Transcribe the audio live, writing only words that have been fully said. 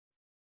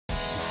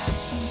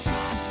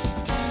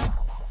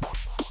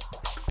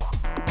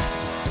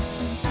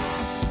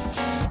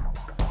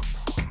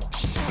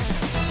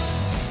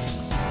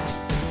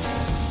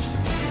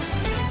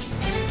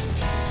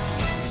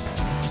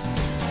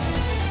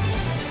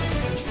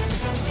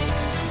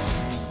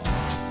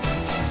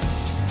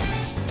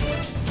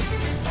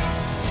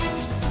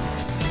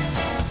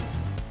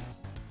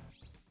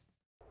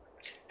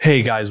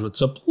Hey guys,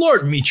 what's up?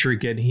 Lord Mitra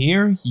again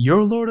here,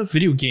 your Lord of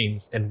Video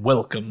Games, and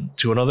welcome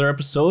to another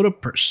episode of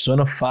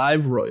Persona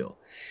 5 Royal.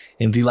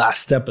 In the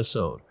last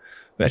episode,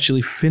 we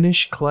actually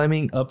finished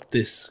climbing up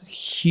this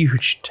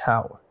huge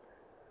tower.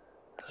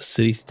 The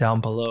city's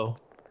down below,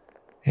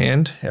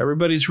 and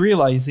everybody's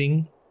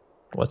realizing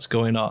what's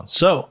going on.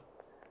 So,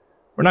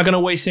 we're not going to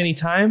waste any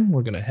time,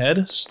 we're going to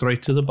head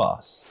straight to the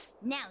boss.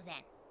 Now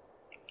then.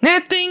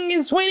 That thing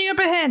is waiting up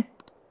ahead.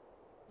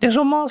 This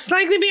will most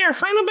likely be our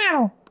final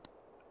battle.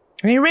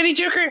 Are you ready,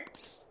 Joker?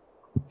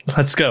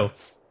 Let's go.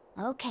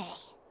 Okay.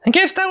 I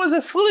guess that was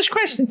a foolish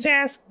question to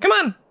ask. Come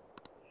on.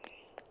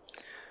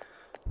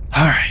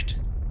 Alright.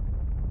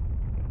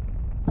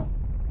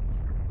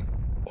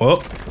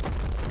 Oh.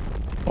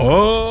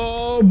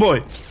 Oh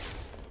boy.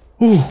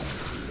 Ooh.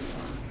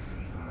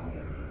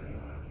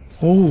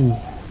 Ooh.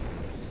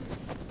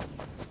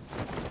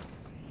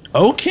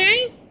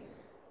 Okay.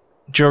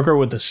 Joker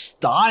with the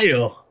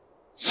style.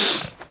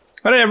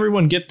 How did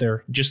everyone get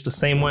there? Just the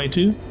same way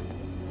too?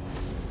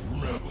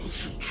 Rebels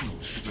should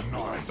choose to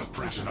deny the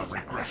prison of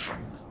regression.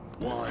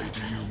 Why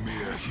do you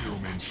mere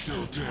humans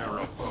still dare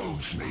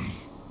oppose me?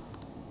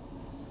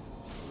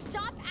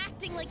 Stop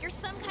acting like you're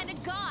some kind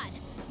of god.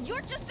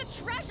 You're just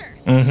a treasure.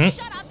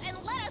 Shut up and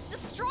let us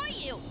destroy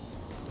you.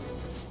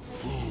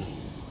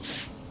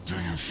 Fools. Do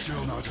you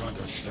still not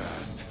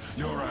understand?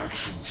 Your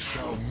actions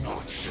shall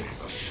not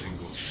save a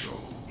single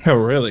soul. Oh,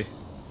 really?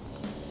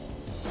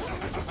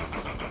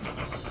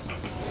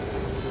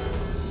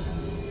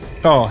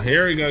 Oh,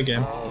 here we go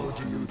again. How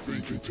do you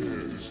think it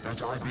is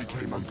that I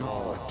became a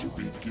god to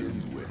begin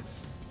with?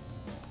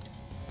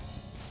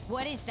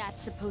 What is that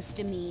supposed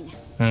to mean?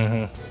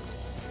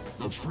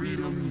 The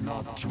freedom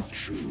not to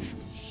choose.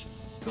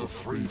 The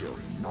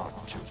freedom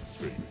not to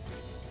think.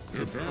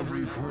 If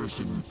every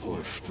person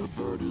pushed the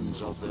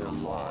burdens of their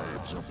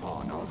lives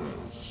upon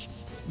others,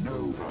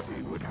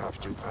 nobody would have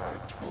to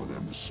act for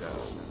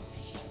themselves.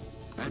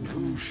 And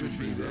who should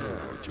be there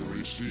to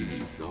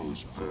receive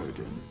those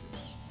burdens?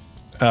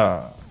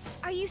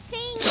 Are you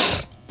saying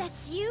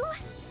that's you?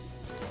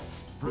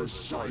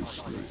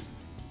 Precisely.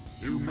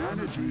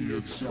 Humanity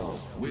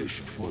itself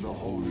wished for the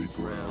Holy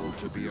Grail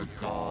to be a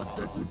god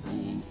that would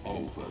rule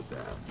over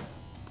them.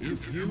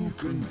 If you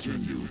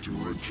continue to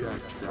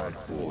reject that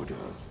order,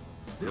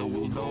 there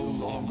will no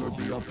longer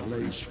be a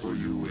place for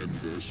you in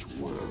this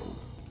world.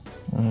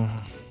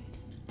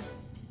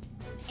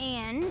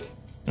 And?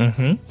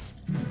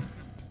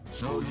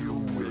 So you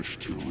wish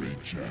to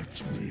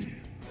reject me,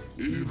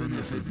 even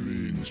if it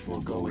means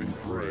foregoing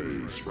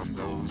praise from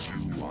those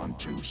you want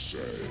to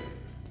say.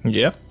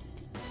 Yep.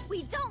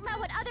 We don't let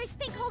what others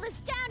think hold us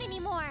down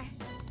anymore.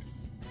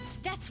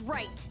 That's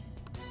right.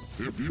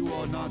 If you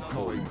are not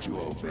going to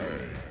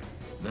obey,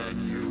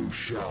 then you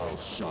shall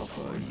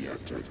suffer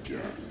yet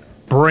again.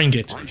 Bring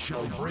it. I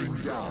shall bring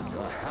down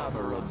the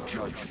hammer of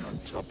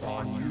judgment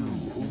upon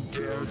you who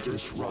dare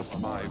disrupt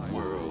my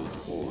world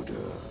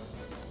order.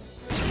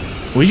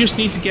 We just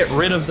need to get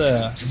rid of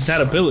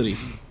that ability.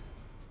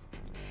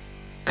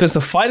 Because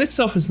the fight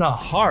itself is not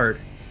hard.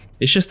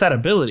 It's just that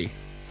ability.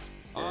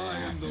 I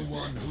am the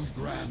one who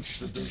grants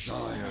the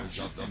desires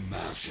of the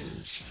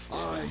masses.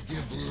 I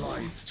give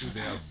life to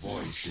their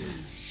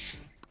voices.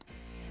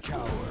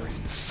 Cower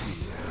in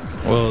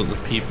fear. Well, the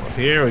people.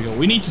 Here we go.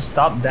 We need to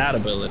stop that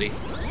ability.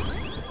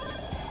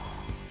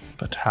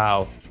 But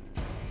how?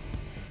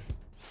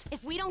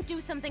 If we don't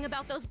do something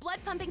about those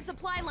blood-pumping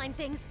supply line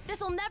things,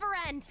 this'll never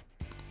end.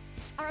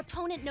 Our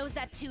opponent knows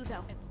that too,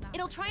 though.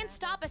 It'll try and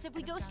stop us if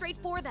we go straight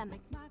for them.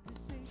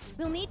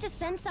 We'll need to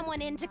send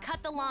someone in to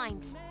cut the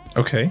lines.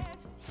 Okay.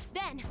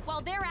 Then,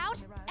 while they're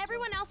out,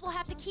 everyone else will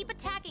have to keep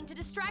attacking to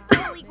distract the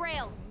Holy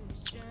Grail.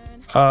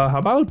 How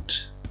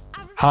about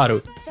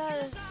Haru?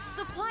 The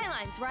supply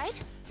lines, right?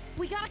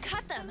 We gotta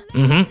cut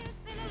them.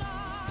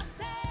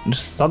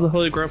 Just stop the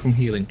Holy Grail from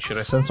healing. Should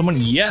I send someone?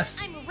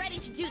 Yes. I'm ready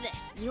to do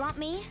this. You want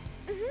me?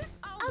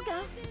 I'll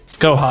go.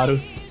 Go, Haru.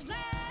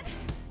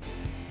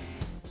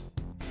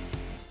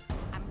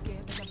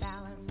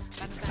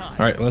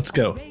 Alright, let's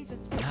go.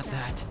 Not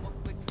that.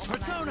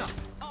 Persona!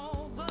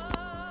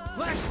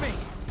 Flash me!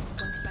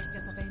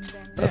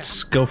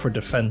 Let's go for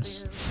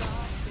defense.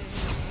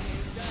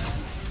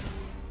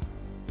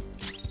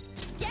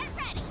 Get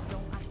ready.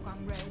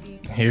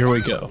 Here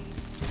we go.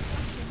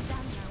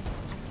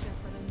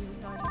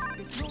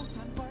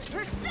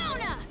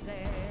 Persona!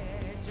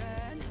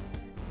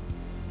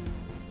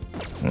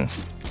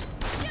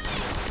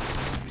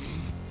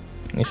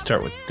 Let me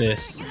start with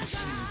this.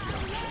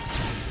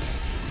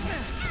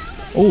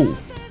 Oh,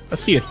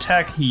 that's the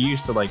attack he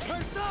used to, like,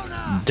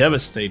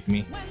 devastate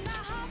me.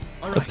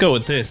 Let's go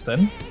with this,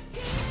 then.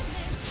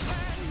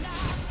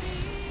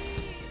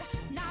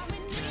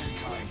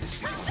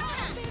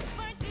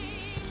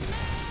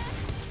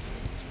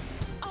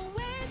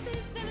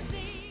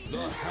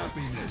 The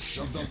happiness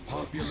of the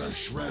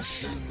populace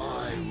rests in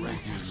my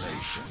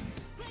regulation.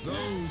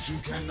 Those who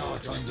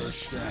cannot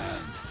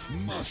understand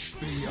must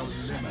be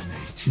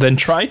eliminated. Then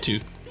try to.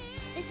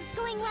 This is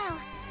going well.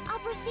 I'll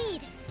proceed.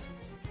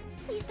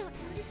 Please don't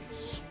notice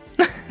me.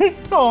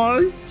 Oh,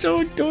 it's so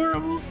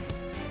adorable.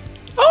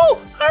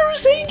 Oh,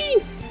 Haru's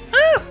hanging!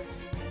 Ah!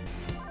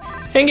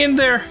 Hang in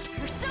there.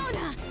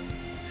 Persona.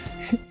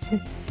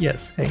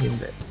 Yes, hang in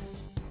there.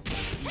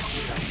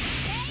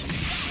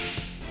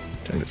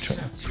 Turn to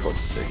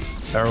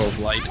 46. Arrow of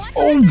light.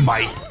 Oh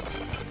my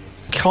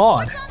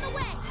god. On the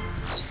way.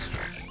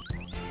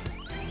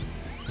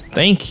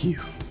 Thank you.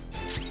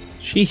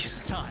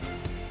 Jeez. Time.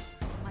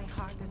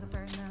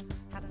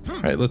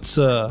 Alright, let's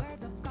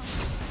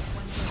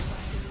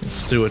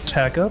do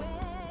attack up.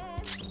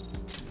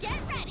 Get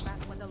ready.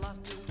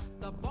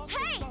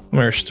 Hey. I'm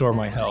gonna restore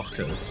my health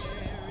because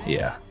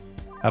yeah.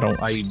 I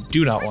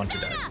do not want to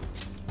die.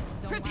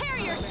 Prepare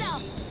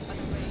yourself.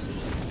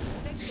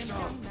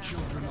 Stop,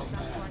 children of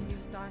man.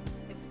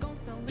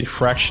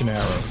 Diffraction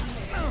arrow.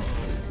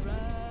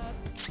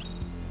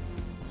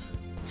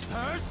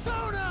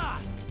 Persona!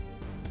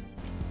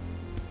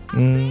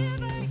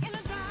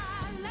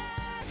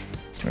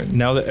 Alright,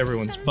 now that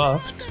everyone's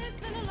buffed,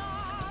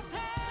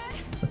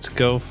 let's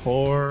go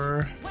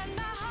for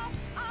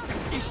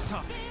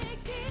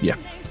yeah.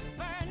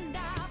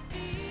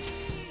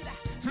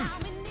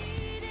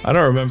 I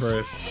don't remember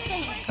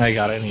if I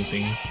got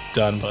anything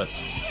done, but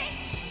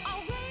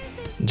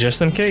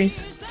just in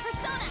case.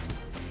 Persona.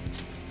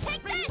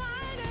 Take this.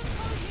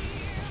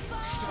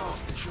 Stop,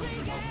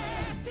 children of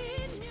man.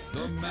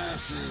 The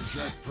masses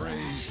that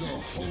praise the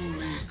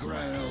Holy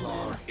Grail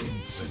are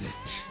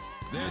infinite.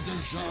 Their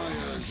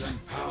desires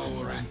and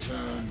power in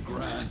turn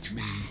grant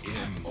me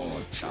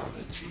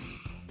immortality.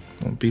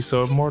 Won't be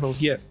so immortal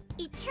yet.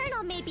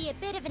 Eternal may be a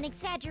bit of an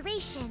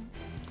exaggeration.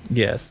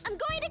 Yes. I'm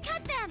going to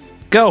cut them.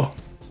 Go!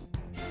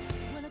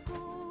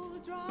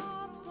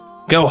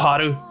 Go,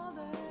 Haru!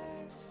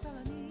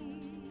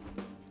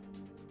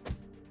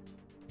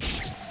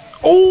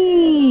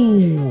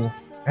 Oh!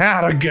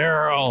 Atta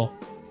girl!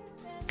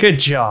 Good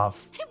job.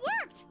 It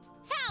worked.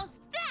 How's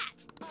that?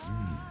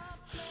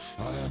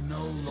 I am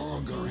no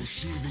longer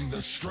receiving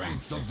the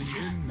strength of the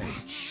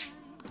inmates.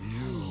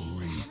 You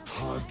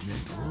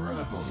repugnant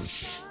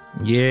rebels.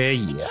 Yeah.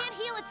 Can't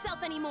heal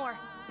itself anymore.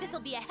 This'll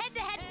be a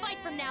head-to-head fight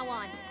from now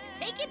on.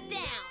 Take it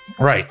down.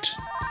 Right.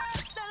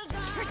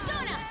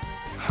 Persona.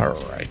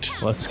 Alright,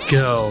 let's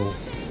go.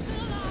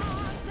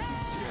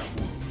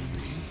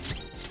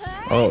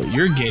 Oh,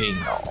 you're gaining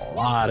a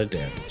lot of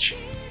damage.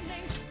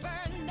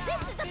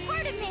 This is a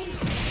part of me.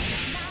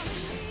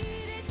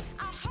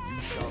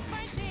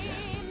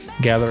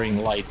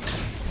 Gathering light.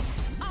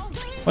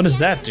 What does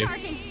that do?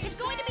 Sergeant, it's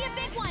going to be a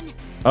big one.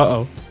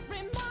 Uh-oh.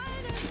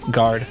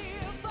 Guard.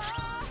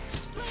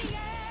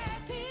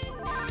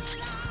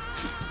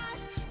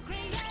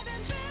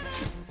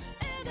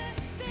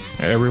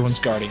 Everyone's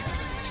guarding.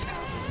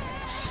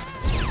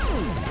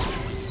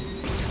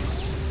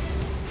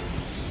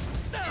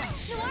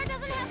 Noir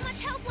doesn't have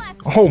much help left.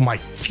 Oh my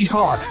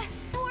god.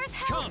 Noir's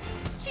help.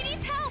 She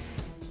needs help.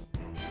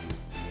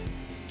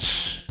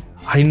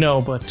 I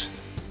know, but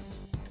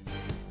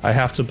I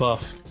have to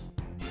buff.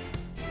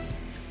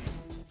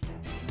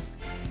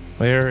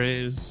 Where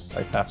is...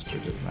 I passed her,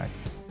 didn't I?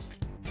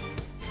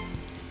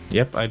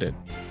 Yep, I did.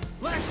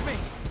 Lakshmi!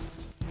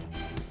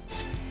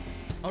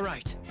 All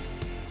right.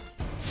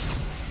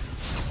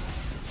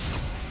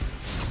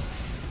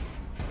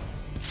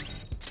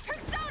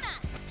 Persona.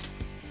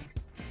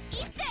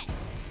 Eat this.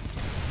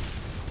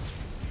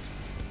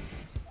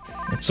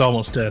 It's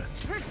almost dead.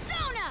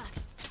 Persona.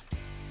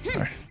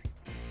 Alright.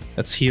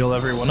 Let's heal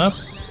everyone up.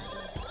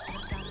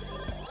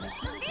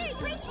 Very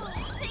grateful.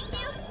 Thank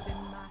you.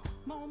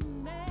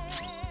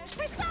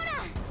 Persona.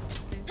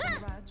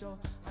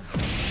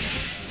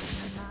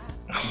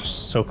 Oh,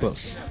 so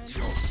close.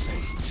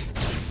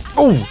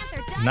 Oh,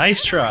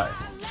 nice try.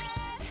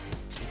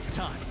 It's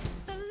time.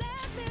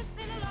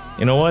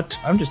 You know what?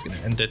 I'm just gonna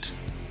end it.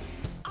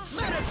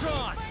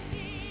 Metatron!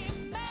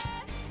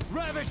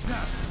 Ravage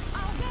them!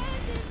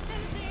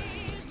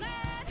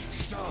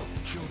 Stop,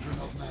 children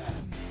of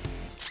man.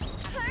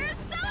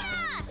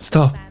 Persona.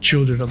 Stop,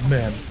 children of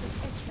men.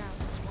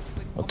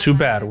 Well, too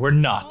bad, we're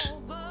not.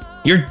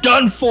 You're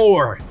done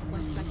for!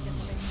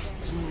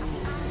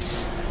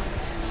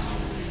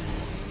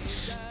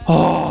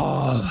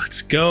 Oh,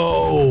 let's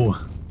go!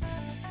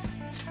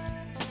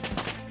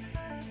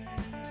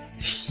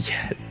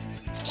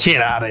 Yes!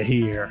 Get out of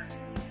here!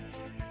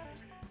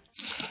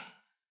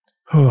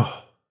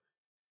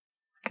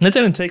 That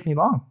didn't take me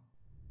long.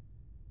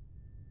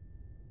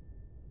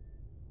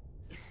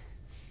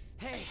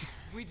 Hey,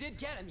 we did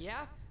get him,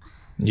 yeah?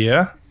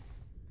 Yeah?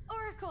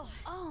 Oracle.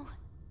 Oh.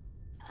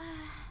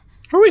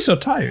 Why are we so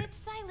tired? It's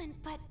silent,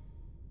 but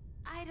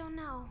I don't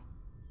know.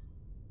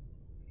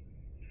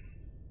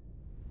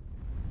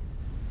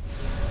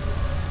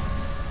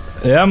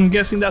 Yeah, I'm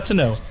guessing that's a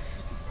no.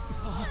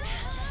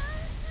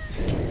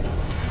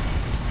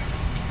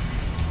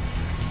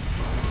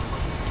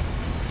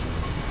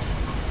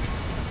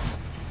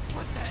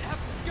 What the F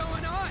is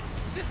going on?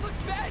 This looks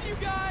bad, you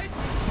guys!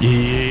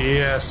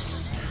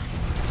 Yes.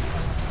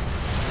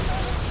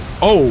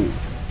 Oh.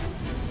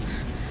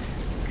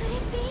 Could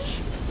it be?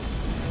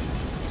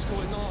 What's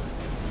going on?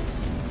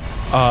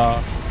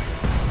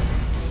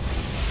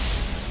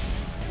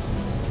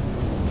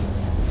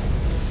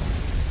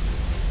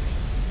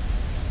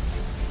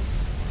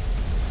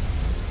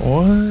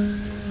 What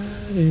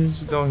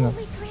is going on?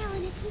 Holy Grail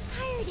in its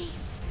entirety.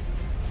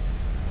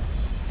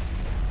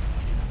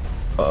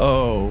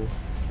 Oh.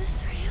 Is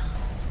this real?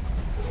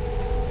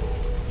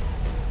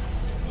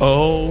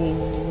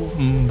 Oh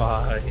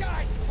my.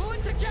 Guys, pull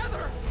it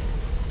together!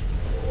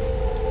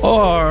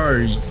 Are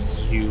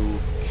you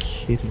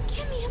kidding?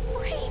 Give me a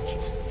break.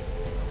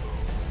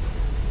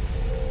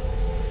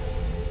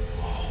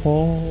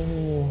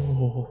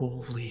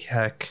 Holy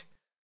heck.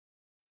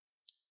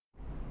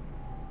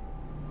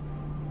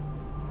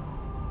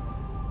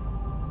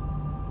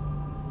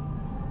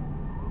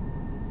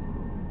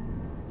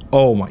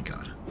 Oh my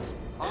god.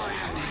 I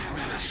am the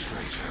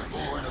administrator,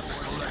 born of the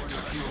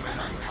collective human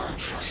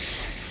unconscious.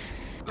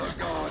 The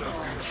god of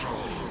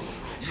control,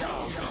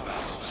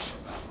 Yamamoto.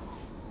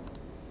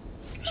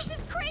 This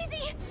is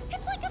crazy.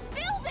 It's like a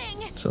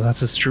building. So that's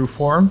his true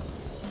form?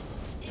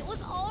 It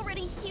was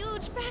already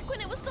huge back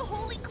when it was the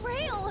Holy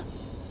Grail.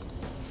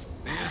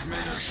 The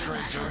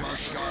administrator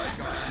must guide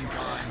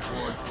mankind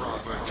toward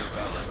proper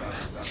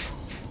development.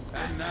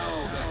 And now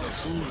that the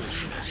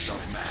foolishness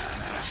of man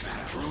has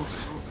been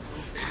proven,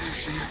 it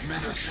is the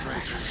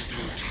administrator's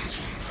duty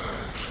to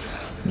purge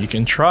them. You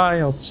can try,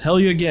 I'll tell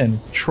you again.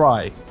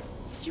 Try.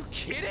 You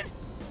kidding?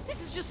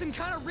 This is just some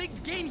kind of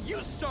rigged game you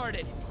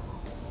started!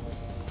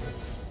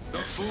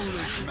 The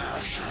foolish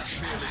masters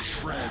merely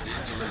spread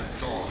indolent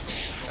thoughts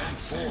and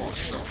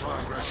force the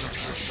progress of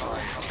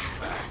society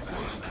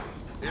backward.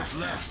 If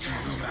left to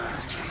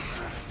humanity,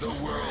 the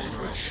world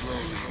would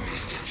slowly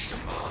meet its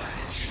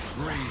demise.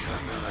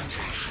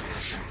 Rehabilitation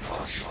is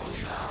impossible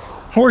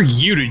now. Who are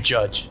you to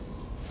judge?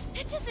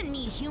 That doesn't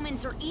mean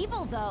humans are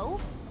evil, though.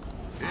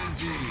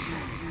 Indeed,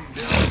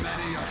 there are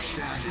many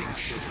upstanding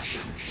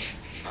citizens.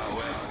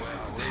 However,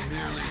 they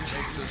merely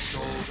take the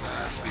soul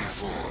path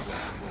before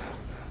them.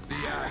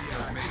 The act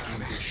of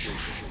making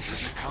decisions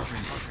is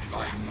accompanied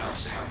by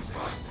nothing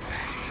but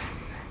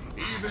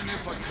pain. Even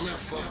if a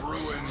cliff of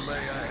ruin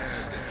lay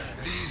ahead,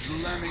 these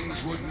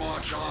lemmings would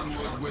march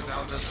onward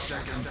without a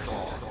second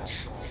thought.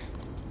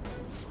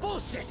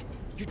 Bullshit!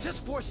 You're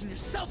just forcing your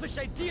selfish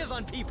ideas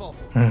on people!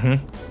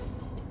 Mm-hmm.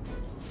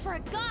 For a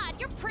god,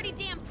 you're pretty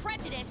damn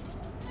prejudiced.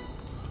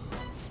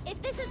 If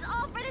this is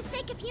all for the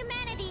sake of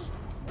humanity,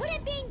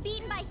 wouldn't being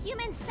beaten by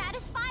humans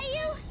satisfy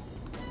you?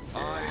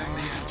 I am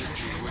the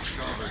entity which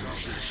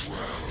governs this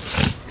world.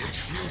 Its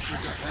future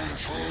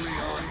depends wholly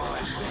on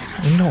my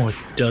leadership. No, it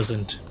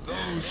doesn't.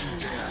 Those who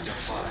dare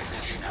defy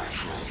this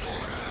natural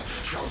order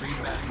shall be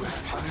met with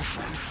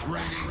punishment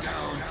raining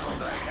down from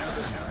the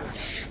heavens.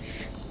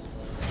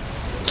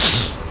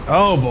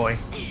 Oh boy.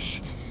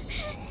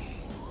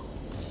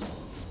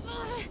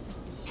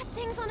 That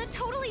thing's on a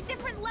totally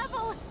different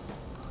level.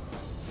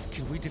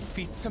 Can we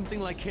defeat something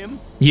like him?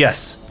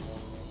 Yes.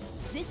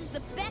 This is the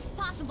best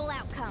possible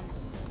outcome.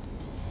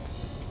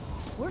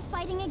 We're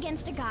fighting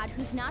against a god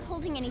who's not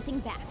holding anything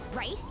back,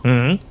 right?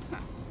 Mm-hmm.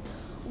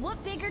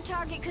 What bigger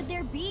target could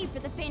there be for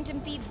the Phantom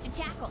Thieves to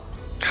tackle?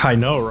 I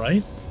know,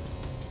 right?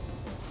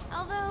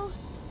 Although,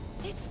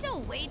 it's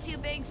still way too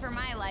big for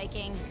my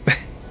liking.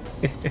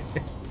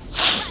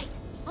 Right,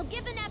 I'll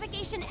give the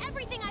navigation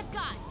everything I've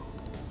got.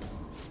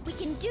 We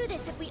can do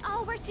this if we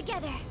all work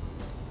together.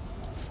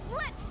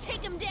 Let's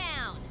take him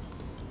down!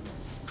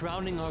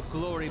 Crowning our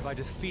glory by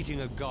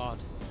defeating a god.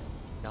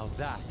 Now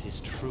that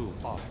is true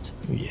art.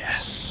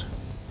 Yes.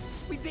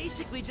 We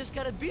basically just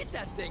gotta beat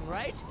that thing,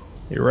 right?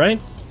 You're right.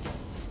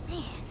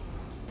 Man,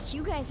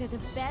 you guys are the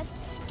best,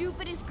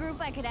 stupidest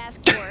group I could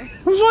ask for.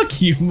 Fuck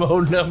you,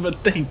 Mona, but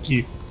thank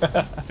you.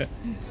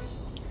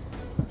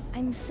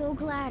 I'm so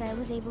glad I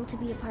was able to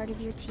be a part of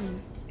your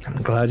team.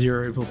 I'm glad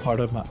you're able part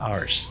of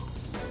ours.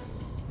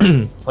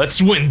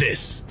 Let's win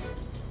this.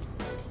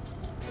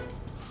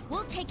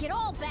 We'll take it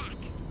all back.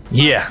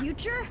 Yeah.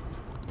 Future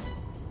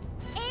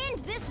and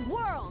this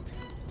world.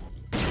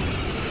 No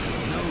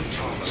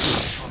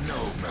tolerance,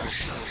 no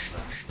mercy.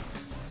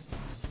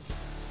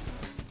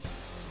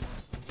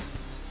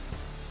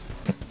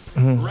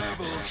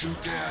 Rebels who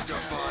dare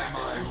defy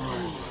my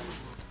rule,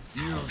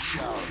 you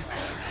shall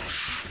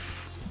perish.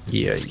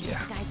 Yeah.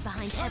 This guy's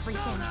behind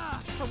everything,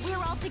 but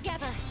we're all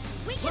together.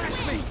 We can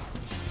win.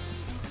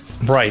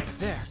 Right.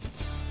 There.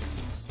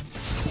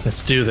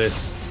 Let's do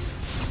this.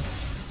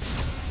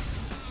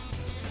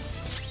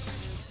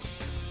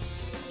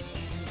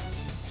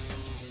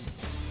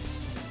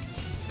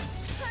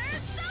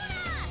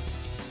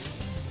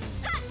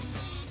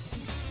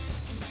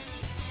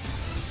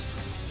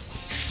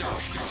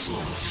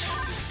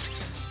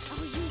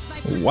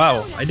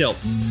 Wow, I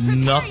dealt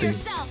nothing.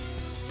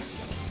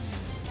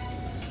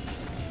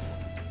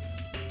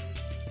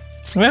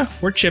 Well,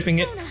 we're chipping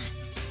it.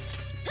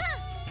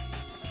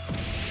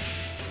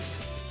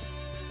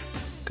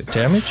 Good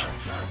damage.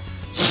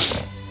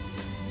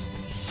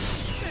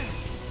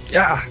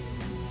 Yeah.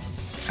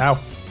 Ow.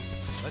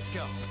 Let's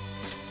go.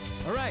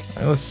 All right.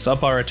 Alright, let's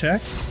up our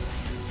attacks.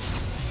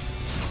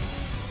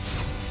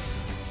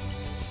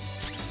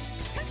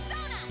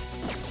 Persona!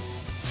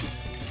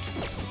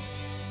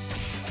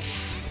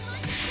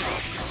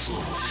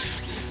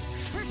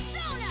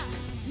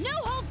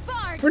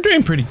 We're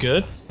doing pretty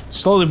good.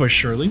 Slowly but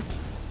surely.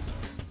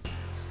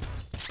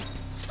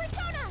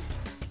 Persona!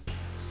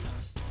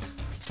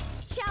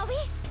 Shall we?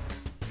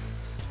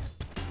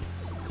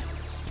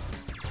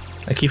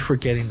 I keep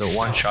forgetting the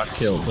one-shot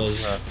kill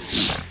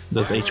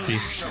does HP.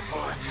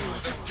 Upon you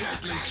the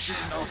deadly sin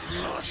of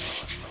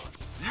lust.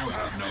 You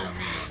have no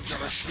means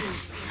of escape,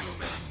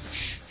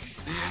 humans.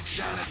 The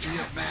insanity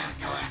of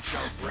mankind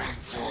shall bring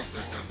forth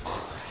the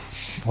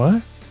demise.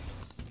 What?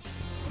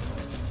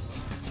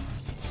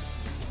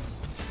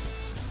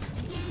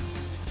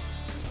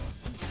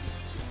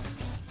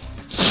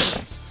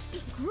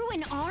 It grew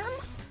an arm?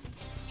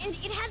 And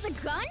it has a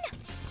gun?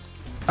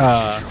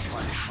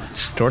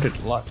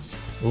 Distorted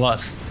lust.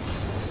 What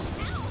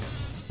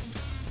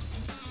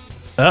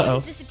Uh-oh.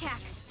 is this attack?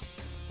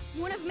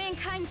 One of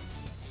mankind's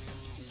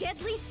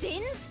deadly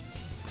sins?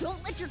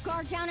 Don't let your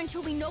guard down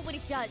until we know what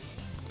it does.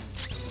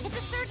 It's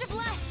a surge of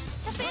lust.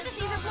 The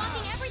fantasies are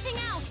blocking everything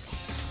out.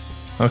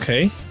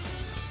 Okay.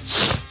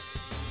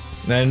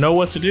 I know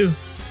what to do.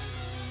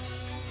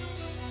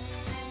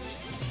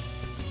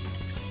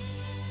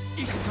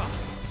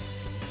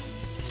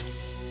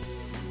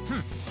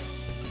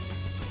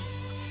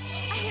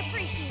 I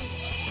appreciate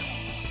it.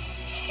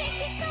 Thank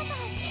you so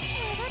much.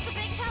 Oh, that's a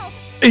big help.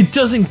 It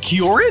doesn't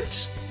cure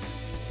it?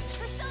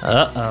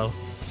 Persona, Uh-oh.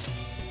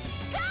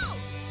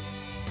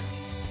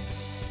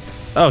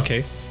 go!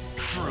 Okay.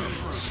 Oh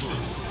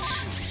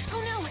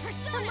no,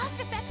 Persona. The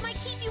lust effect might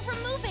keep you from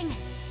moving.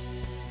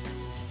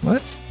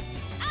 What?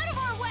 Out of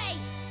our way!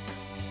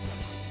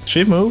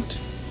 She moved.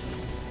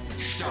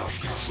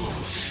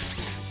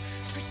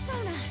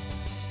 Persona.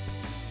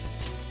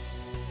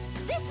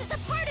 This is a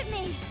part of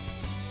me.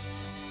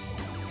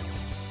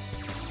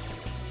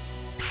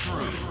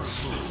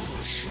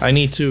 I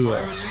need to.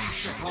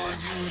 Release upon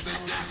you the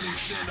deadly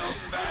sin of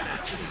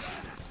vanity.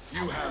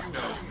 You have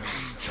no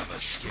means of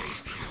escape,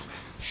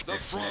 humans. The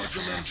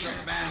fraudulence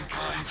of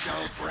mankind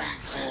shall bring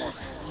forth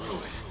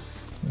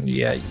ruin.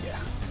 Yeah.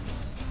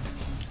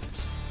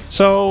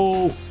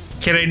 So,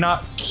 can I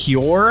not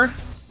cure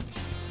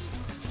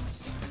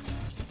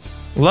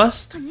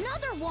lust?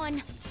 Another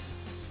one.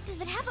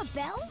 Does it have a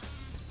bell?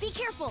 Be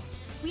careful.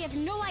 We have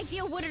no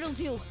idea what it'll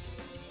do.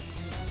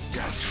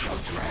 Death shall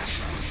grasp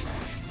you.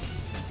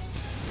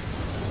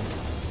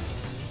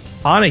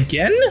 On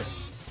again?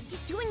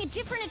 He's doing a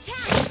different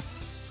attack.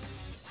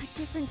 A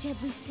different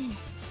deadly sin.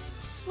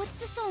 What's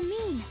this all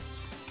mean?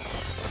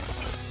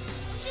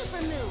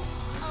 Super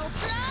move.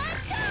 Ultra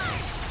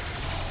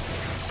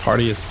charge!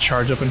 Party is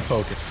charge up and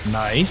focus.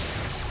 Nice.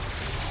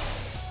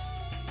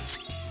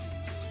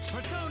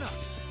 Persona!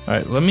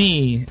 Alright, let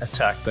me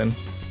attack then.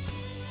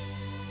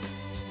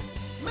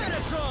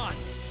 Metatron!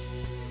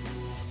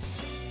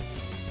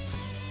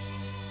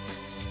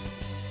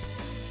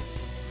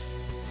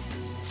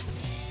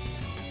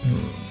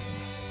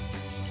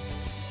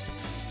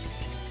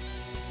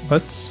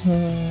 Let's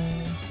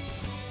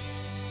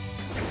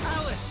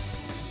Alice!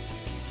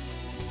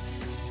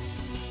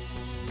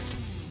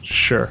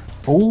 sure.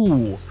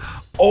 Oh,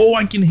 oh,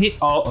 I can hit.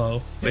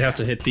 Uh-oh, we have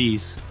to hit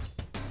these.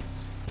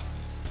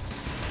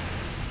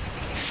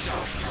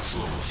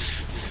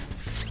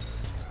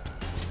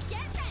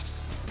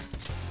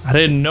 I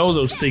didn't know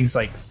those things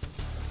like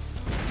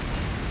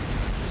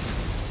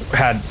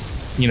had,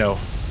 you know,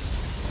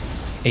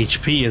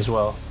 HP as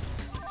well.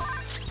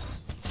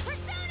 Persona!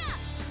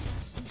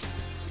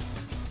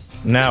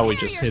 Now we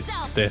Prepare just hit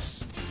yourself.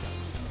 this.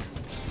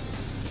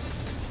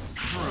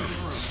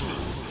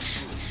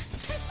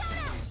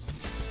 Persona!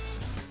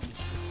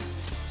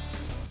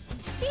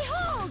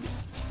 Behold!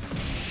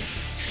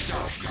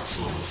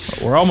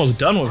 We're almost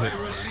done with it.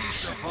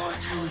 Release upon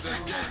you the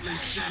deadly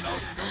sin of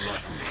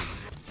gluttony.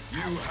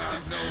 You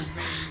have no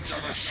means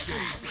of escape.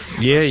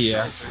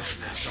 Yeah.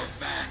 Selfishness of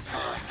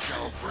mankind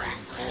shall bring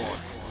forth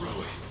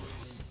ruin.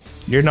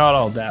 You're not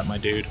all that, my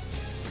dude.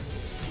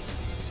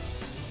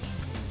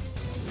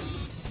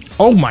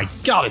 Oh my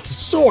god, it's a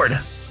sword!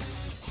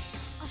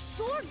 A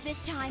sword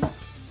this time.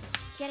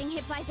 Getting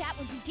hit by that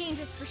would be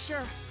dangerous for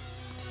sure.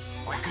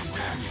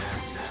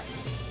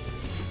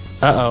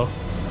 Uh-oh.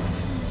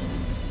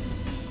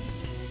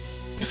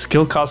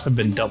 Skill costs have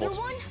been Another doubled.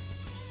 one?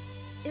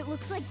 It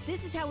looks like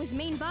this is how his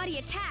main body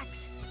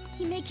attacks.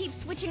 He may keep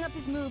switching up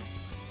his moves.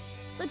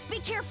 Let's be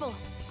careful.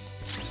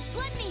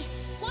 Gluttony,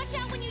 watch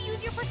out when you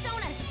use your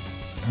personas.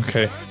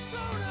 Okay.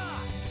 Persona!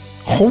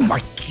 Oh my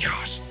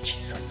gosh,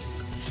 Jesus.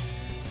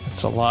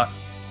 That's a lot.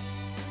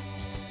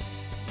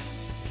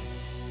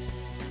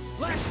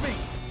 Lash me!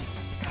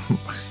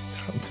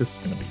 This is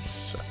gonna be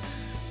this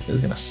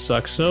is gonna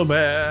suck so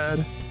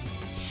bad.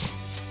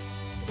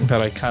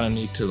 But I kind of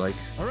need to like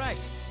Alright,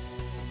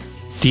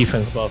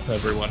 defense buff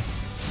everyone.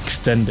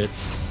 Extend it.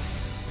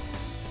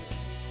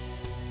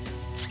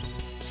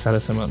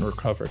 Status amount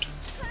recovered.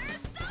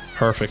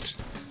 Perfect.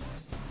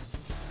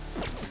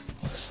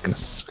 This is gonna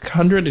suck.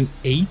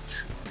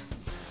 108?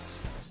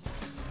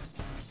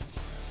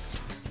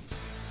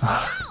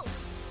 Ah.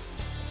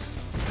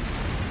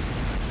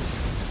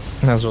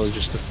 Might as well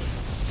just to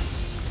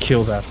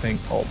kill that thing.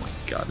 Oh my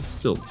god, it's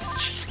still.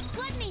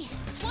 Gluttony,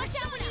 watch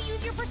out when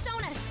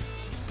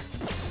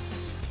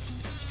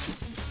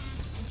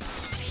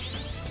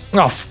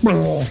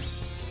Oh,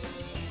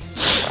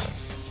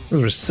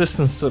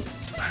 resistance to.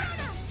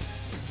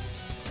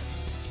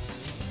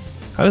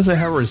 How does it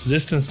have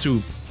resistance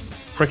to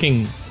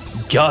freaking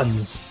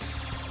guns?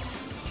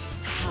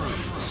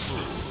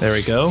 There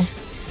we go.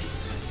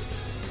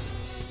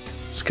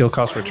 Skill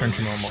cost return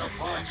to normal.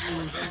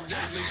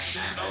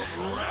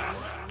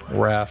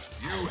 Wrath.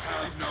 You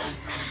have no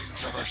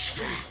means of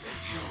escape,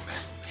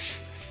 humans.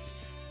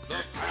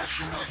 The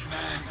passion of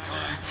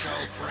mankind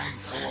shall bring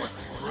forth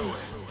ruin.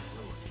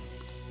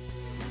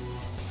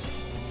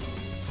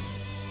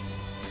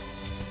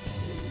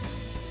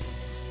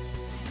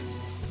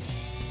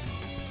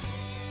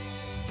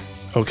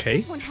 Okay.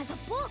 This one has a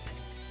book.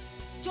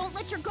 Don't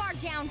let your guard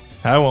down.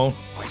 I won't.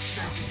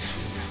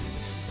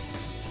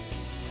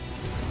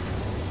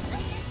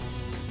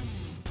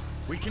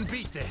 We can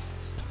beat this.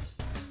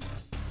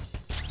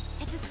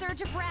 It's a surge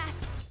of wrath.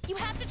 You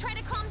have to try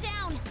to calm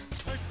down.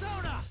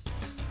 Persona.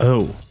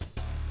 Oh.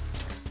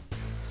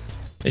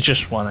 It's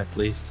just one at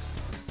least.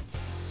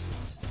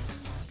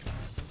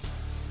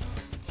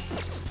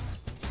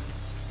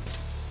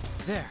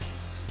 There.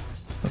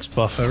 Let's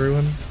buff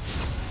everyone.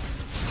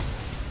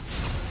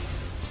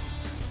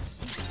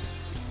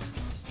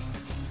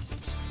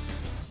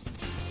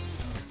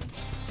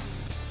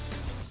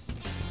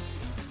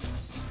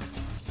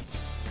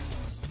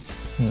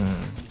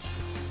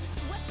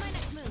 What's my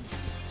next move?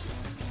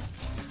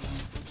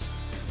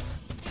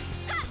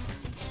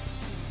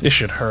 This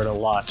should hurt a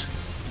lot.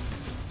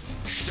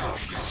 Persona!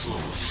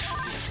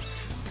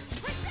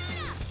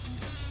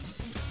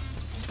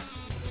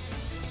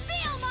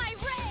 Feel my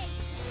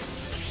rage!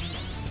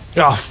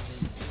 Oh, of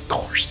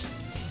course.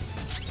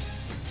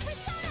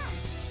 Persona!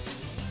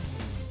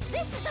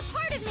 This is a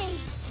part of me!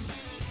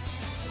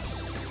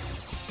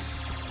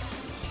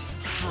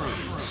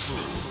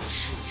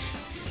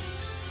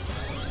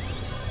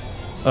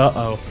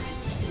 Uh-oh.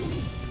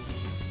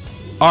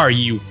 Are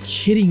you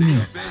kidding me?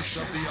 The abyss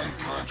of the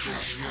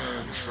unconscious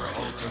yearns for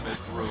ultimate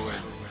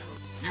ruin.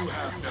 You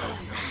have no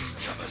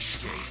means of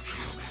escape,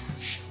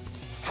 humans.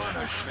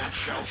 Punishment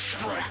shall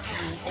strike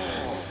you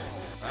all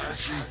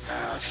as you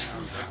pass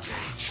through the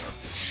gates of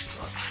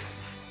destruction.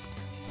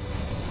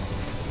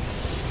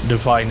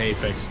 Divine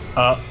Apex.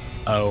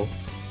 Uh-oh.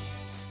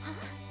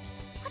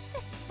 What's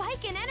this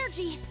spike in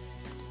energy?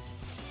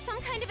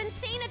 Some kind of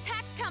insane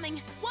attack's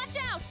coming. Watch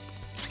out!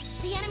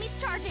 The enemy's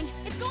charging.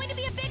 It's going to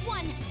be a big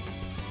one.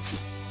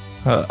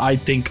 I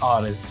think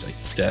On is like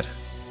dead.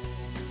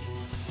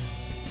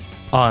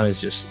 On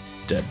is just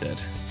dead.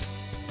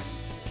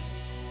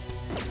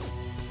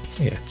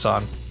 Yeah, it's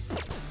On.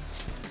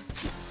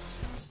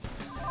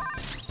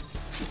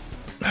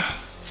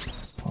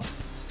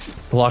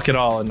 Block it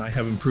all, and I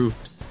have improved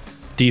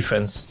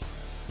defense.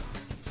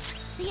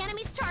 The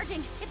enemy's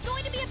charging. It's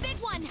going to be a big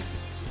one.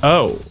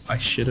 Oh, I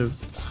should have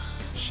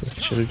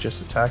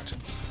just attacked.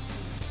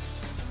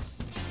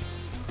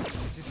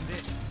 This isn't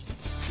it.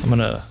 I'm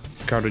gonna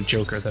guard a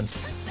Joker then.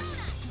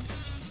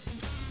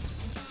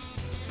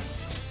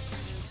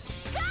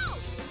 Go!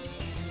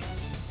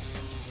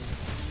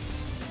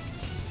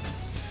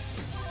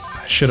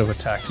 I should have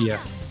attacked, yeah.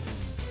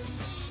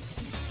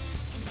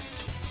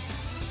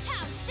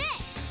 How's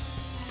this?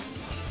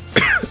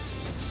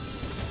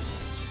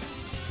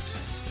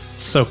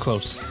 So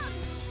close.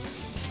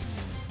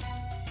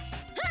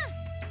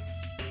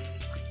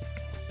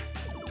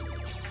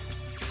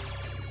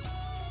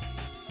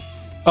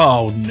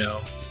 Oh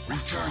no.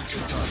 Return to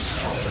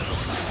dust.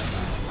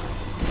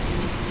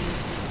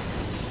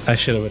 I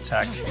should have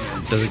attacked.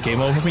 Does it game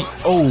over me?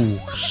 Oh,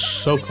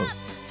 so close.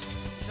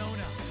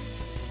 Persona.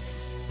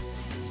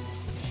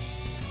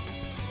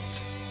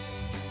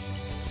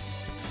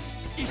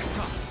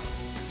 Ishtar.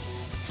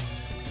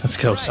 Let's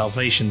go,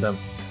 salvation them.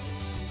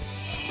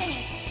 I'm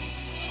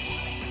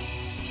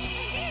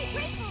very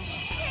grateful.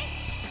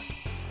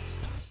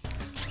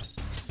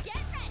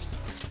 Get ready.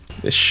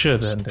 This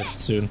should end it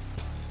soon.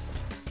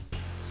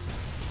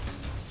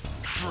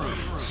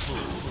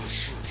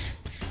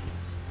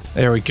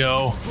 There we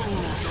go.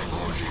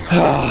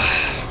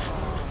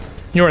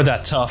 You are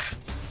that tough.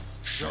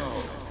 So,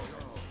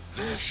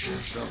 this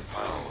is the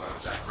power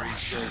that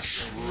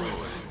resists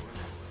ruin.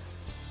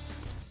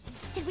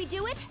 Did we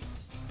do it?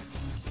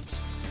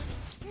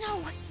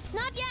 No,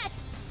 not yet.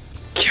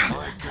 God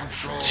My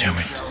control damn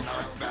it. shall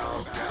not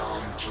bow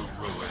down to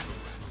ruin.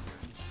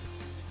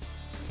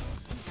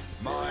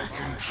 My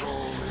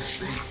control is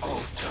the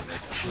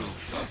ultimate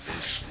truth of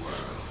this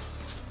world.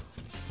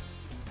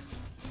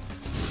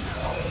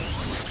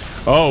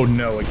 Oh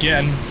no,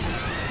 again.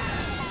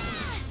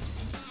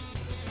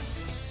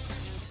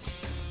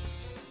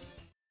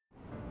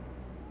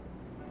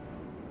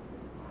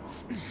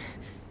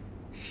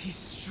 He's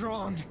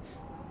strong.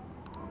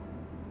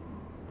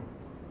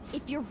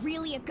 If you're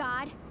really a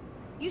god,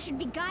 you should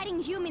be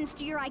guiding humans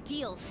to your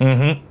ideals.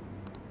 Mm-hmm.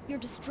 You're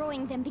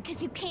destroying them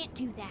because you can't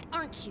do that,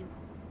 aren't you?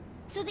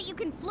 So that you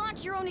can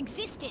flaunt your own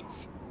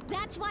existence.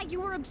 That's why you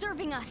were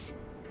observing us.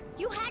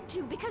 You had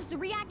to because the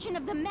reaction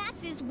of the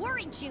masses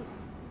worried you.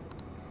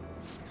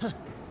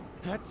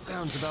 That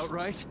sounds about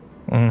right.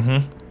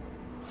 Mm-hmm.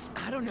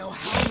 I don't know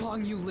how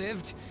long you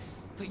lived,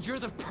 but you're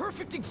the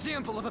perfect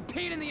example of a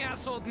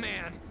pain-in-the-ass old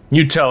man.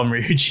 You tell him,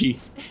 Ryuji.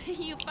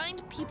 You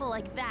find people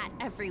like that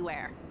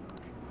everywhere.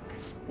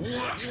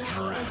 What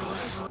drivel?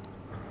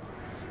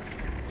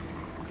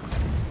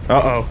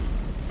 Uh-oh.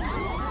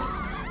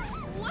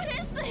 What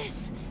is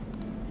this?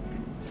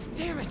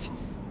 Damn it!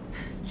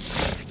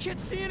 I can't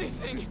see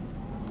anything.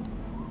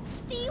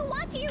 Do you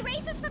want to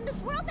erase us from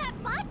this world that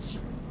much?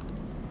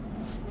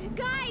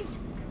 Guys!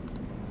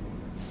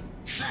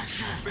 Since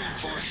you've been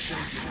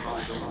forsaken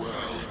by the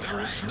world,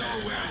 there is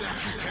nowhere that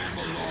you can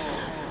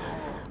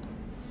belong.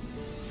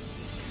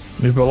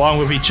 We belong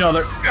with each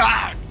other.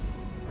 Ah!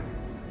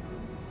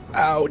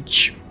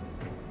 Ouch.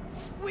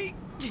 We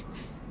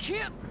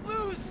can't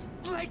lose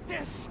like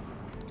this.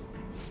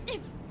 If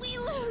we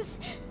lose,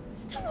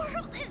 the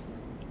world is...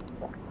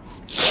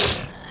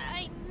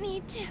 I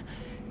need to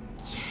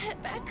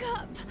get back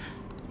up.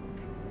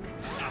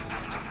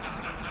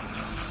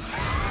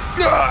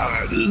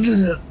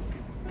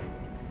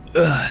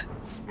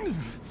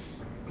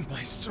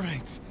 My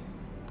strength.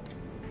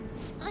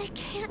 I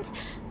can't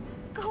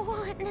go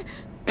on.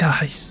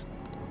 Guys.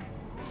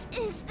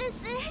 Is this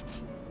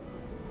it?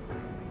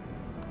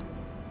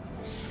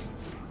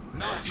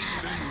 Not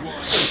even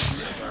one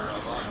sliver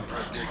of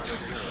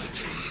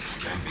unpredictability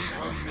can be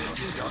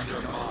permitted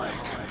under my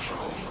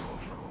control.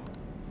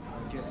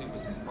 I guess it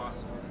was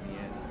impossible in the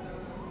end.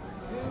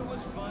 It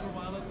was fun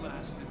while it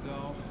lasted,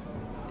 though.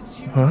 It's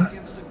humans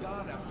against a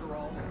god, after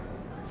all.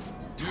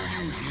 Do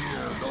you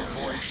hear the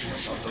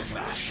voices of the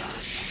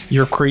masses?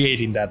 You're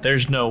creating that.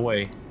 There's no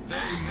way.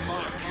 They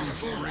mock you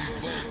for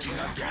revolting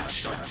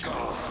against a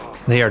god.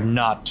 They are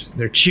not.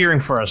 They're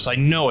cheering for us. I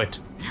know it.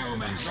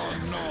 Humans are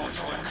not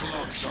but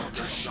clumps of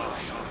desire.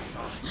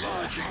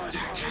 Logic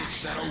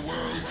dictates that a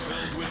world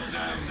filled with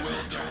them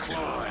will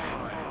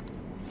decline.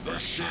 The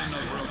sin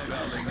of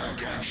rebelling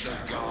against a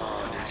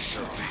god is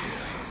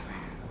severe.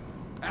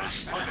 As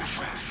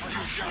punishment,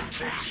 you shall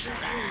taste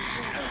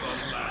pain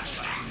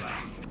everlasting.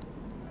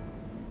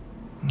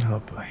 Oh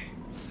boy.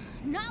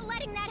 Not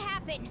letting that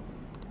happen.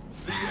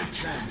 The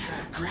intent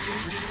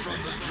created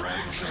from the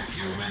dregs of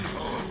human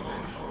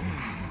hope.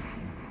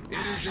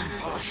 It is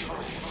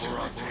impossible for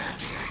a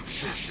petty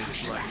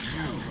existence like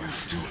you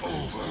to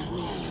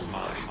overrule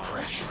my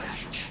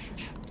precedent.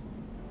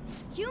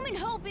 Human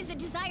hope is a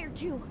desire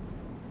too.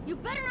 You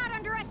better not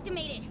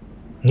underestimate it.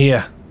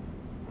 Yeah.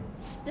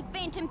 The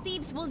Phantom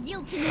Thieves will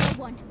yield to no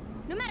one,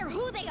 no matter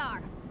who they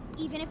are.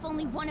 Even if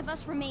only one of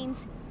us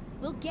remains,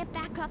 we'll get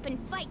back up and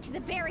fight to the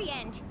very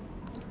end.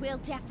 And we'll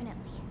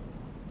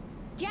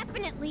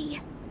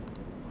definitely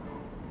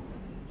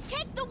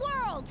take the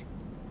world!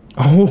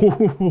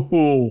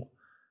 Oh.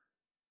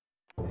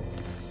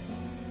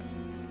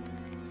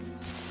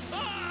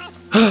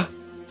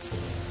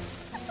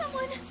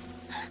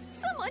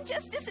 Someone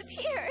just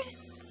disappeared.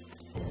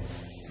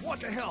 What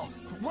the hell?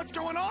 What's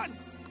going on?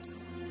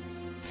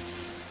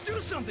 Do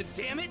something,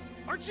 damn it!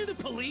 Aren't you the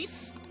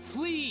police?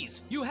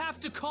 Please, you have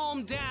to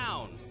calm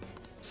down.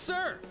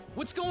 Sir,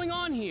 what's going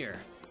on here?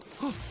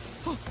 The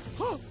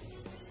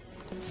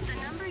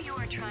number you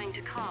are trying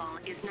to call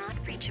is not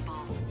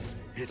reachable.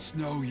 It's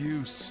no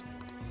use.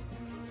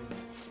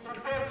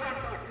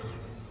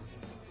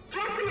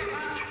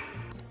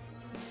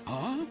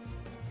 Huh?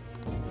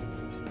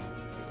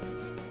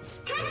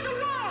 Take the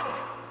world!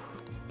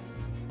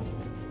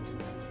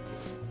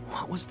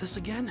 What was this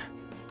again?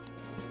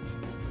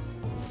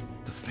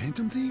 The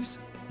Phantom Thieves?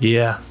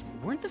 Yeah.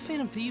 Weren't the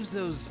Phantom Thieves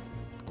those...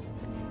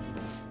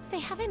 They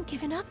haven't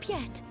given up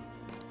yet.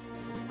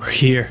 We're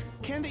here.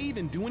 Can they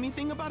even do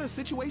anything about a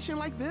situation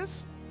like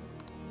this?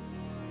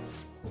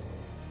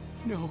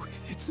 No,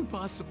 it's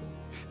impossible.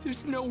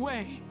 There's no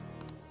way.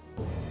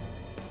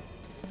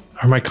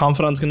 Are my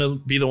confidants gonna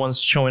be the ones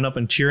showing up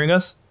and cheering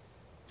us?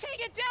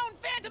 Take it down,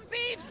 Phantom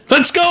Thieves!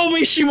 Let's go,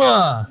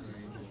 Mishima!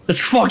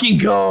 Let's fucking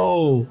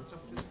go!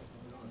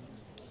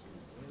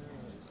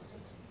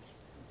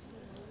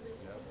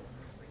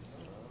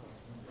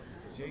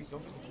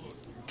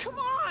 Come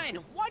on!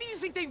 Why do you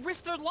think they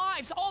risked their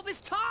lives all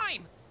this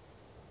time?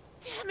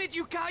 Damn it,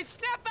 you guys,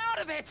 snap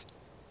out of it!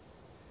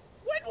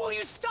 When will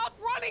you stop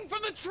running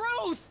from the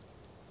truth?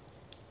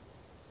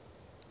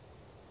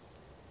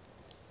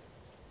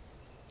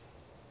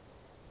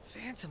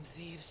 Phantom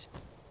Thieves.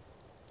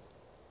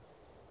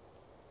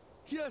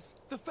 Yes,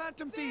 the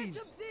Phantom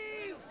Thieves!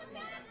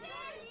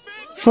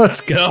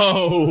 Let's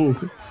go!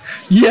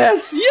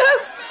 Yes,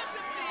 yes!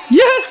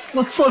 Yes!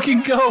 Let's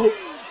fucking go!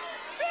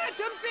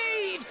 Phantom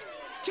Thieves!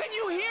 Can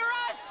you hear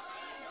us?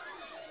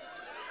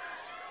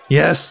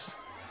 Yes.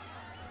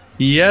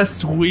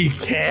 Yes, we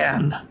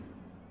can.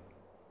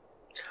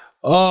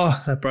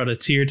 Oh, that brought a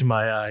tear to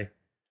my eye.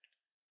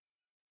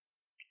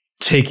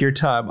 Take your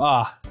time.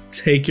 Ah,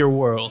 take your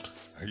world.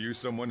 Are you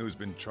someone who's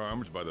been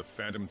charmed by the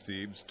Phantom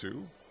Thieves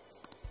too?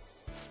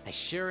 I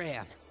sure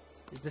am.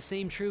 Is the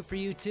same true for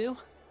you too?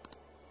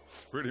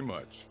 Pretty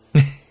much.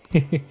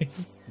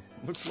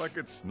 Looks like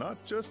it's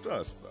not just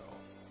us, though.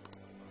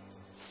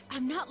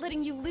 I'm not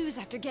letting you lose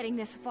after getting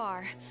this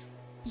far.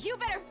 You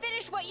better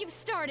finish what you've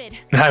started.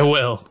 I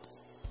will.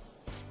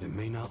 It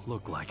may not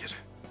look like it,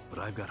 but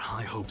I've got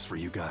high hopes for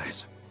you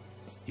guys.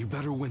 You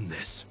better win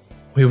this.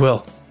 We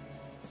will.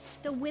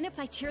 They'll win if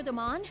I cheer them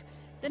on?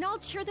 Then I'll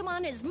cheer them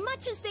on as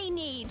much as they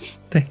need.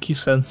 Thank you,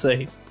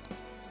 Sensei.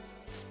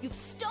 You've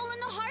stolen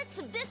the hearts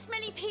of this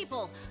many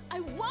people. I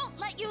won't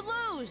let you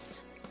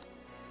lose.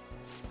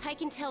 I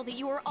can tell that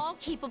you are all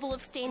capable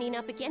of standing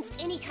up against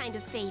any kind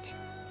of fate.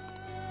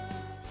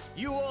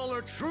 You all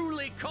are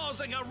truly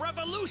causing a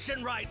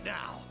revolution right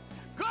now.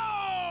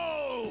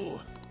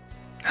 Go!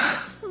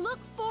 Look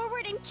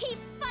forward and keep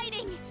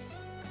fighting.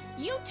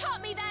 You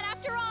taught me that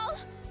after all.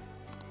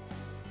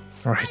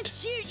 Right. I've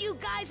cheered you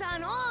guys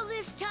on all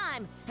this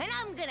time, and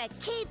I'm gonna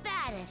keep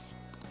at it.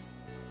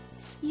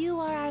 You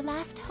are our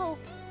last hope.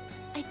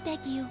 I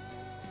beg you,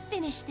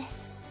 finish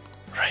this.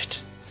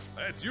 Right.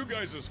 That's you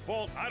guys'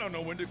 fault. I don't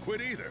know when to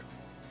quit either.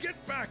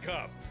 Get back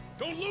up.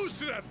 Don't lose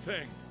to that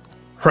thing.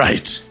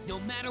 Right. No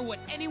matter what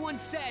anyone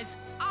says,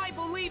 I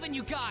believe in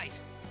you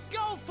guys.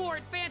 Go for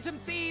it, Phantom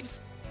Thieves.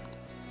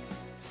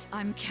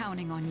 I'm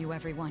counting on you,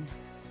 everyone.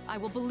 I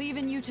will believe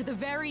in you to the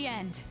very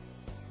end.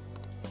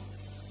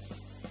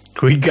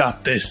 We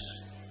got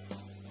this.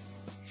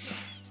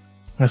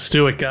 Let's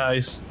do it,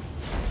 guys.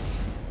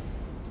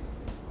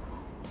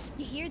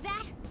 You hear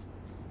that?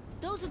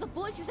 Those are the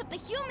voices of the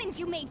humans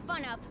you made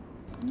fun of.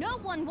 No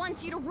one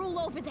wants you to rule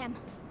over them.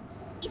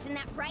 Isn't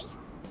that right?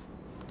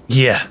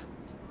 Yeah.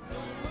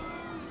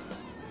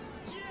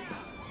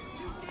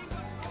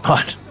 Come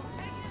on.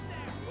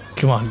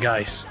 Come on,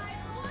 guys.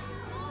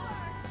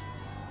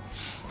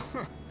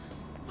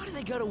 Why do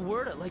they gotta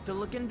word it like they're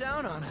looking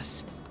down on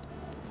us?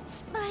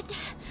 But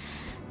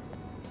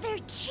they're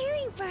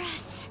cheering for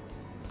us.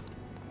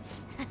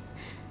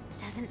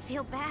 Doesn't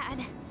feel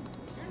bad.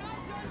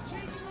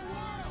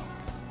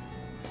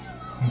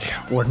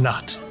 Yeah, we're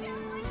not.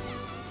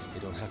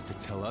 You don't have to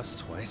tell us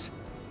twice.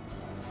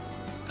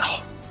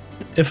 Oh,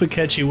 if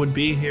Akechi would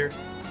be here.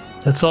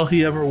 That's all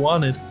he ever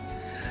wanted.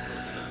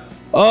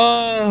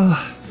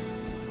 Oh.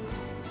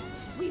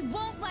 We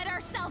won't let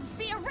ourselves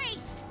be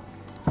erased.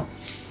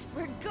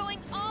 We're going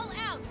all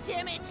out,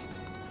 damn it.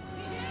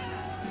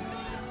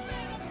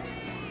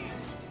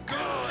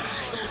 God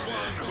is the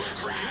one who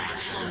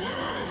creates the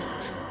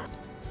world.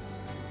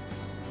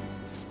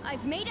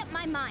 I've made up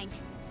my mind.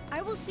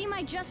 I will see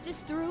my justice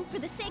through for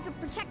the sake of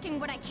protecting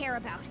what I care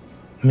about.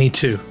 Me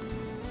too.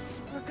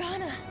 We're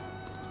gonna.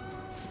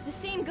 The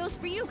same goes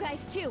for you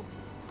guys too.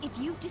 If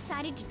you've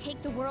decided to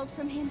take the world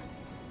from him,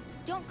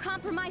 don't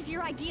compromise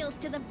your ideals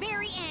to the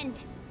very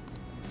end.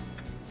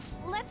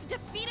 Let's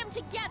defeat him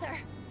together.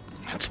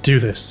 Let's do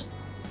this.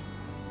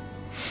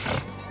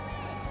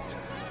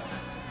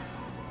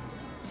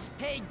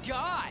 Hey,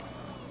 God!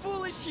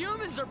 Foolish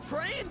humans are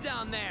praying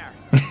down there!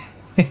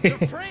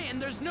 They're praying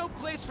there's no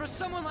place for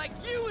someone like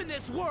you in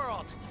this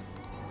world!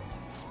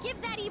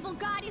 Give that evil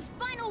god his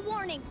final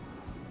warning.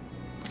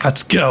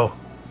 Let's go.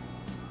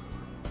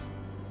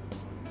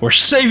 We're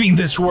saving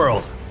this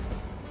world.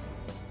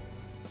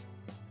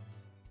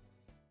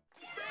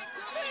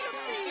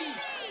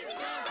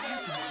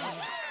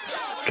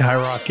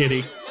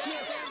 Skyrocketing.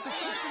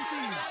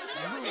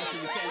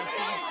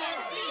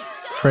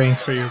 Praying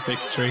for your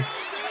victory.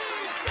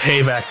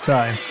 Payback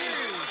time.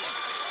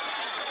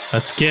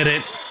 Let's get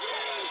it.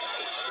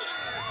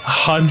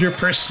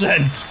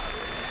 100%.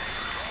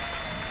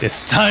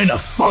 It's time to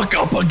fuck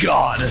up a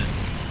god.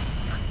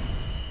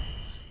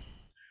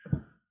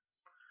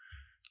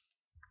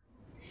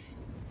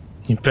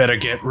 You better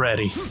get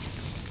ready.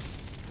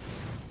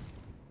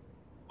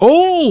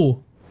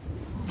 Oh!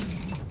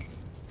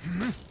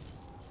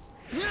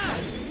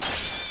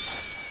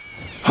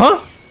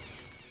 Huh?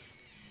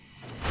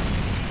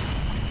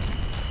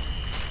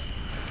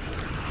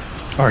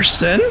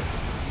 Arsene?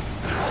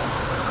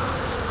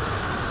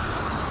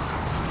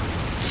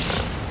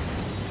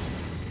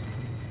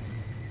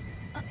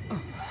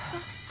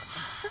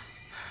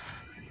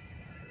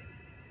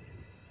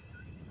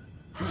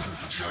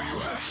 So you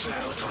have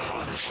failed to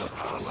harness the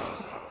power.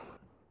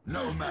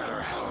 No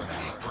matter how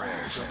many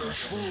prayers of those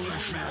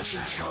foolish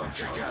masses come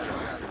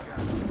together.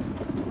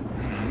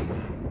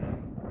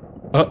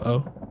 Uh-oh.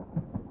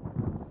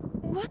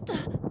 What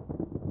the?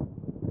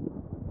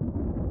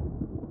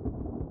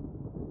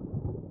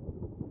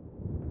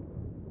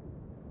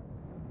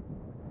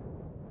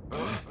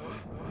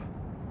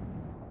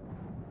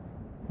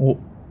 Oh.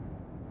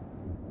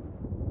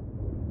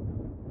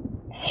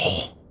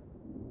 Oh.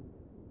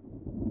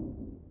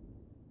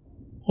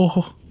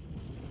 Oh.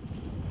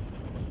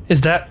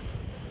 Is that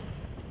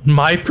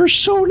my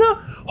persona?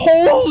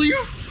 Holy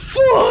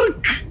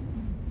fuck!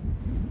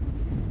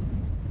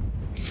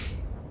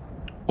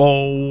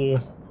 Oh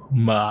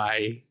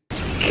my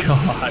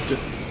god.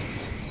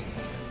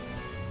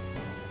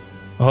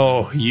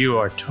 Oh, you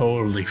are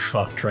totally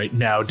fucked right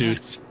now,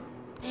 dude.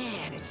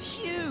 Man, it's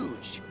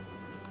huge!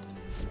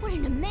 What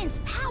an immense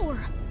power!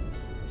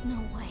 No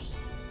way.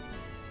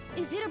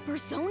 Is it a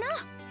persona?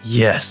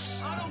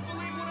 Yes. I don't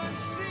believe what I'm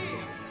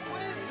seeing.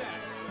 What is that?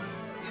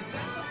 Is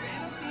that the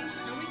Phantom Thieves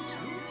doing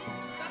too?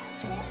 That's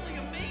totally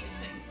amazing.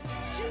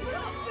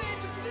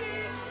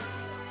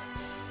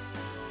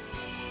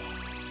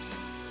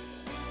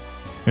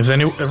 Is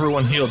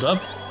everyone healed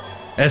up?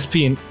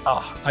 SP and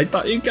I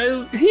thought you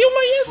guys heal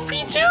my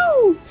SP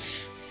too.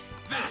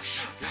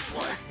 This is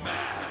what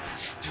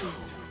matters too.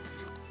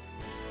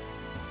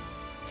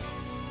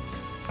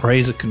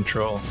 Raise a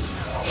control.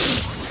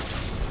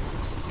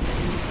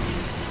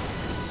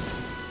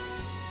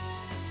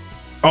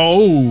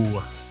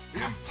 Oh.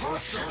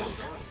 Impossible.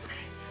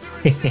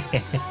 They're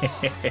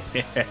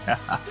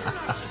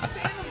not just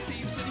Phantom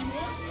Thieves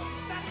anymore.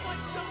 That's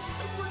like some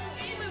super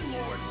demon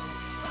lord.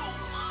 So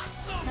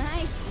awesome.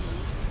 I see.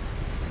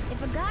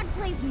 If a god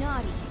plays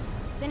naughty,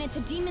 then it's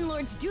a demon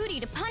lord's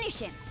duty to punish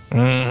him.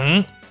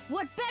 Mm-hmm.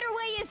 What better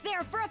way is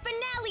there for a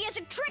finale as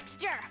a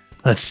trickster?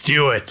 Let's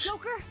do it.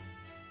 Joker,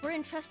 we're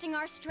entrusting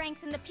our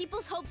strength and the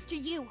people's hopes to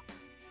you.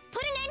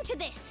 Put an end to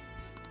this.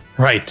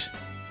 Right.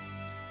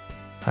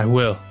 I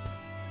will.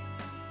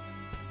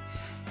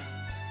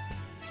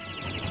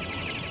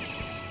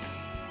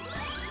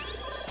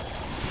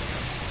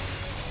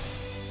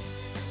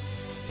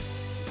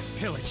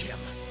 Pillage him.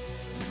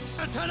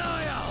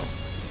 Satanael!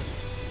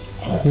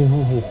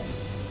 Oh,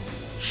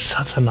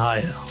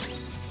 Satanael.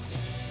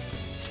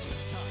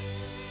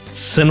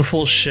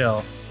 Sinful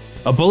Shell.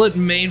 A bullet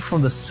made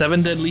from the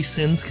 7 deadly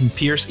sins can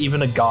pierce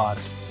even a god.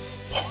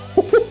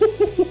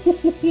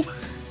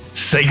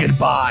 Say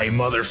goodbye,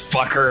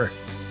 motherfucker.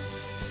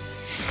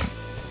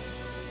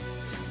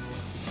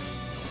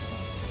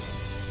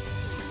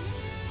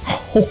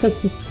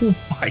 Oh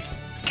my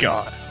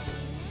god.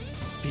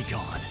 Be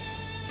gone.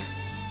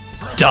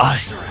 Die.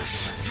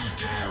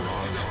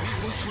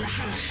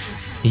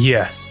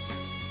 Yes.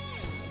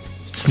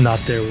 It's not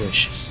their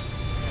wishes.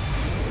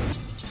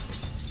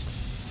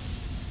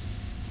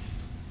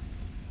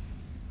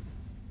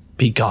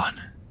 Be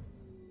gone.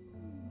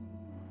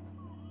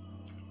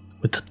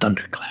 With the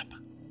thunderclap.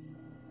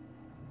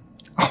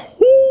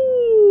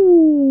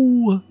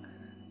 Oh!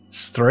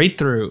 Straight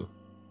through.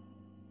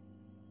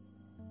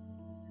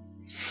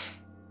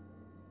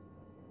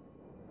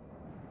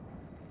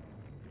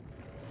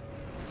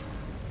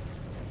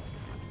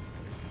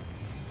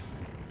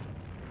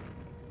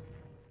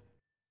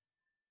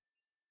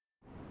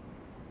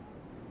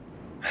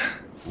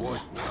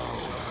 What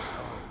power?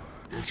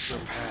 It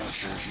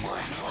surpasses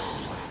mine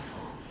own.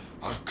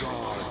 A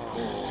god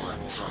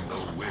born from the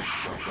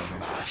wish of the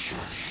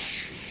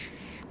masses.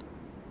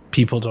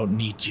 People don't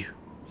need you.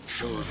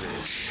 So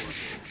this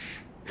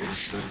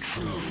is the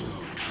true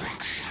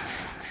trickster.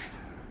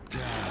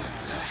 Damn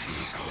that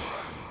eagle.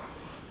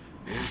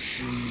 It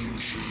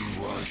seems he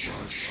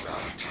wasn't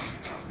spouting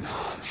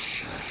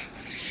nonsense.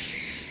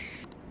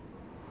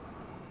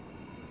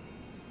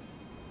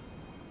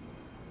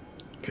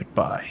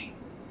 Goodbye.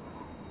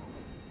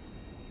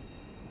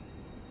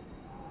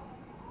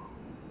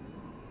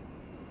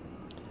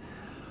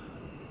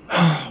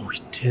 Oh, we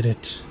did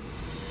it.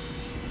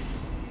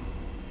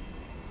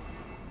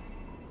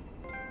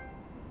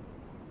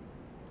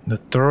 The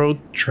thorough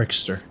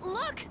trickster.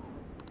 Look!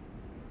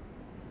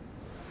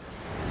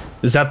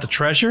 Is that the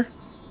treasure?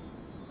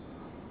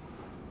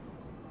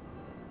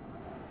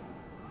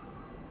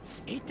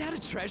 Ain't that a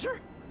treasure?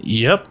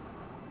 Yep.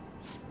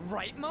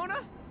 Right,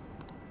 Mona?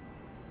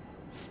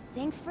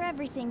 Thanks for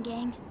everything,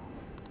 gang.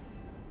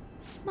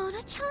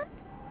 Mona-chan?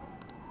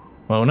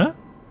 Mona?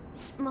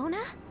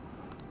 Mona?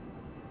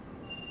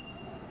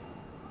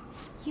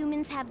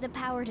 Humans have the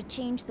power to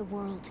change the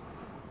world.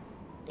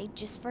 They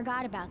just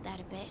forgot about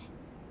that a bit.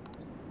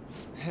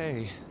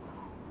 Hey.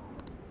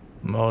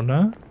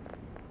 Mona?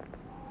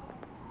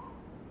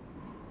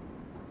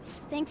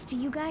 Thanks to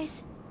you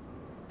guys,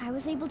 I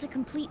was able to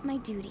complete my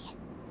duty.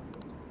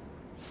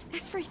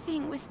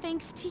 Everything was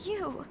thanks to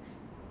you.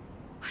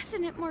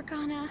 Wasn't it,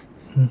 Morgana?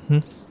 Mm-hmm.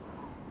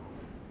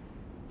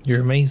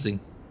 You're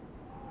amazing.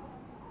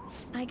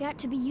 I got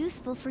to be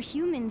useful for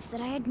humans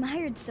that I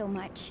admired so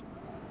much.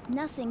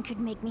 Nothing could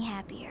make me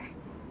happier.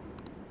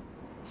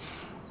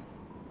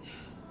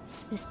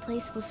 This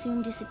place will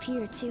soon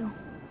disappear, too.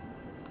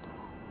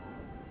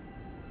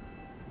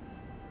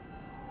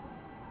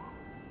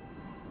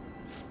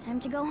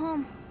 Time to go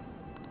home.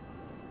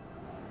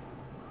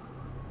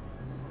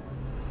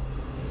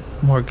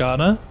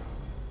 Morgana?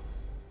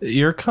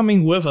 You're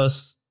coming with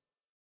us,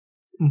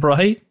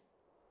 right?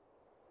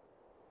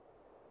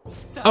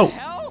 The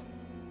hell?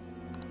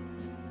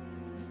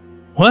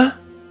 What?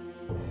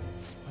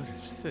 What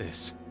is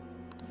this?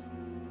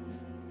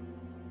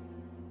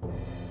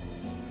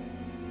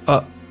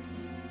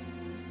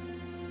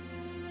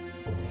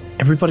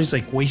 Everybody's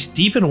like waist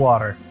deep in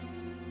water.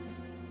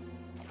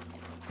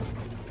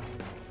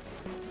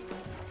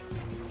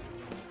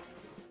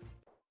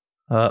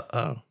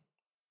 Uh-oh.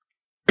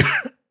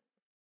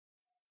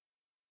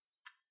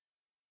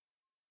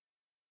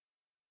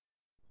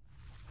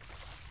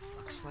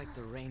 Looks like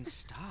the rain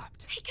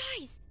stopped. Hey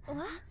guys!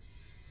 What?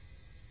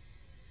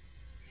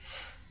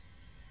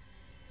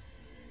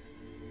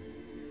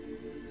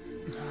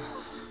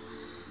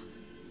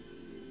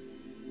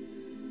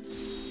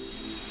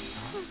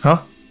 Huh?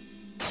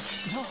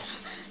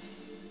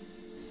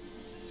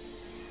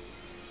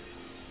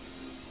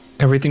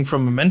 Everything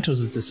from Mementos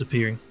is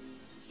disappearing.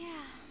 Yeah.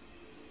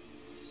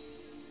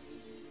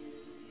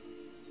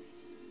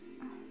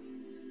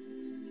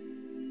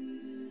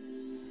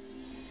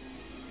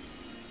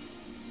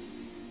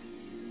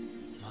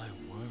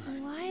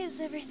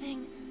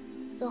 everything?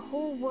 The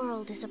whole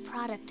world is a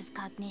product of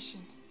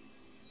cognition.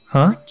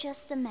 Huh? Not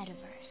just the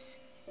metaverse.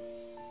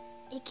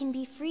 It can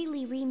be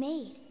freely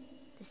remade.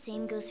 The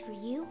same goes for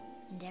you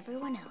and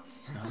everyone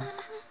else.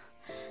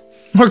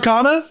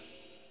 Morgana?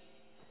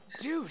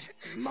 Dude,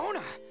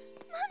 Mona!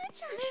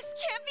 Mona-chan, this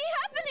can't be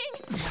happening!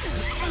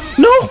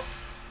 No!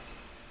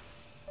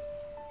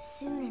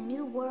 Soon a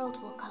new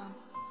world will come.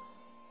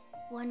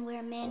 One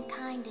where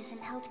mankind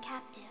isn't held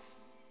captive.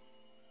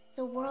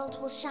 The world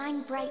will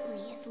shine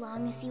brightly as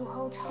long as you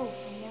hold hope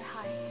in your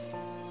hearts.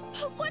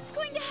 What's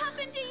going to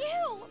happen to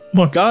you?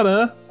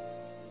 Morgana?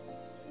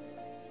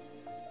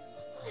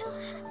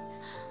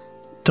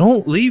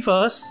 Don't leave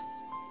us.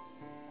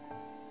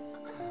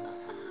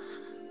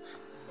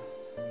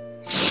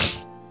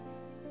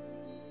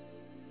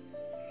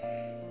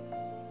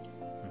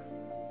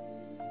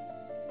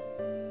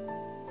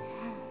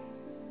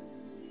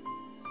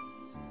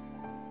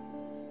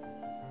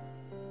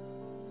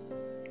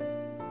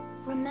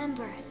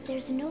 Remember,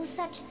 there's no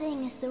such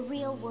thing as the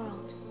real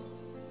world.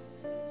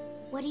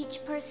 What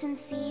each person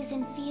sees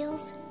and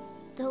feels,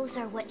 those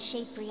are what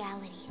shape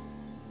reality.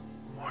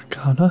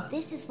 Morgana?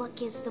 This is what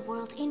gives the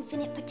world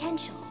infinite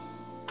potential.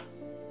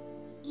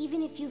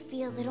 Even if you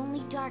feel that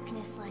only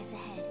darkness lies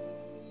ahead,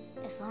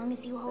 as long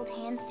as you hold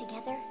hands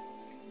together,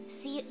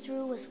 see it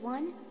through as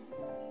one,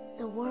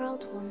 the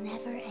world will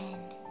never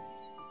end.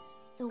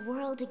 The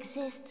world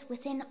exists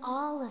within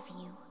all of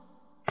you.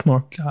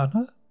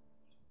 Morgana?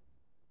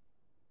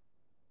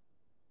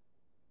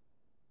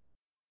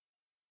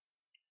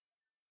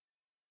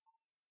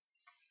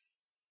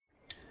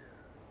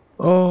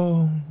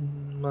 Oh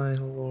my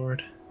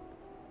lord.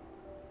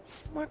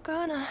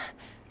 Morgana.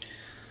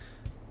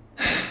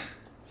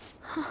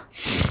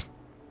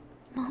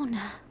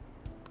 Mona.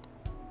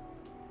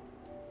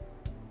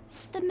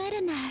 The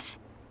Metanev.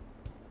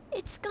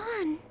 It's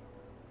gone.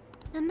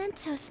 The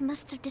Mentos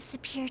must have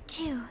disappeared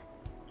too.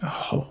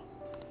 Oh.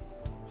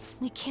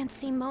 We can't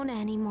see Mona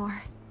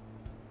anymore,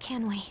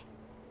 can we?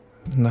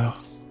 No.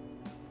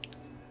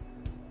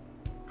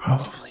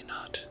 Probably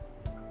not.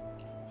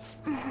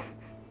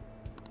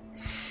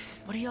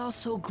 What are y'all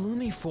so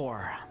gloomy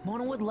for?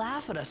 Mona would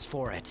laugh at us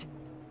for it.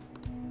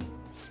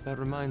 That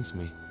reminds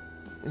me.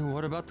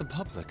 What about the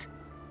public?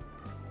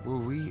 Were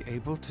we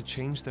able to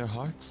change their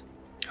hearts?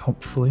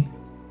 Hopefully.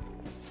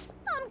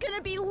 I'm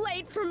gonna be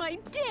late for my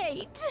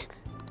date!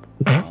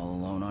 All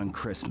alone on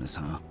Christmas,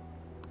 huh?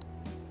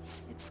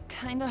 It's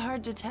kinda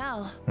hard to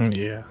tell.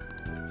 Yeah.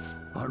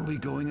 Aren't we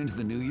going into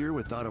the new year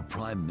without a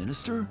prime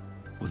minister?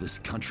 Will this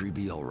country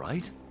be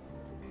alright?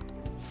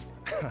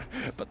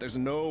 But there's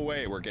no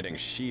way we're getting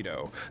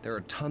Shido. There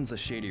are tons of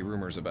shady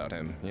rumors about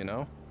him, you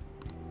know?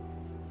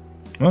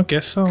 I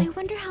guess so. I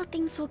wonder how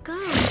things will go.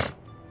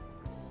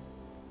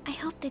 I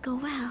hope they go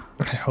well.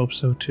 I hope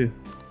so too.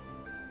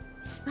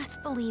 Let's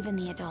believe in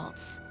the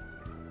adults.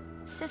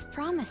 Sis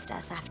promised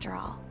us, after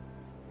all.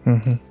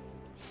 Mm-hmm.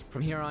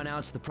 From here on out,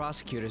 it's the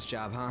prosecutor's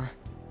job, huh?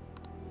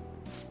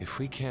 If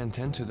we can't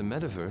enter the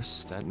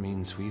Metaverse, that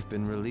means we've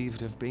been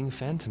relieved of being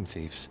Phantom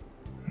Thieves.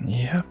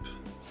 Yep.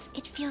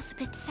 It feels a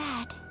bit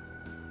sad.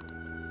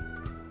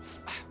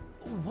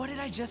 What did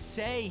I just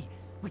say?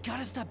 We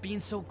gotta stop being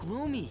so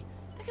gloomy.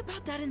 Think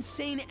about that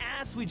insane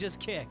ass we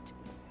just kicked.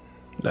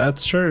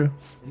 That's true.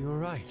 You're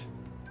right.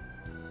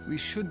 We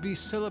should be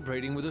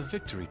celebrating with a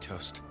victory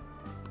toast.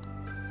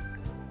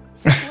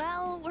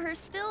 Well, we're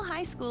still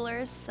high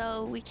schoolers,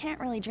 so we can't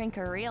really drink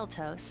a real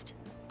toast.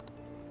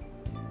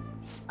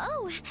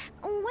 Oh,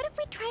 what if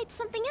we tried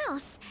something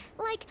else?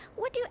 Like,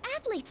 what do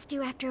athletes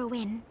do after a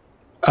win?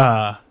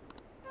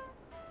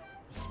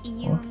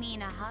 You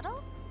mean a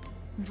huddle?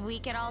 We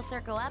could all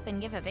circle up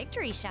and give a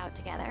victory shout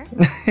together.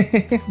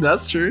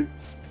 That's true.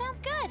 Sounds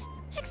good.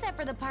 Except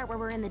for the part where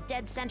we're in the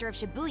dead center of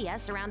Shibuya,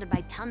 surrounded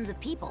by tons of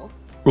people.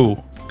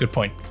 Ooh, good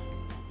point.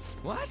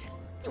 What?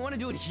 You want to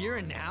do it here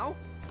and now?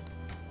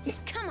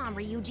 Come on,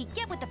 Ryuji,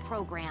 get with the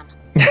program.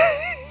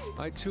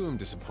 I too am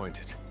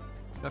disappointed.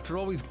 After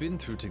all we've been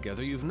through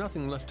together, you've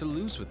nothing left to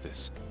lose with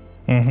this.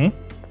 Mm-hmm.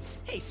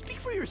 Hey, speak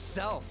for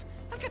yourself.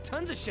 I got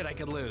tons of shit I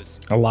could lose.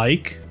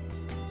 Like?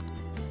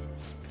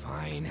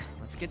 Fine,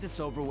 let's get this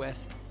over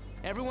with.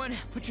 Everyone,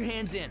 put your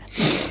hands in.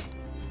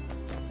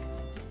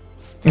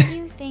 Do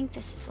you think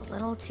this is a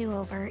little too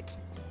overt?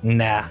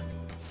 Nah.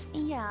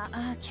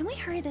 Yeah, can we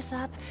hurry this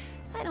up?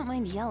 I don't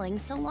mind yelling,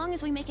 so long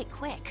as we make it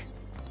quick.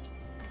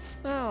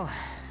 Well,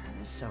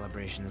 this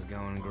celebration is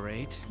going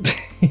great.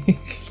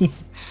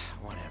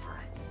 Whatever.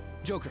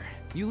 Joker,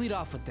 you lead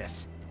off with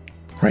this.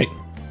 Right.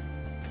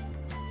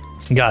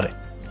 Got it.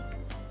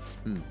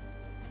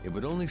 It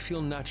would only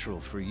feel natural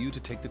for you to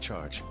take the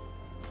charge.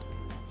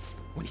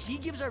 When he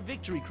gives our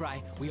victory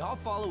cry, we all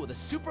follow with a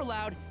super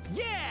loud,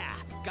 yeah!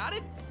 Got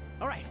it?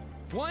 All right,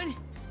 1,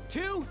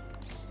 2.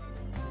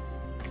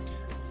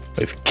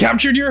 We've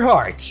captured your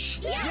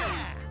hearts.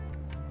 Yeah!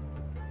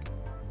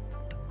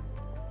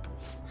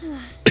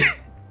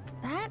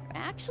 That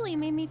actually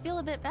made me feel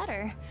a bit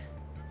better.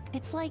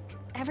 It's like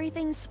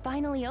everything's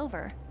finally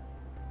over.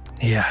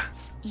 Yeah.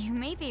 You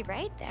may be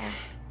right there.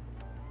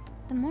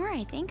 The more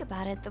I think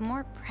about it, the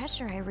more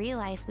pressure I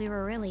realize we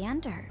were really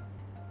under.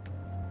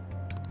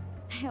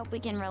 I hope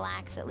we can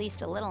relax at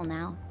least a little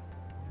now.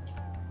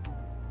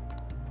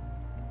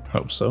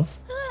 Hope so.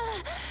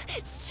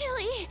 It's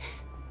chilly.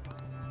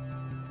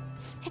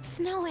 It's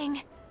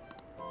snowing.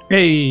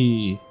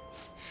 Hey!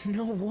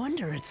 No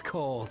wonder it's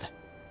cold.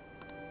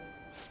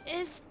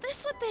 Is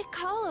this what they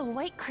call a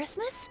white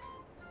Christmas?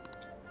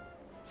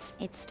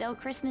 It's still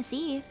Christmas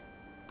Eve.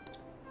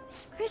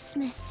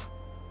 Christmas.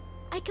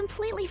 I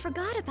completely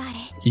forgot about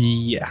it.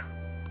 Yeah.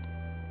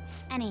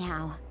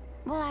 Anyhow,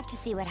 we'll have to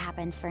see what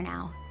happens for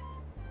now.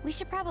 We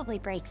should probably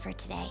break for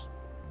today.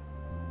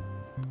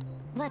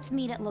 Let's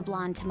meet at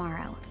LeBlanc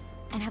tomorrow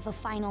and have a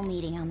final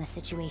meeting on the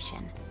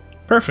situation.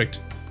 Perfect.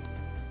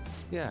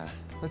 Yeah,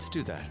 let's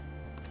do that.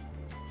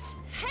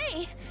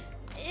 Hey,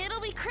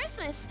 it'll be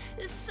Christmas,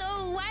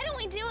 so why don't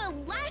we do a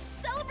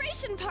last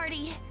celebration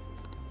party?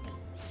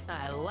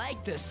 I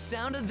like the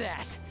sound of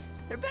that.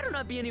 There better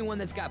not be anyone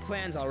that's got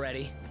plans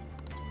already.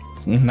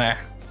 Nah.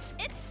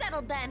 It's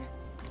settled then.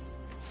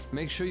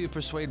 Make sure you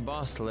persuade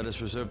Boss to let us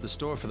reserve the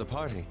store for the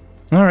party.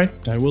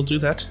 Alright, I will do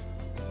that.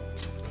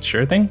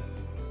 Sure thing.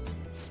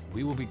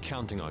 We will be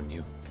counting on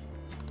you.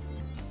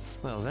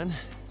 Well then,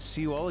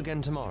 see you all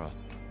again tomorrow.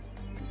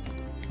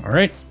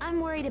 Alright. I'm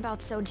worried about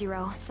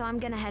Soejiro, so I'm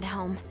gonna head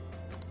home.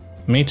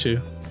 Me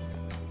too.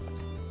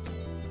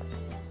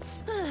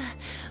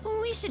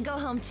 We should go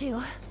home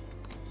too.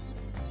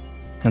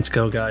 Let's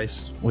go,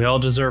 guys. We all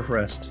deserve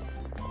rest.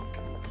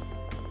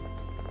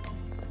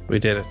 We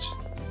did it.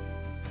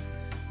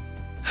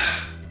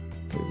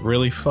 We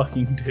really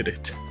fucking did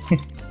it.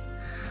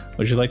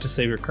 Would you like to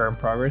save your current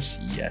progress?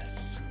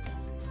 Yes.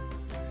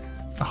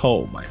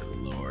 Oh my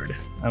lord.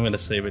 I'm gonna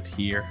save it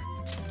here.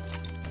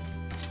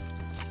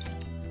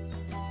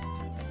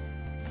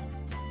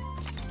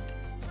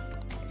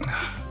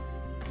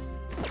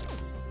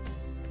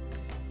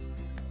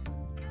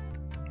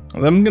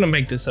 I'm gonna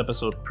make this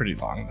episode pretty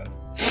long then.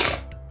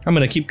 I'm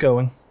gonna keep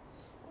going.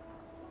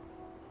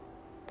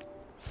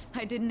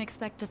 I didn't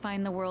expect to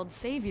find the world's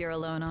savior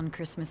alone on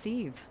Christmas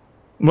Eve.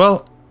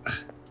 Well,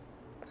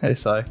 hey,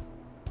 Sai.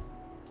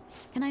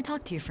 Can I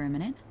talk to you for a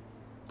minute?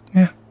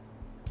 Yeah.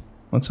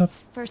 What's up?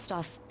 First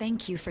off,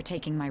 thank you for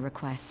taking my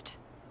request.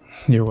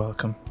 You're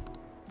welcome.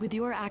 With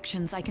your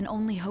actions, I can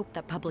only hope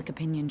that public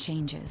opinion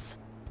changes.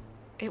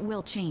 It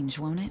will change,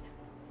 won't it?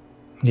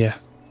 Yeah.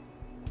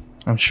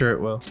 I'm sure it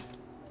will.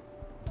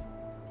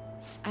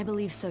 I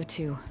believe so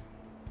too.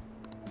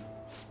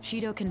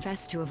 Shido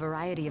confessed to a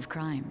variety of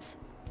crimes.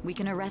 We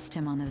can arrest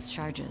him on those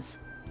charges.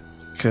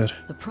 Good.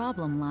 The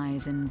problem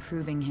lies in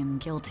proving him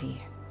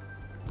guilty.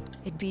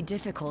 It'd be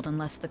difficult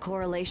unless the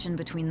correlation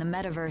between the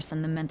metaverse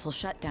and the mental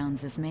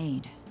shutdowns is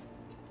made.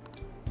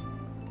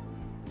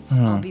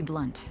 I'll be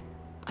blunt.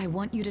 I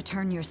want you to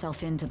turn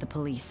yourself in to the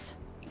police.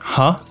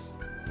 Huh?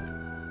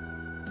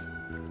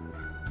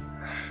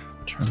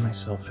 Turn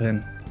myself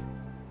in.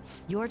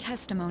 Your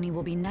testimony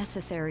will be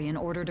necessary in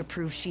order to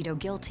prove Shido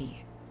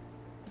guilty.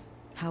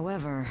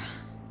 However...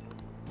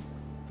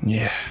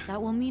 Yeah.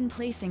 That will mean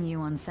placing you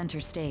on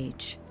center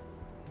stage.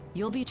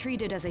 You'll be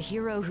treated as a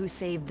hero who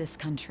saved this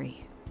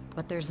country.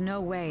 But there's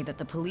no way that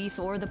the police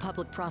or the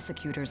public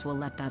prosecutors will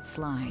let that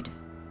slide.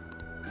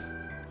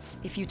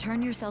 If you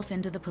turn yourself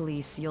into the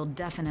police, you'll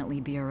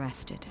definitely be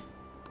arrested.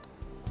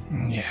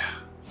 Yeah.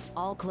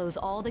 I'll close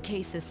all the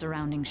cases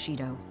surrounding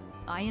Shido.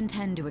 I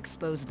intend to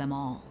expose them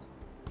all.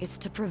 It's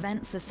to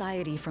prevent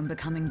society from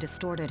becoming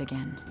distorted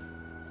again.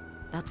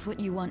 That's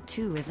what you want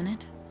too, isn't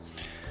it?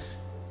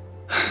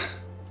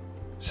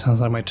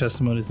 Sounds like my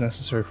testimony is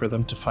necessary for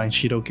them to find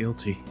Shido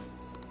guilty.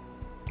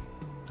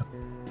 But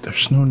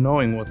there's no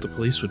knowing what the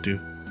police would do.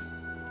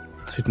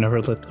 They'd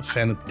never let a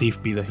Phantom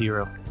Thief be the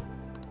hero.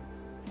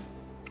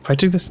 If I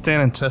take the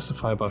stand and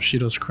testify about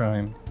Shido's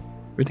crime,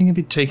 everything can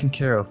be taken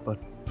care of, but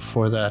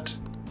before that...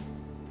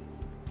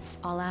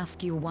 I'll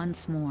ask you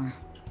once more.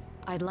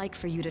 I'd like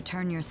for you to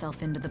turn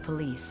yourself into the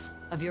police,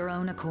 of your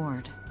own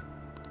accord.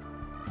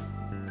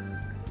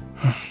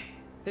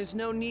 There's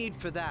no need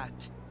for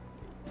that.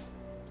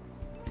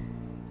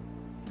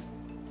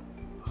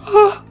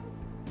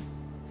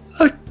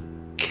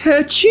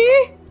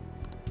 Akechi?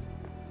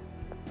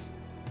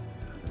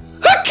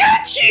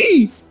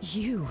 Akechi!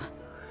 You.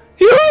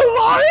 You're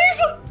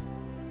alive?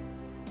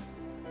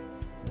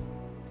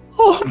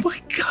 Oh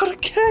my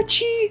god,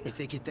 Akechi! If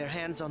they get their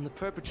hands on the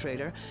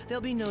perpetrator,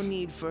 there'll be no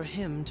need for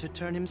him to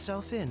turn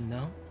himself in,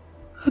 no?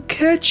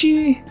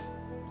 Akechi!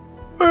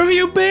 Where have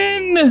you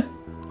been?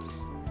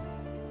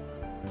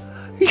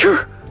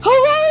 You're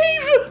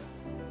alive!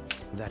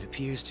 That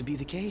appears to be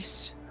the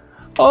case.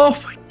 Oh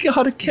my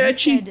god,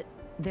 Akechi! You said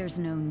there's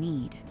no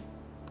need.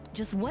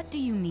 Just what do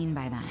you mean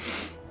by that?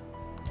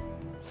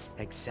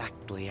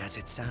 Exactly as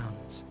it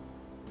sounds.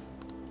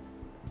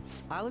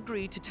 I'll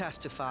agree to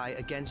testify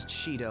against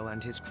Shido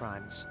and his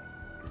crimes.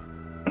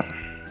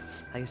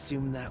 I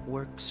assume that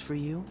works for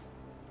you?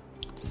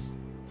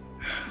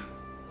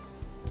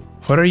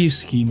 What are you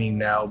scheming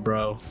now,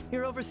 bro?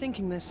 You're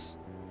overthinking this.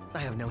 I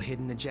have no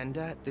hidden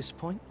agenda at this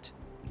point.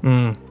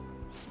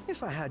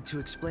 If I had to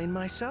explain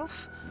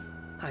myself,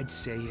 I'd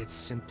say it's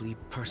simply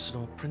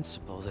personal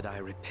principle that I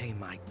repay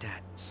my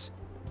debts.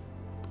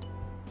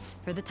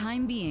 For the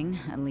time being,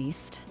 at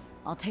least,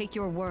 I'll take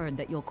your word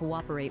that you'll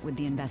cooperate with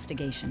the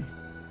investigation.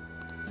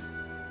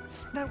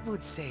 That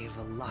would save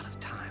a lot of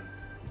time.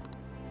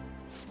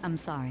 I'm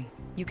sorry.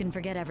 You can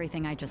forget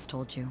everything I just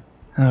told you.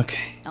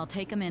 Okay. I'll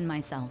take him in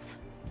myself.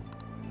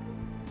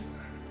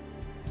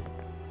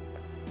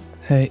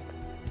 Hey,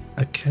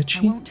 I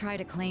Akechi? won't try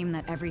to claim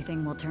that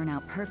everything will turn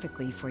out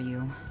perfectly for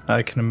you.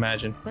 I can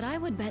imagine. But I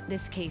would bet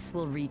this case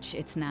will reach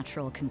its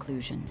natural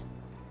conclusion.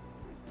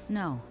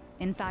 No,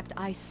 in fact,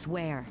 I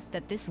swear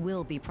that this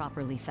will be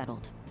properly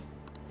settled.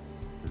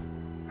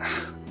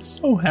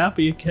 So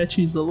happy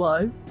Akechi's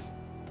alive.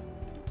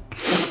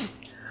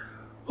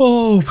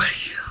 Oh my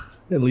god.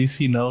 At least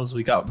he knows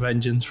we got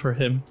vengeance for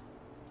him.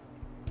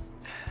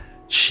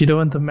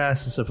 Shido and the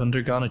masses have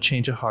undergone a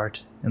change of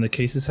heart, and the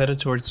case is headed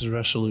towards a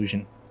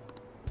resolution.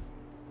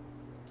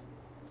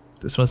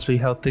 This must be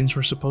how things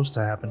were supposed to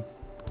happen.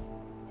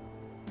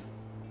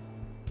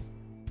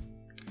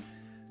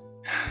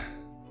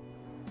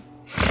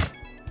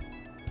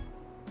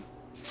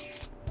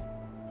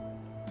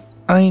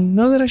 I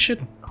know that I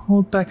should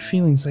hold back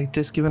feelings like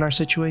this given our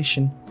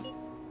situation,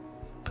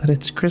 but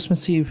it's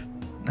Christmas Eve.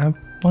 I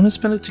want to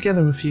spend it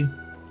together with you.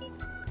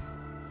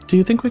 Do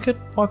you think we could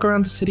walk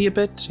around the city a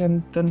bit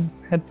and then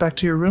head back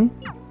to your room?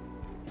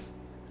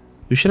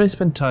 Who should I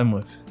spend time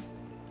with?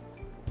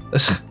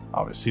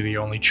 Obviously the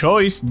only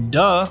choice,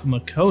 duh,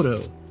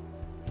 Makoto.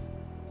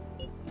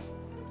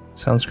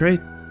 Sounds great.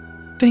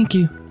 Thank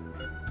you.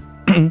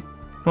 I'm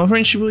over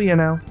in Shibuya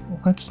now.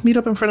 Let's meet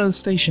up in front of the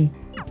station.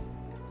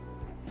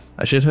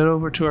 I should head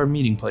over to our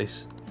meeting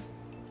place.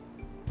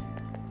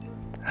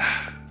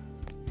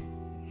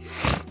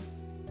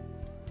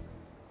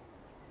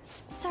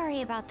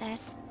 Sorry about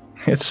this.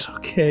 It's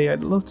okay,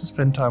 I'd love to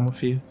spend time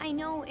with you. I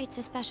know it's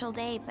a special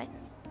day, but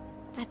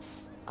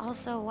that's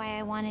also why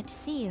I wanted to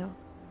see you.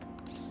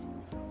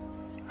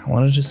 I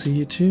wanted to see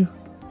you too.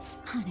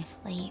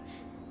 Honestly,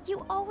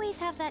 you always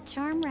have that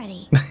charm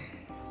ready.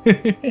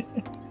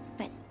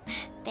 But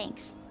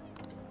thanks.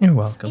 You're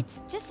welcome.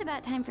 It's just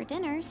about time for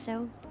dinner,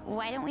 so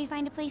why don't we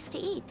find a place to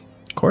eat?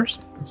 Of course,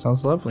 that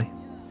sounds lovely.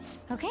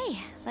 Okay,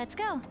 let's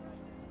go.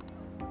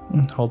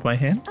 Hold my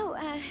hand. Oh,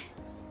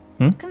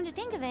 come to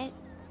think of it,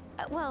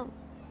 well,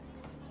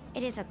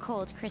 it is a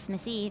cold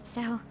Christmas Eve,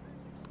 so...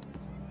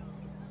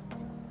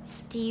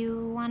 Do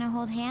you want to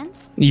hold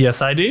hands?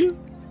 Yes, I do.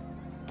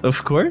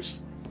 Of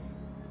course.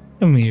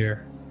 Come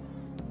here.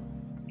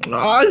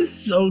 Oh, it's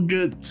so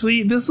good.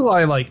 See, this is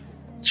why I like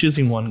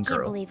choosing one I can't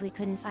girl. believe we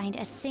couldn't find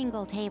a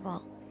single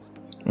table.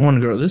 One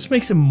girl. This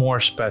makes it more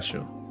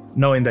special,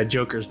 knowing that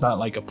Joker's not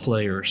like a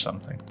player or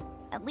something.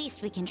 At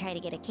least we can try to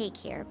get a cake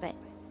here, but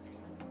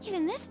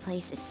even this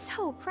place is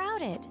so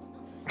crowded.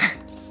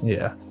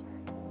 Yeah.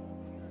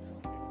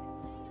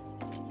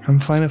 I'm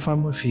fine if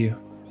I'm with you.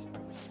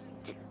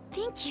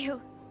 Thank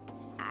you.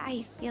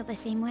 I feel the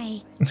same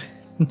way.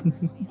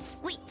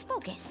 Wait,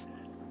 focus.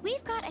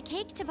 We've got a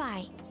cake to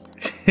buy.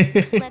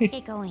 Let's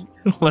get going.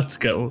 Let's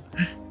go.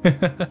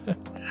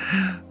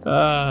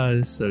 Ah,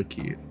 it's so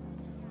cute.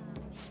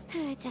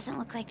 It doesn't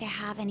look like they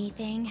have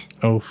anything.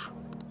 Oof.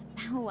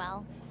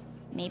 Well,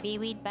 maybe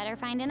we'd better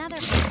find another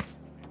place.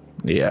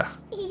 Yeah.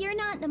 You're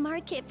not in the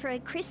market for a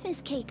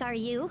Christmas cake, are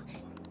you?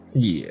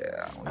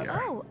 Yeah, we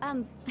are.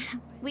 Oh,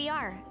 we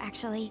are,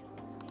 actually.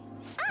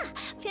 Ah,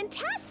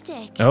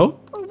 fantastic! Oh?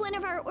 One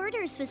of our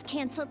orders was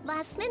canceled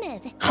last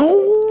minute.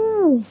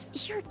 Oh!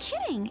 You're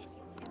kidding.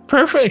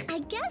 Perfect. I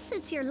guess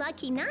it's your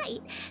lucky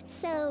night.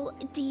 So,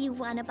 do you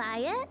want to buy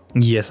it?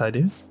 Yes, I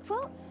do.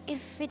 Well,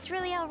 if it's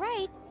really all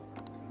right,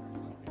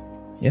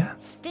 Yeah.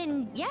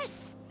 then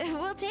yes,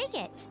 we'll take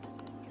it.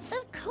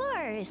 Of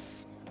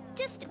course.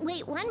 Just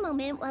wait one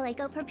moment while I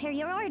go prepare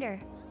your order.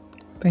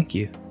 Thank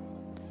you.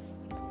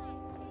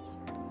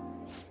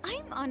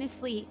 I'm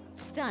honestly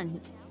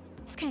stunned.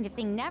 This kind of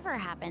thing never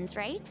happens,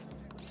 right?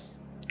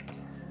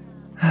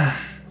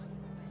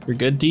 Your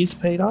good deeds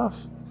paid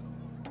off.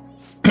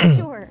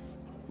 Sure,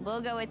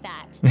 we'll go with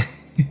that.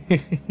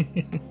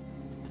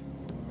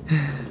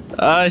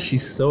 Ah,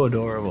 she's so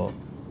adorable.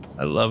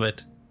 I love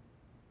it.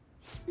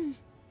 It's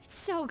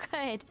so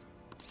good.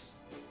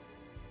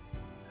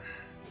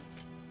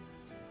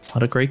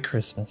 What a great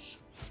Christmas.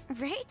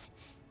 Right?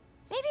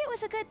 Maybe it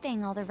was a good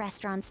thing all the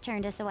restaurants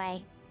turned us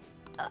away.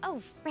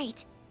 Oh,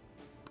 right.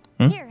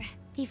 Here,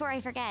 before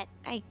I forget,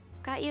 I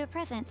got you a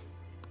present.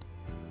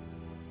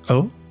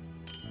 Oh?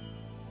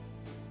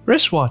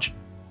 Wristwatch.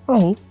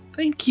 Oh,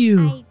 thank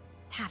you. I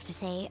have to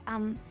say,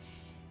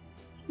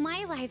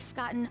 my life's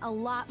gotten a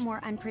lot more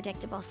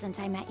unpredictable since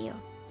I met you.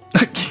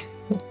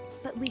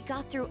 But we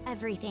got through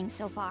everything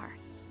so far.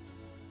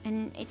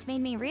 And it's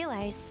made me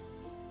realize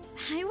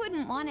I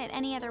wouldn't want it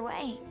any other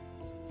way.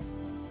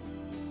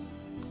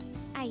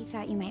 I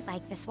thought you might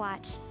like this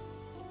watch.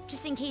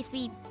 Just in case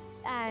we,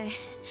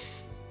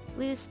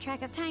 lose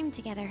track of time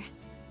together.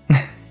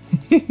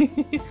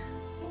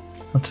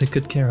 I'll take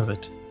good care of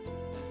it.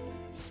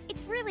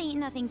 It's really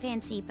nothing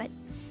fancy, but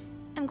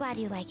I'm glad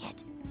you like it.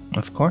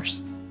 Of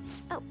course.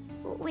 Oh,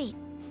 wait.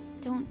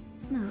 Don't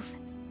move.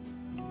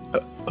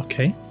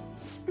 Okay.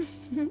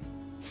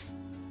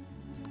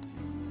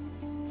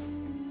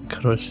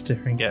 Makoto's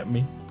staring at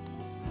me.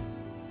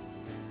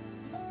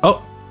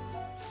 Oh!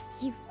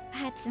 You've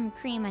had some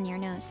cream on your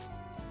nose.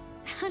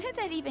 How did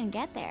that even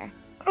get there?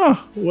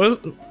 Oh,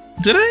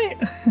 did I?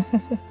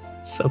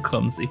 So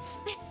clumsy.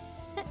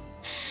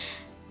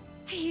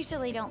 I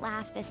usually don't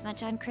laugh this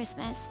much on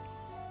Christmas.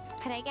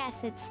 But I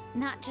guess it's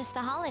not just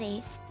the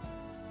holidays.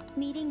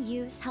 Meeting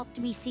you's helped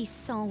me see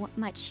so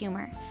much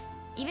humor.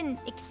 Even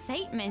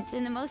excitement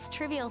in the most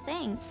trivial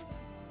things.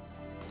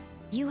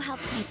 You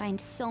helped me find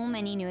so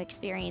many new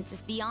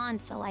experiences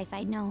beyond the life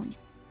I'd known.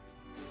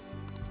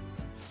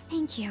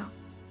 Thank you.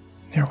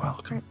 You're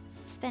welcome.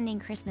 For spending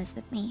Christmas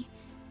with me.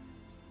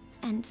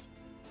 And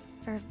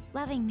for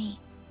loving me.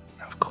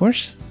 Of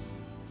course.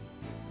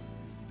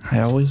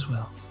 I always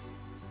will.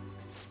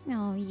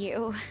 Oh,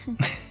 you.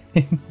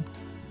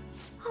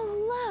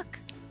 Oh,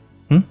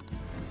 look.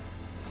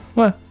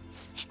 What?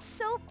 It's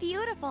so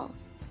beautiful.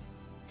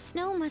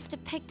 Snow must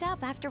have picked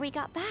up after we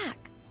got back.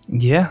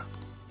 Yeah.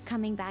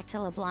 Coming back to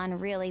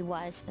LeBlanc really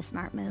was the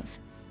smart move.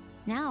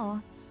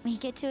 Now, we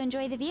get to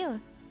enjoy the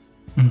view.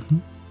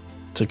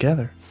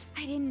 Together.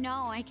 I didn't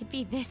know I could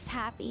be this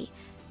happy.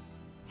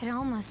 It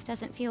almost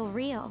doesn't feel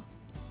real.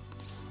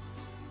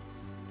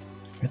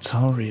 It's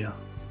all real.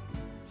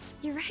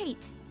 You're right.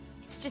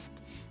 It's just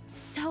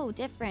so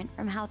different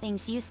from how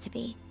things used to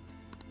be.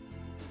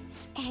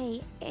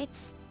 Hey,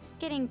 it's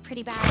getting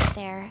pretty bad out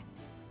there.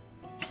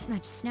 This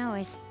much snow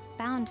is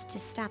bound to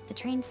stop the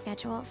train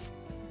schedules.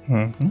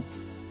 You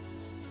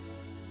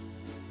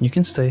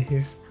can stay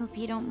here. Hope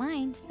you don't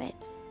mind, but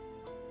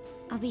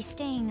I'll be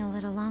staying a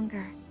little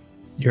longer.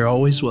 You're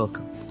always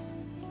welcome.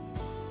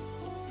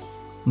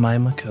 My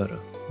Makoto.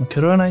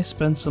 Makoto and I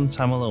spent some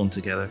time alone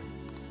together.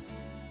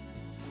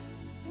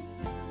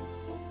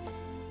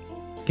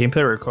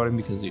 Gameplay recording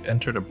because you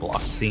entered a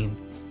block scene.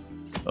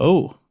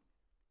 Oh.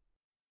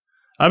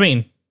 I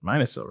mean,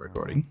 mine is still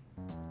recording.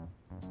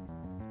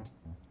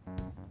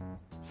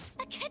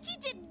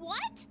 Akechi did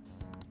what?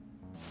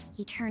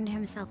 He turned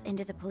himself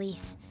into the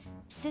police.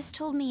 Sis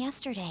told me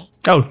yesterday.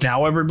 Oh,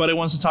 now everybody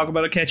wants to talk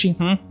about Akechi?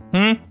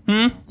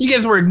 You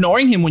guys were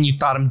ignoring him when you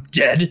thought him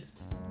dead.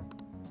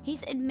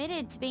 He's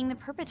admitted to being the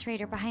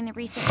perpetrator behind the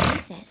recent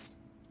cases.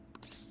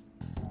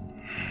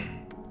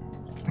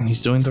 And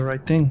he's doing the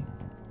right thing.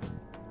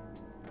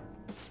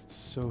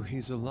 So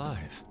he's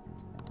alive.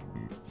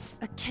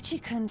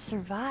 Akechi-kun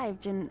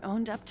survived and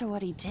owned up to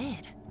what he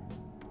did.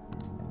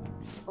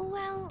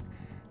 Well,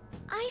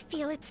 I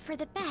feel it's for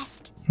the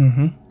best.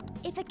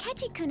 If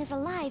Akechi-kun is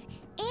alive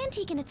and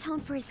he can atone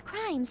for his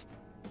crimes,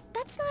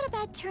 that's not a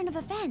bad turn of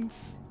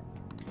events.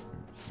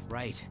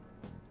 Right.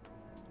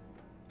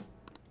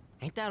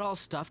 Ain't that all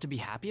stuff to be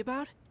happy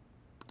about?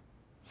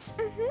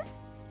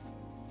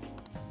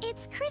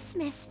 It's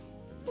Christmas.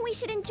 We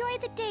should enjoy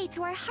the day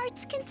to our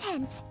heart's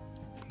content.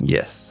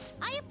 Yes.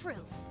 I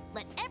approve.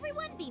 Let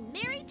everyone be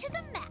merry to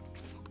the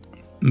max.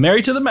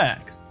 Married to the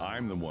max.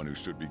 I'm the one who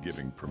should be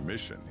giving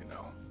permission, you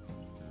know.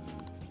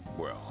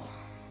 Well,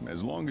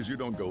 as long as you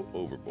don't go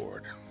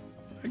overboard,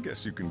 I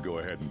guess you can go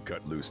ahead and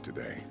cut loose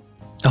today.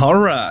 All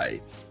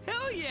right.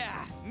 Hell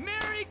yeah!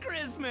 Merry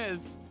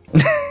Christmas!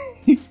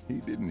 He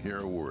didn't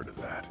hear a word of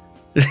that.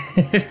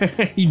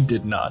 He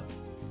did not.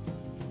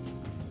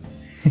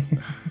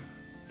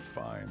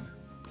 Fine.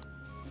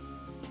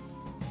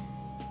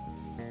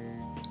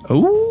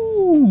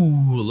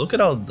 Ooh, look at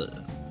all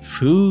the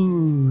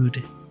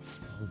food.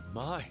 Oh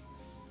my,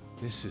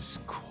 this is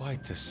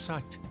quite the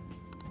sight.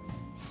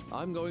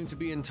 I'm going to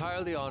be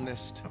entirely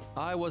honest.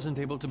 I wasn't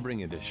able to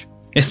bring a dish.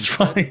 It's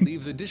Instead, fine.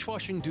 Leave the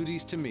dishwashing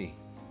duties to me.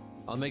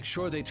 I'll make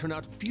sure they turn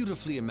out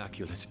beautifully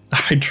immaculate.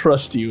 I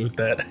trust you with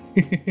that.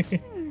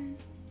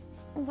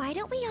 Why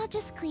don't we all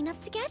just clean up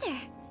together?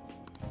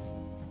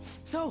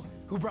 So,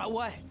 who brought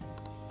what?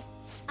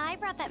 I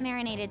brought that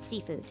marinated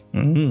seafood.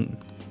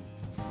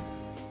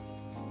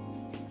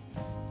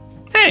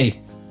 Hey!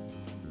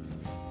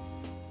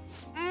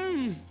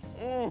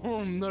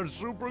 Oh, that's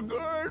super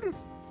good.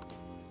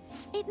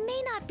 It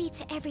may not be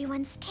to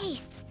everyone's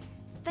tastes,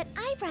 but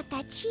I brought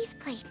that cheese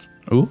plate.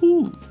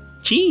 Ooh,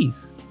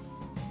 cheese.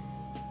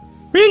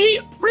 Really?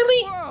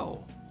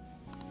 Whoa!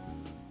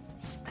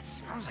 That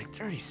smells like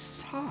dirty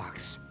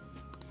socks.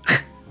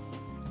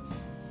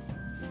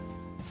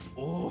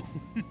 Oh.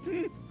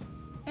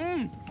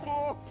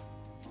 Oh,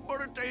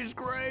 but it tastes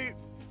great.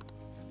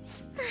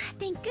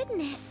 Thank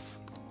goodness.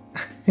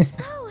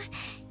 Oh,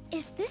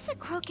 is this a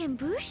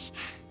croquembouche?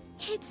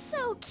 It's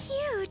so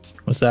cute.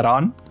 Was that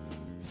on?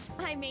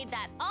 I made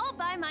that all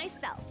by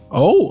myself.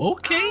 Oh,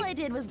 okay. All I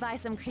did was buy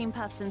some cream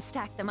puffs and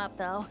stack them up,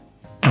 though.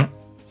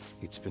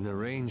 It's been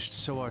arranged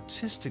so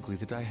artistically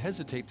that I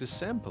hesitate to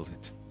sample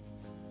it.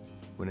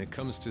 When it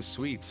comes to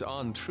sweets,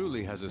 On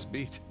truly has us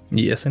beat.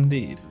 Yes,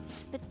 indeed.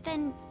 But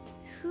then,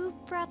 who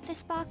brought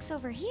this box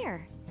over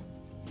here?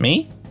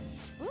 Me?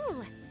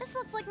 Ooh, this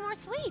looks like more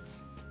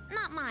sweets.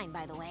 Not mine,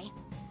 by the way.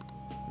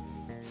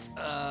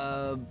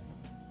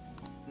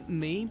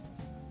 Me?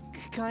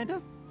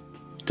 Kinda?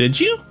 Did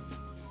you?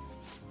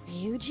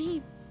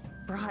 Ryuji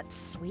brought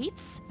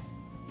sweets?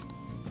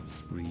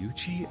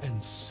 Ryuji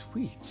and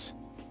sweets.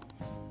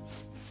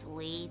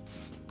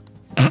 Sweets.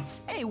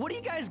 Hey, what are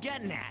you guys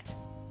getting at?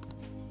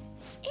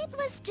 It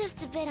was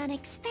just a bit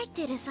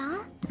unexpected is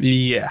all.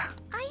 Yeah.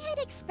 I had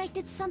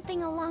expected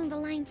something along the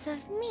lines of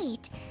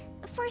meat.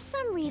 For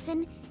some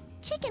reason,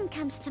 chicken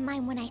comes to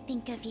mind when I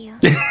think of you.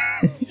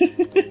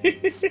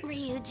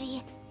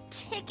 Ryuji,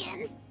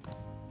 chicken.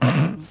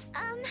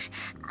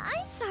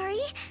 I'm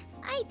sorry.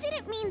 I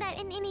didn't mean that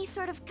in any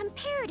sort of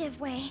comparative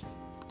way.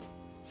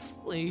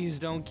 Please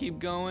don't keep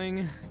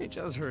going. It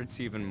just hurts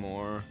even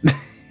more.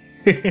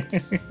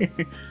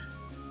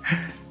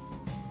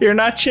 You're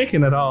not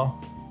chicken at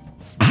all.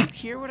 You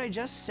hear what I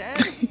just said?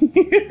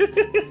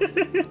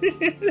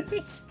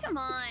 Come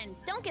on,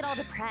 don't get all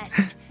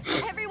depressed.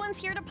 Everyone's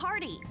here to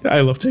party.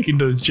 I love taking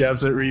those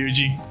jabs at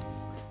Ryuji.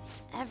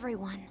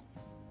 Everyone.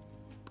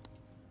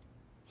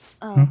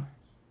 Oh.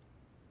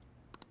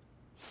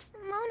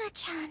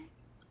 Mona-chan.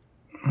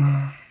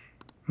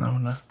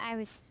 Mona. I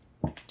was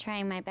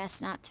trying my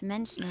best not to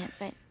mention it,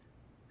 but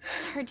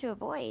it's hard to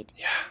avoid.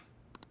 Yeah.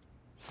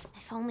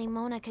 If only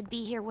Mona could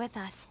be here with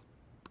us.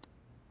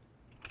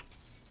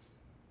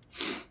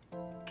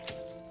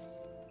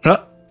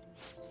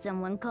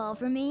 Someone call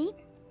for me?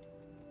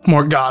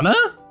 Morgana?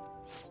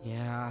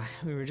 Yeah,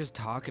 we were just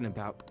talking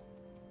about...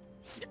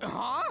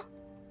 Huh?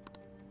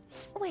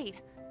 Wait,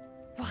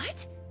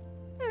 what?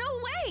 No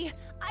way!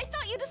 I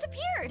thought you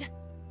disappeared!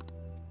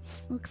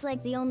 Looks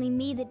like the only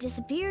me that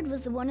disappeared was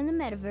the one in the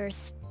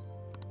Metaverse.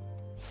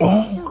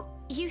 Oh. So,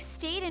 you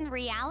stayed in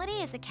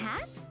reality as a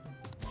cat?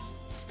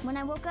 When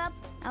I woke up,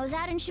 I was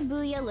out in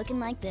Shibuya looking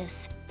like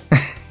this.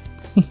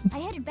 I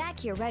headed back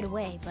here right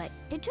away, but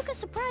it took a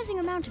surprising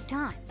amount of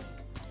time.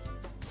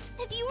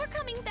 If you were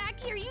coming back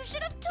here, you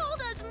should have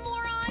told us,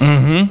 moron!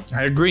 Mm-hmm.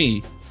 I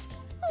agree.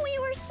 We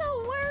were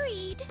so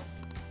worried.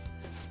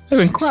 I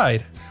even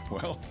cried.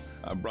 Well,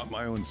 I brought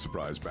my own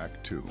surprise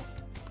back too.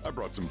 I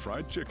brought some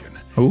fried chicken.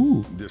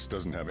 Ooh. This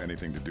doesn't have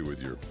anything to do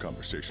with your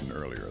conversation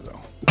earlier,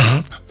 though.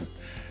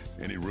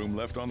 Any room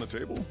left on the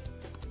table?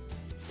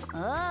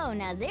 Oh,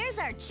 now there's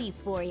our chief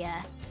for ya.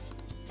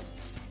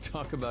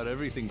 Talk about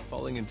everything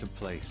falling into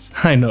place.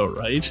 I know,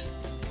 right?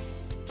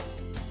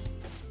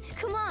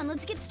 Come on,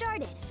 let's get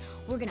started.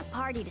 We're gonna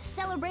party to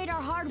celebrate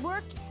our hard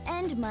work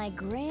and my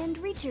grand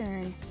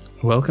return.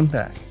 Welcome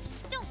back.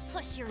 Don't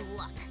push your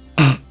luck.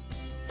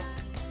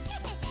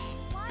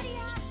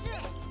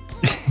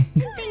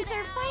 Things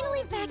are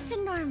finally back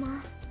to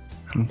normal.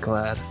 I'm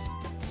glad.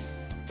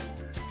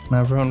 Now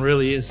everyone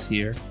really is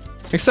here.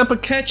 Except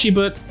Akechi,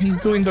 but he's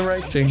doing the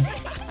right thing.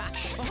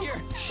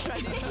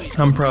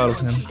 I'm proud of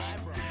him.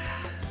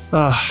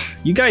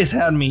 You guys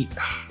had me.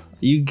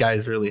 You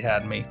guys really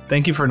had me.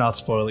 Thank you for not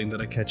spoiling that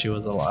Akechi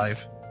was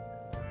alive.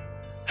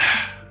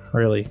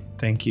 Really,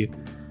 thank you.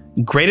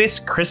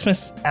 Greatest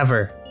Christmas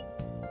ever.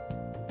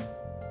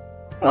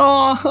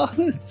 Oh,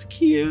 that's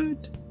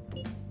cute.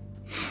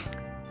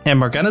 And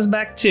Morgana's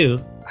back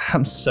too.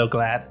 I'm so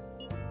glad.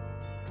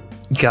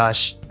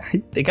 Gosh,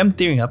 I think I'm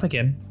tearing up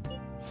again.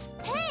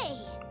 Hey!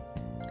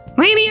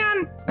 Lady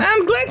Ann,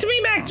 I'm glad to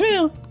be back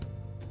too.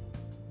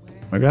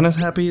 Morgana's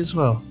happy as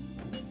well.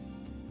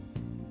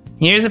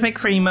 Here's a pic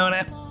for you,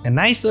 Mona. A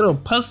nice little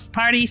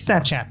post-party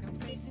Snapchat.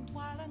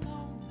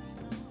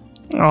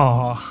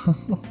 Oh,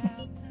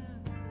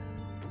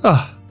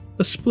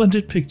 a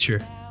splendid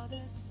picture.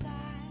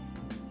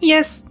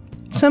 Yes,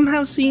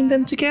 somehow seeing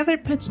them together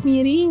puts me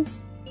at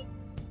ease.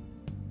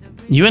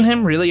 You and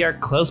him really are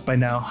close by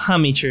now, huh,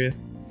 Michiru?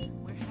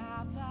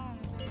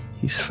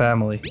 He's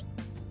family.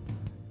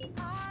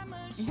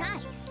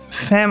 Nice.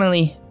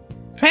 Family.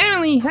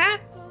 Family, huh?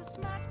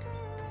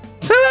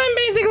 So I'm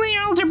basically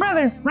your older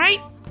brother, right?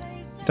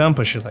 Don't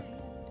push your luck.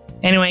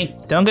 Anyway,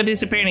 don't go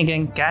disappearing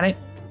again, got it?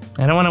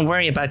 I don't want to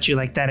worry about you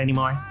like that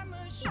anymore.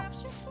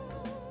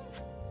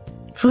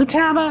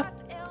 Futaba.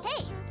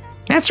 Hey.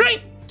 That's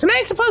right.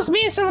 Tonight's supposed to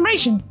be a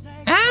celebration.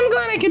 I'm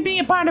glad I could be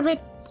a part of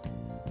it.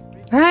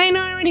 I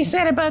know I already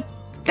said it, but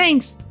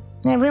thanks,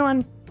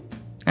 everyone.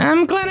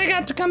 I'm glad I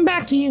got to come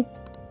back to you.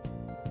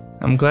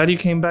 I'm glad you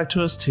came back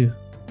to us too.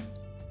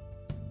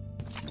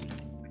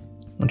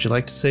 Would you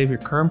like to save your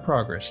current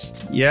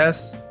progress?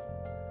 Yes.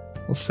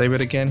 We'll save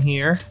it again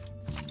here.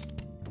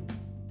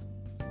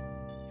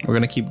 We're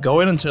gonna keep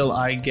going until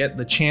I get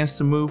the chance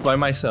to move by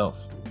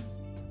myself.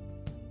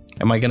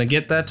 Am I gonna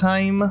get that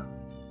time?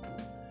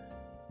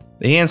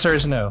 The answer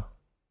is no.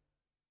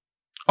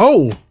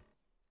 Oh!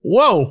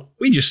 Whoa!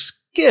 We just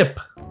skip!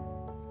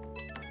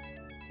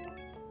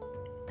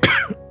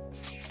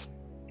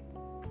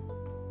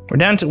 We're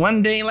down to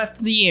 1 day left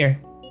of the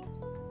year.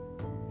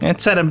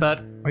 That's it,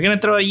 but we're gonna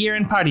throw a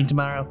year-end party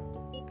tomorrow.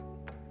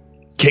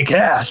 Kick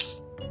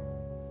ass!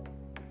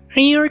 Are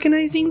you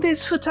organizing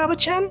this,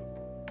 Futaba-chan?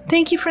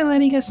 Thank you for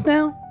letting us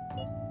know.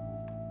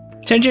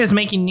 Shoji is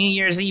making New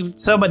Year's Eve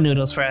soba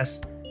noodles for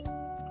us.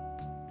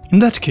 In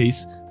that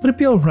case, would it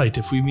be alright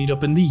if we meet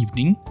up in the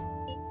evening?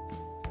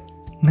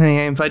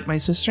 May I invite my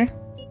sister?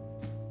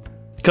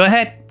 Go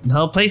ahead. The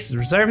whole place is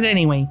reserved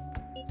anyway.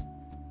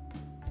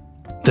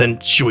 Then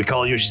should we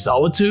call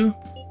Yoshizawa too?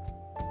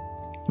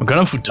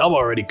 Megami Futaba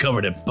already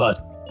covered it,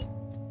 but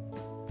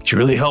she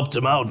really helped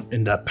him out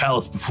in that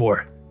palace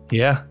before.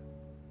 Yeah.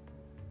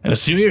 And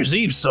it's New Year's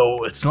Eve,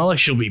 so it's not like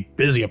she'll be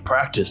busy at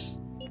practice.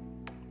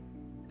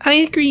 I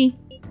agree.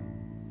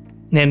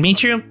 Then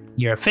Michiru,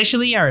 you're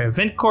officially our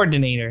event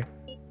coordinator.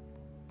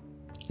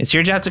 It's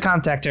your job to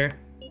contact her.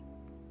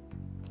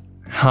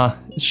 Huh,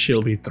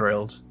 she'll be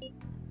thrilled.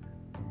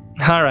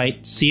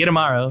 Alright, see you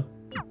tomorrow.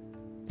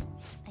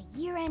 A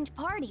year-end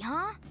party,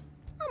 huh?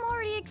 I'm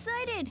already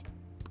excited.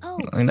 Oh,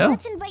 I know.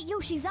 Let's invite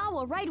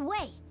Yoshizawa right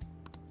away.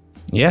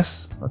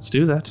 Yes, let's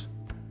do that.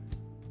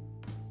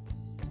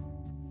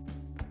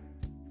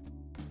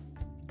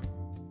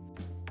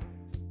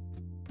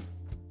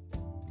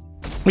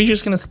 We're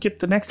just gonna skip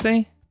the next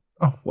day?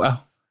 Oh,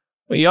 wow.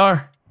 We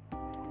are.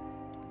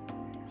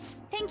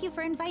 Thank you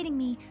for inviting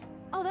me.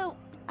 Although,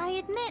 I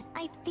admit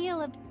I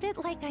feel a bit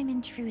like I'm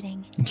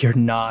intruding. You're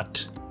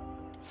not.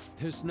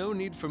 There's no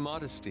need for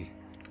modesty.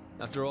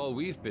 After all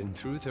we've been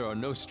through, there are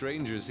no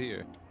strangers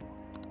here.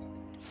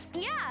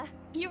 Yeah,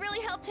 you really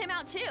helped him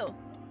out too.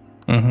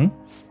 Mm-hmm.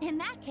 In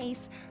that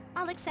case,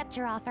 I'll accept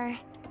your offer.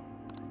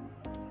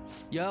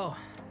 Yo,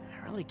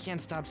 I really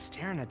can't stop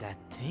staring at that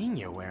thing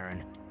you're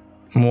wearing.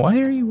 Why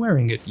are you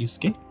wearing it,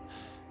 Yusuke?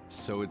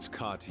 So it's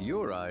caught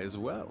your eye as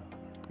well.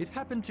 It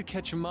happened to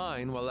catch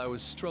mine while I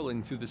was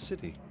strolling through the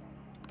city.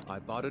 I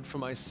bought it for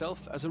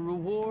myself as a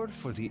reward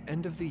for the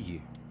end of the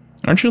year.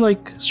 Aren't you,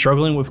 like,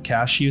 struggling with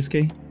cash,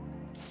 Yusuke?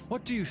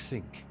 What do you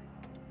think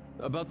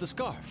about the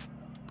scarf?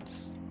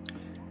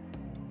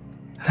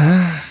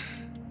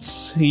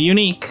 It's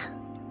unique.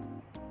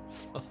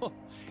 Oh,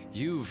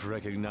 you've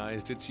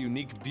recognized its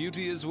unique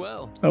beauty as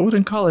well. I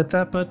wouldn't call it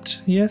that,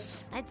 but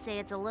yes. I'd say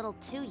it's a little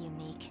too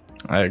unique.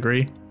 I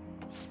agree.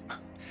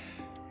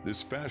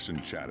 This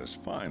fashion chat is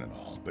fine and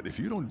all, but if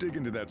you don't dig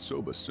into that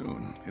soba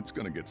soon, it's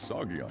gonna get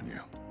soggy on you.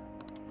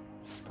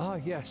 Ah,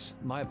 yes,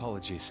 my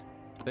apologies.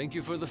 Thank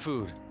you for the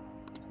food.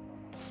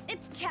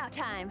 It's chow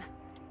time.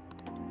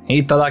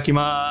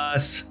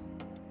 Itadakimasu.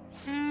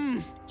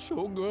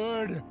 So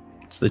good.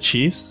 It's the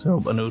Chief's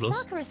soba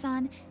noodles.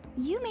 Sakura-san,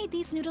 you made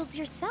these noodles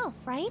yourself,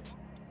 right?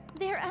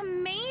 They're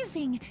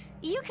amazing.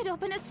 You could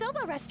open a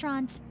soba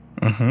restaurant.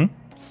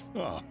 Mm-hmm.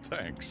 Oh,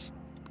 thanks.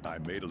 I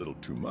made a little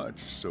too much,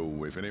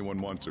 so if anyone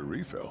wants a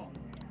refill.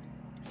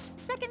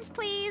 Seconds,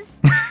 please.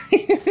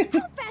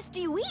 How fast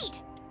do you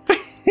eat?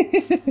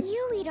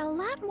 You eat a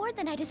lot more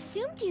than I'd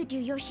assumed you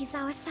do,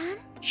 Yoshizawa-san.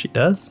 She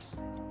does.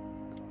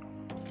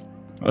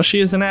 Well,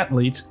 she is an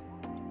athlete.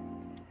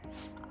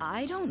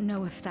 I don't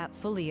know if that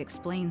fully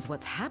explains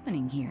what's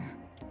happening here.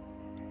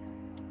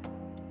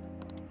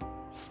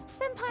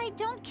 Senpai,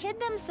 don't kid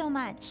them so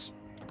much.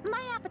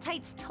 My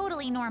appetite's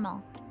totally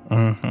normal.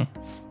 Mm-hmm.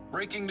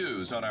 Breaking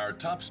news on our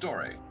top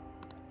story.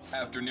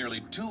 After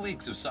nearly 2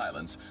 weeks of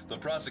silence, the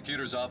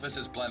prosecutor's office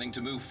is planning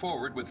to move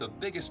forward with the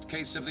biggest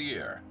case of the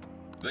year.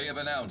 They have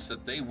announced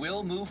that they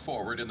will move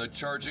forward in the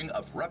charging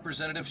of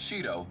Representative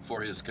Shido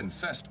for his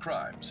confessed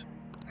crimes.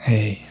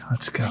 Hey,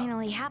 let's go.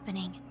 Finally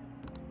happening.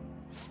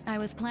 I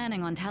was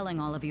planning on telling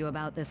all of you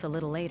about this a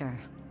little later.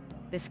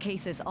 This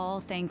case is all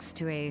thanks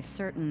to a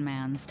certain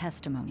man's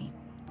testimony.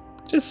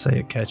 Just say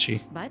it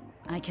catchy. But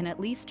I can at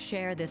least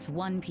share this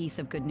one piece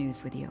of good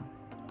news with you.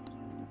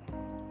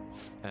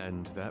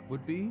 And that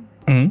would be?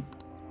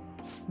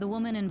 The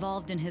woman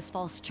involved in his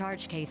false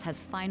charge case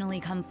has finally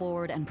come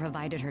forward and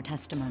provided her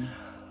testimony.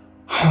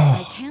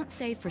 I can't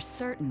say for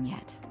certain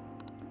yet,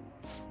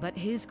 but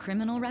his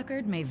criminal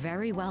record may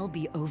very well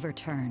be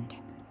overturned.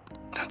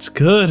 That's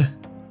good.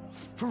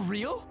 For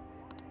real?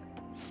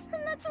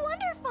 That's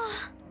wonderful.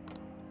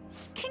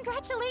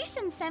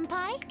 Congratulations,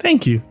 Senpai.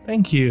 Thank you.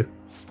 Thank you.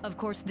 Of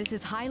course, this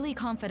is highly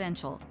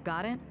confidential.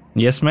 Got it?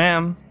 Yes,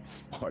 ma'am.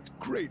 What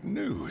great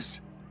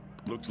news.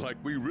 Looks like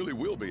we really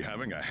will be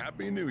having a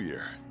happy new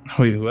year.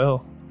 We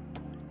will.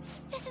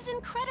 This is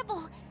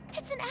incredible.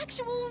 It's an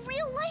actual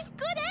real-life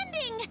good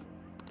ending.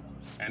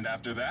 And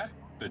after that,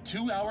 the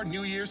 2-hour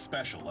New Year's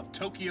special of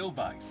Tokyo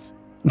Vice.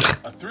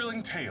 A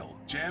thrilling tale,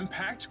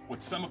 jam-packed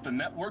with some of the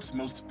network's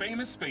most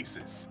famous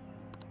faces.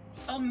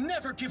 I'll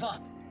never give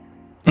up.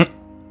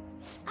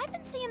 I've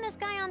been seeing this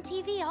guy on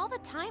TV all the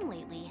time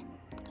lately.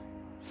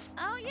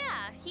 Oh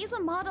yeah, he's a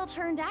model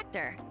turned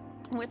actor.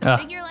 With a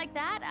figure like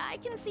that, I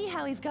can see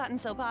how he's gotten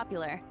so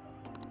popular.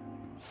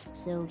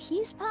 So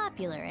he's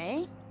popular,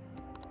 eh?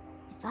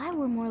 If I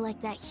were more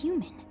like that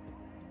human,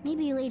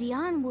 maybe Lady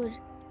Ann would...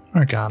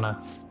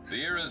 Morgana. The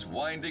year is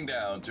winding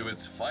down to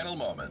its final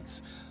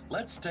moments.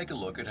 Let's take a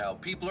look at how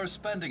people are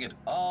spending it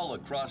all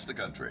across the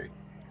country.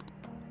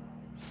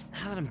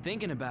 Now that I'm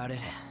thinking about it,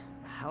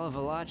 a hell of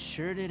a lot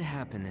sure did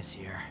happen this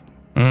year.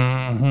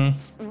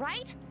 Mm-hmm.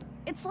 Right?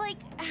 It's like,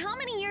 how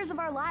many years of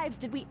our lives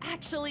did we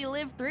actually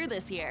live through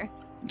this year?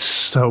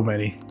 So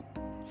many.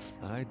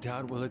 I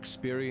doubt we'll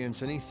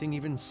experience anything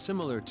even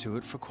similar to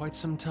it for quite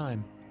some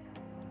time.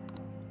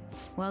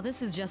 Well,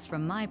 this is just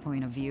from my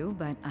point of view,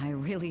 but I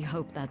really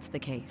hope that's the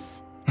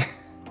case.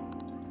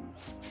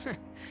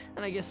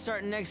 And I guess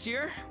starting next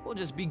year, we'll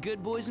just be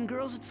good boys and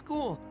girls at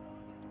school.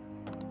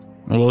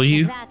 Will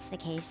you? If that's the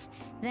case,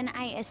 then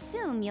I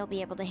assume you'll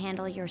be able to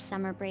handle your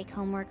summer break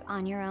homework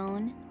on your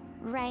own,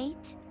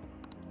 right?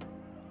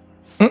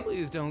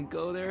 Please don't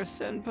go there,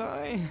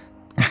 Senpai.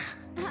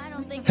 I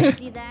don't think I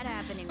see that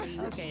happening with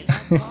you. Okay, that's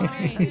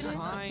fine,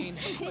 fine.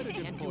 I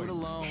can't do it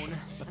alone.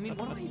 I mean,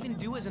 what do I even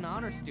do as an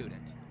honor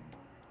student?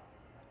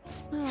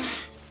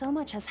 So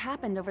much has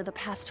happened over the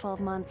past 12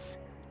 months.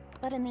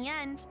 But in the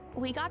end,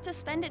 we got to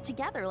spend it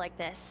together like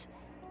this.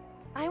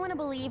 I want to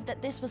believe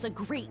that this was a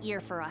great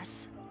year for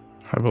us.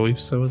 I believe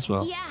so as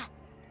well. Yeah.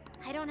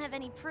 I don't have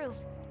any proof,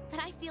 but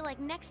I feel like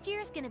next year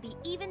is gonna be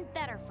even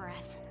better for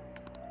us.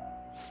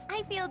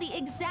 I feel the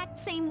exact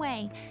same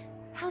way.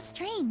 How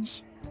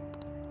strange.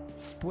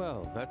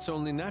 Well, that's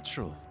only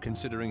natural,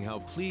 considering how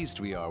pleased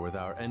we are with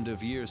our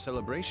end-of-year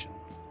celebration.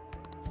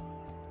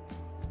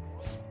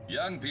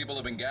 Young people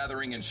have been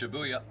gathering in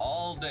Shibuya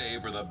all day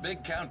for the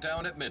big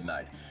countdown at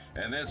midnight,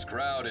 and this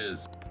crowd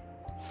is...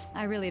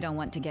 I really don't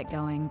want to get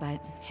going,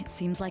 but it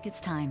seems like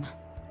it's time.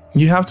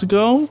 You have to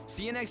go?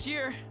 See you next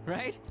year,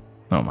 right?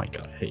 Oh my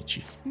god, I hate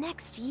you.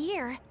 Next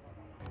year?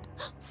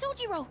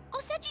 Sojiro!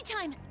 Osechi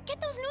time!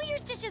 Get those New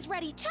Year's dishes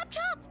ready! Chop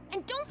chop!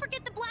 And don't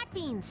forget the black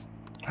beans!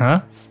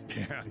 Huh?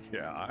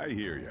 Yeah, I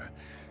hear ya.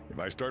 If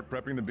I start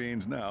prepping the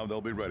beans now,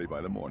 they'll be ready by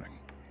the morning.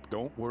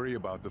 Don't worry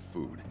about the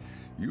food.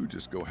 You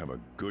just go have a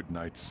good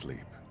night's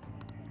sleep.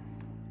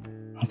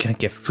 I'm gonna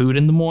get food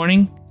in the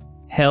morning?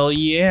 Hell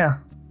yeah.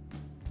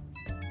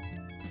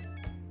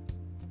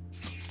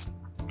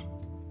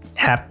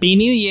 Happy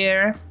New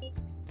Year!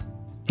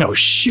 Oh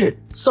shit,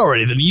 it's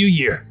already the new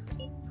year.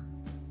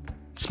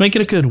 Let's make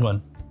it a good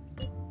one.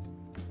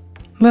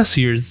 Last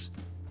year's,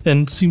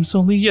 and seems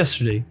only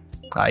yesterday.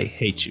 I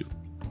hate you.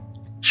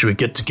 Should we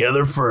get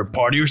together for a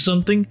party or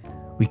something?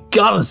 We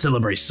gotta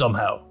celebrate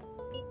somehow.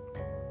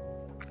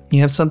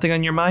 You have something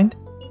on your mind?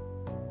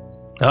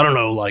 I don't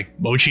know, like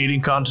mochi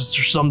eating contest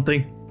or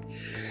something.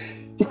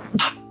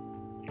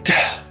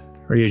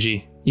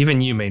 Ryuji,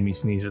 even you made me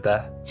sneeze with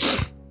that.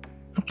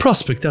 A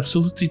prospect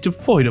absolutely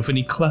devoid of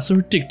any class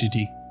or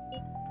dignity.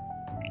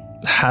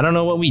 I don't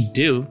know what we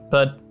do,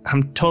 but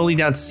I'm totally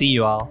down to see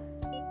you all.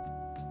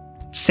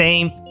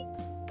 Same.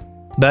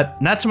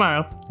 But not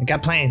tomorrow. I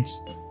got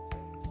plans.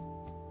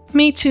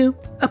 Me too.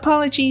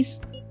 Apologies.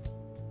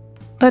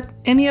 But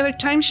any other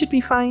time should be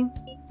fine.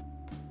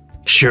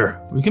 Sure,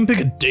 we can pick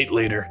a date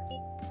later.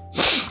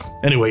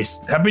 Anyways,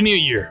 Happy New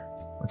Year.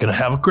 We're gonna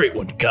have a great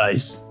one,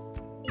 guys.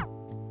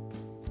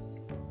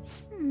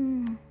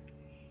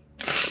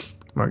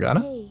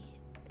 Morgana? Hey,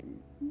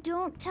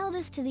 don't tell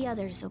this to the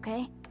others,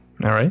 okay?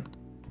 Alright.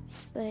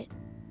 But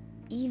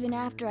even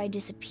after I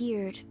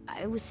disappeared,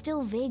 I was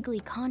still vaguely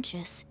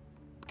conscious.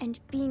 And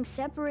being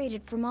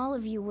separated from all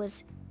of you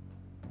was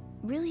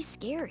really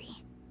scary.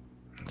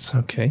 It's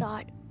okay. I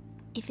thought,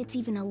 if it's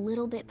even a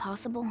little bit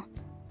possible,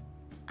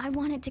 I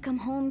wanted to come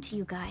home to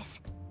you guys.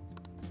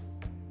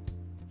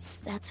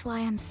 That's why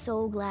I'm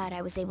so glad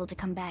I was able to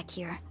come back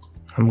here.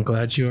 I'm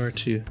glad you are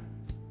too.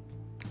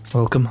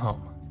 Welcome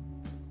home.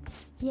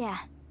 Yeah.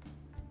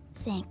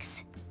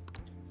 Thanks.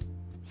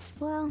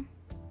 Well,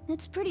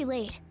 it's pretty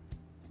late.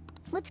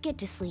 Let's get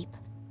to sleep.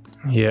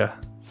 Yeah.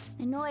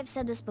 I know I've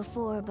said this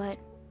before, but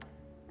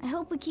I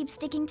hope we keep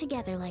sticking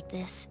together like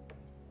this.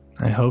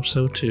 I hope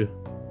so too.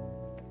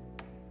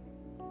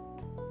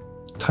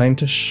 Time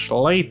to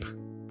sleep.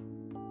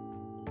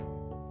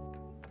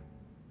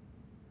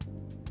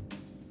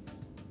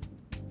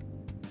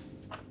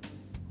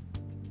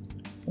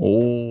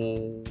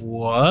 Oh,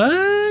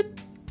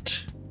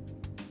 what?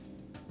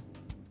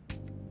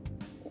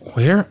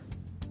 Where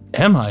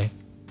am I?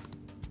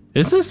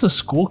 Is this the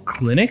school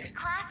clinic?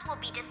 Class will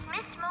be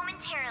dismissed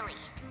momentarily.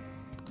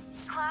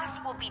 Class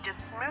will be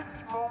dismissed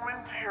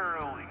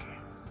momentarily.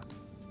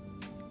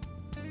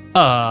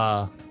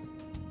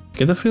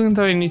 Get the feeling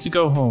that I need to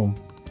go home.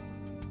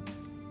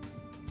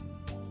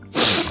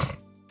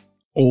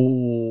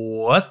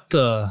 What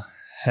the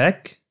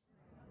heck?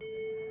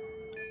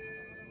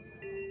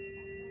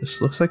 This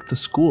looks like the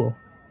school.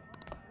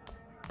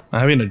 Am I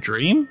having a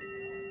dream?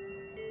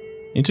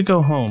 Need to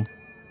go home.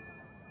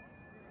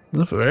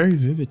 It's a very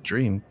vivid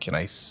dream. Can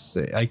I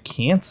say? I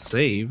can't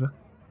save.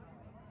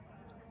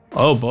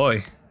 Oh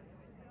boy.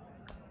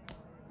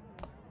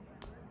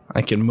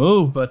 I can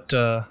move, but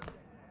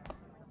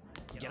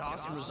Get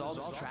awesome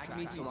results at track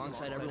meets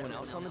alongside everyone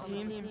else on the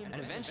team,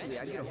 and eventually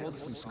I'd get a hold of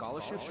some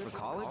scholarships for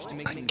college to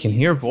make I can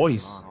hear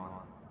voice.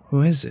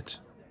 Who is it?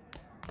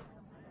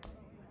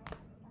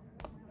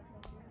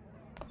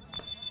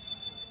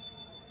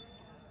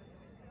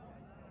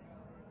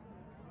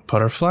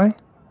 Butterfly?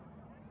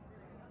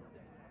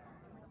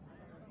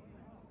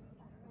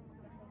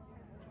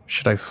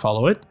 Should I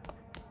follow it?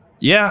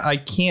 Yeah, I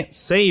can't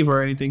save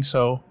or anything,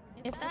 so...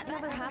 If that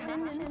never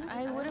happened,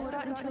 I would have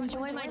gotten to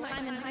enjoy my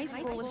time in high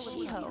school with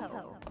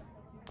Shiho.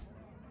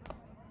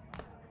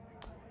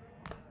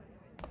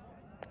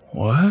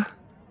 What?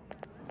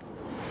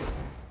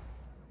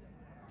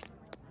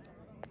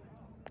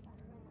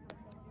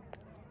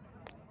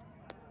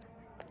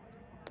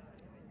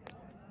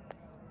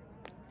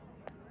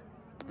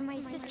 My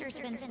sister's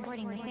been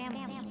supporting the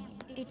family.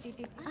 It's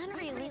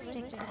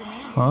unrealistic to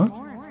demand Huh?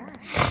 more.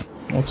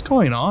 What's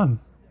going on?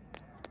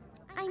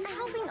 I'm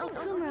helping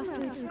Okumura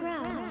fruits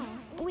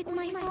grow, with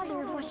my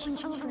father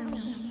watching over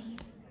me.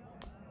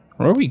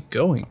 Where are we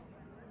going?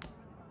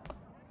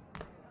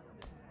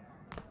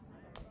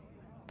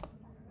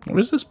 What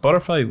is this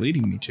butterfly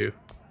leading me to?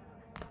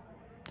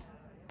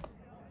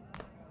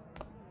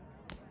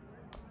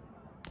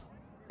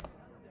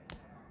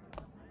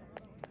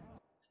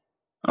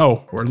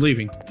 Oh, we're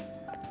leaving.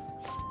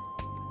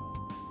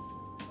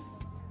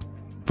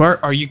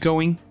 Where are you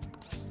going?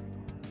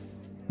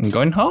 I'm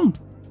going home.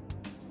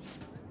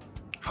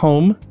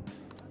 Home?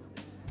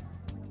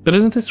 But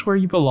isn't this where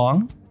you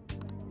belong?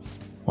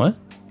 What?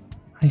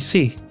 I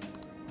see.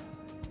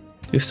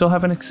 You still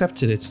haven't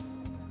accepted it.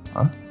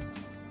 Huh?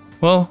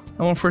 Well,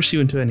 I won't force you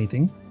into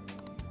anything.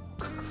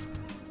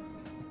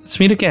 Let's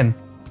meet again.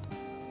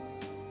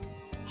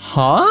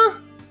 Huh?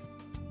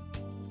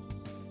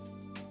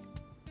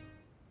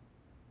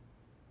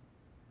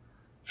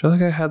 I feel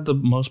like I had the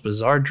most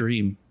bizarre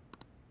dream.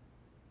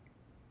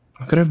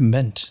 What could it have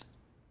meant?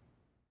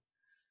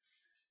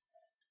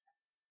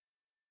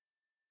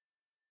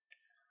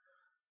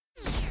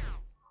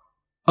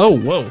 Oh,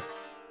 whoa.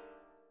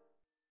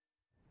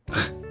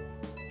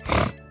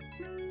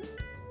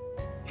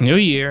 New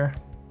year.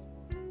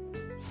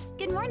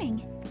 Good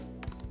morning.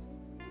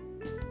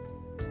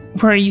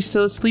 Were you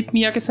still asleep,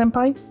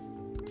 Miyaka-senpai?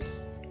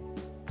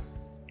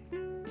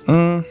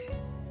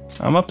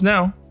 I'm up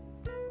now.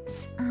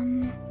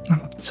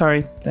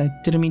 Sorry, I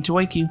didn't mean to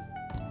wake you.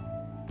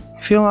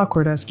 I feel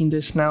awkward asking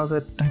this now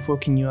that I've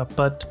woken you up,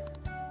 but...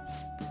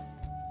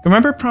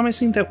 Remember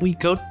promising that we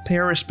go pay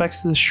our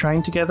respects to the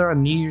shrine together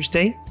on New Year's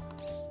Day?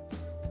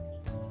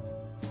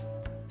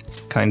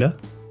 Kinda.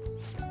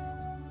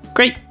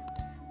 Great!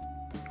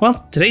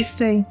 Well, today's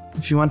the day,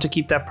 if you want to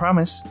keep that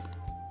promise.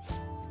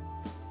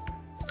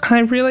 I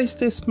realize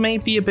this may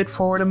be a bit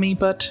forward of me,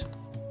 but...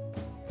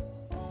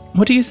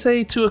 What do you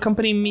say to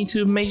accompanying me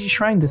to Meiji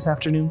Shrine this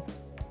afternoon?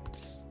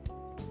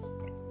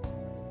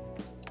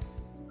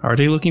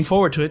 Already looking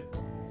forward to it.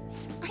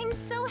 I'm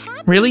so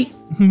happy. Really?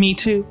 Me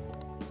too.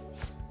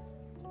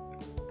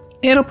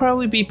 It'll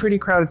probably be pretty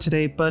crowded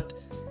today, but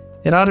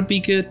it ought to be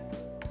good.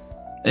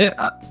 It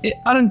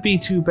oughtn't be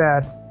too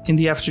bad, in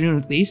the afternoon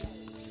at least.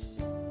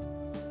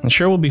 I'm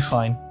sure we'll be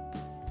fine.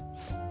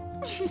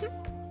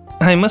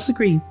 I must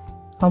agree.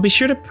 I'll be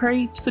sure to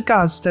pray to the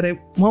gods that it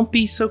won't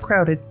be so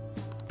crowded.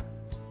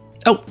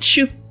 Oh,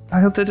 shoot!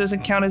 I hope that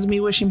doesn't count as me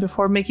wishing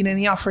before making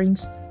any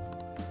offerings.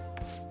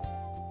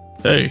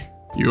 Hey,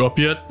 you up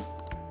yet?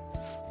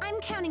 I'm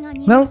counting on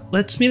you. Well,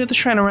 let's meet at the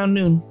shrine around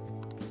noon.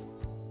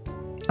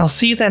 I'll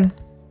see you then.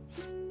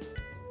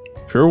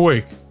 If you're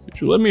awake, could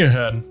you lend me a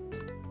hand?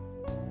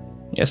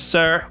 Yes,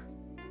 sir.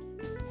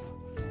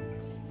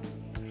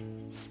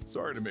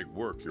 Sorry to make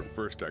work your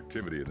first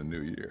activity of the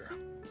new year.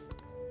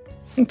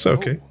 It's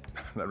okay.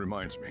 Oh, that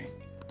reminds me.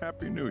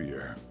 Happy New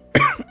Year.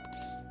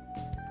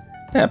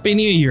 Happy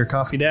New Year,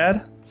 Coffee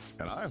Dad.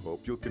 And I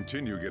hope you'll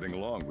continue getting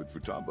along with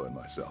Futaba and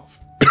myself.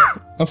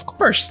 Of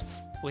course.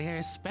 We're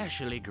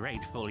especially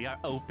grateful you're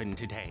open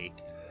today.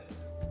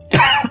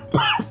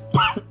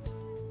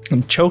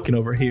 I'm choking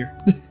over here.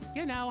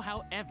 You know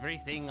how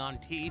everything on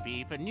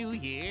TV for New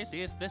Year's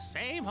is the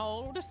same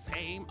old,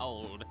 same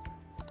old.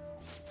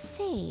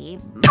 Say,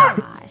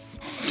 boss,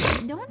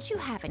 don't you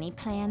have any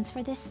plans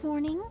for this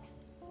morning?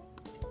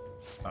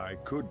 I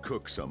could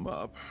cook some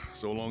up,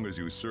 so long as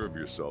you serve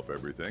yourself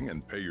everything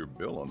and pay your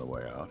bill on the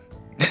way out.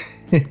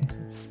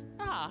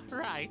 Ah,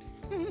 right.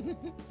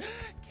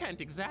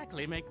 Can't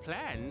exactly make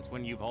plans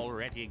when you've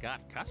already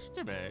got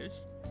customers.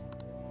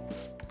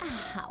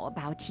 How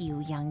about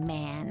you, young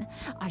man?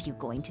 Are you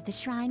going to the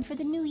shrine for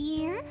the new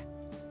year?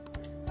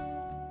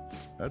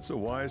 That's a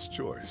wise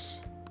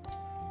choice.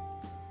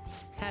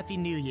 Happy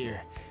New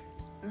Year.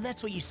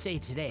 That's what you say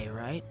today,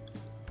 right?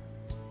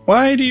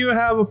 Why do you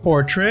have a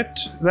portrait?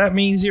 That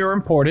means you're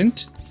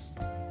important.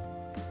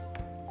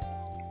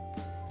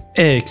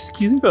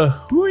 Excuse me, but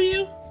who are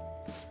you?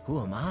 Who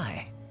am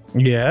I?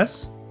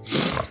 Yes.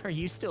 Are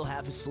you still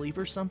half asleep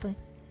or something?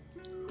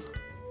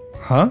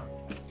 Huh?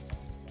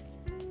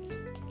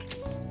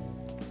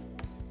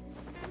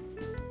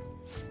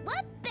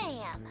 What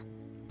bam?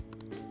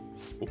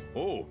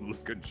 Oh,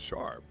 looking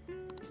sharp.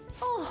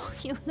 Oh,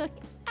 you look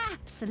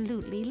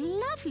absolutely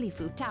lovely,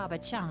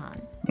 Futaba-chan.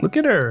 Look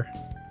at her.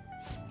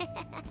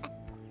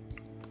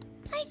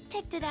 I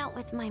picked it out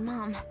with my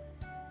mom.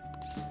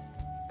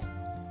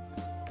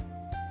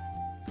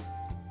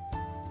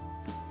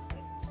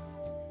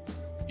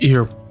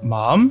 Your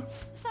mom?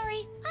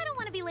 Sorry, I don't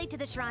want to be late to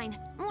the shrine.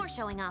 More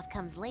showing off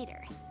comes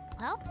later.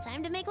 Well,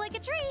 time to make like a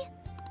tree.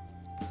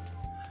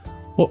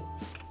 Well,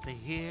 The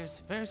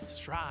year's first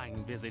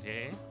shrine visit,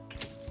 eh?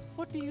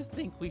 What do you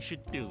think we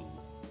should do?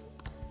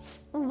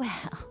 Well,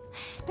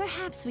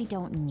 perhaps we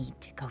don't need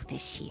to go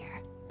this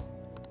year.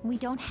 We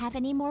don't have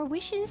any more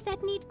wishes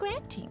that need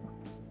granting.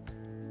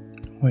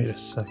 wait a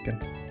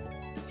second.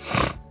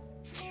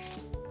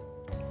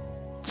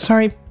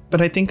 Sorry,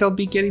 but I think I'll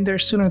be getting there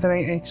sooner than I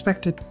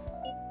expected.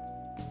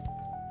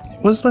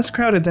 It was less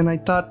crowded than I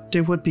thought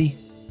it would be.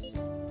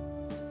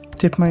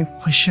 Did my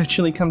wish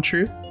actually come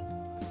true?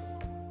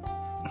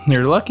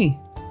 You're lucky.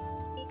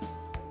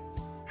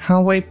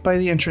 I'll wait by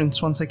the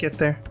entrance once I get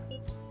there.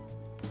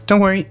 Don't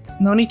worry,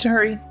 no need to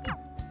hurry.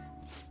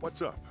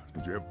 What's up?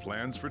 Did you have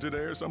plans for today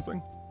or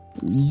something?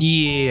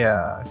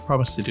 Yeah, I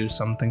promised to do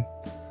something.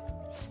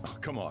 Oh,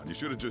 come on, you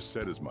should have just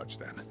said as much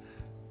then.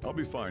 I'll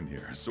be fine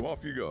here, so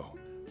off you go.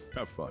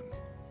 Have fun.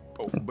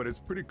 Oh, but it's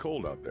pretty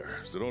cold out there,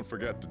 so don't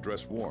forget to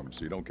dress warm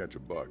so you don't catch a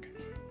bug.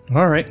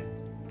 Alright.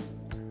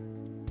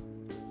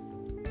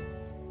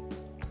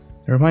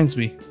 It reminds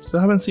me, still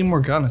haven't seen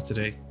Morgana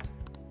today.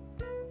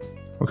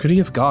 Or could he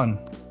have gone?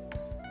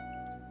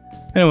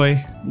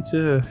 Anyway, need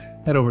to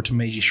head over to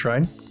Meiji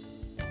Shrine.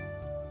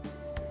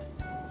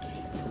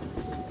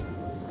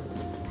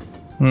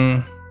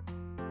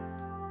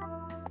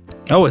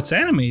 Oh, it's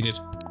animated.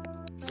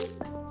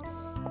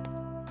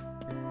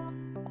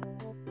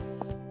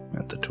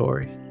 At the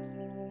Tori.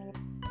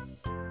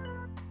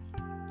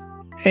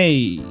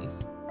 Hey.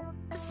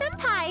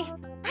 Senpai!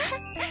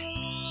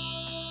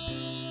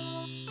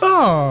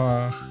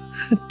 Aw,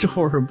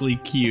 adorably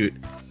cute.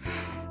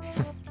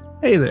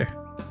 Hey there.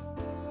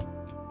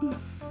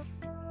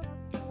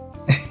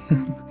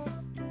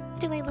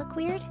 Do I look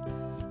weird?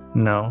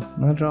 No,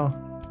 not at all.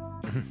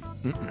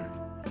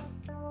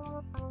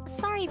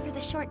 Sorry for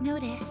the short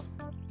notice.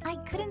 I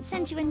couldn't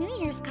send you a New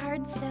Year's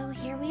card, so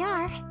here we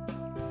are.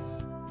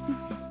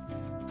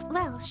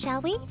 Well,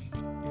 shall we?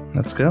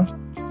 Let's go.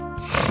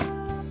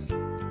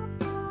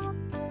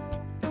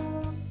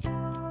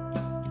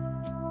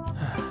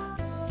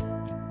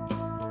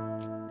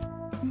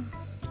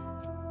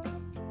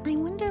 I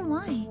wonder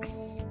why.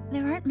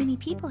 There aren't many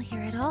people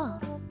here at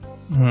all.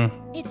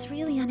 It's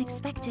really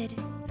unexpected.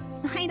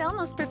 I'd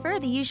almost prefer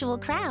the usual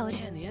crowd.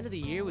 Man, the end of the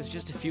year was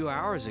just a few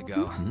hours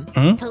ago.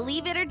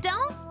 Believe it or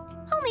don't,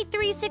 only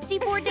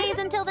 364 days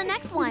until the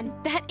next one.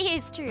 That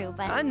is true,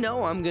 but... I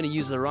know I'm gonna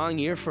use the wrong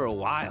year for a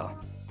while.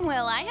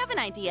 Well, I have an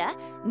idea.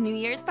 New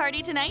Year's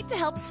party tonight to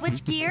help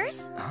switch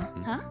gears?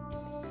 Huh?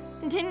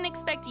 Didn't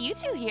expect you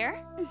two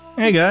here.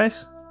 Hey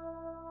guys.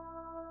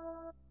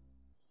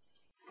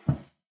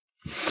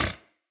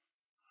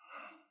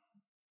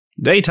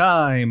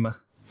 Daytime.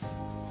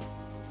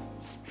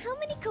 How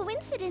many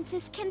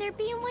coincidences can there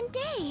be in one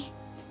day?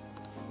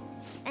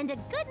 And a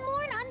good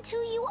morn unto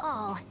you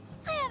all.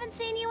 I haven't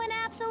seen you in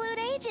absolute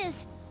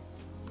ages.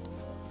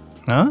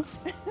 Huh?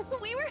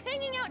 We were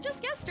hanging out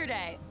just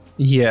yesterday.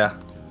 Yeah.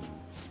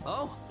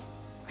 Oh,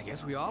 I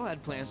guess we all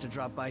had plans to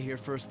drop by here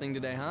first thing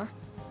today, huh?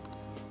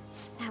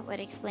 That would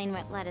explain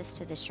what led us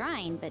to the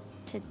shrine, but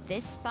to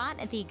this spot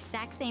at the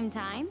exact same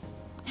time?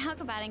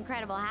 Talk about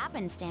incredible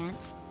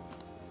happenstance.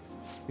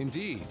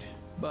 Indeed,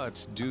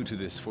 but due to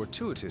this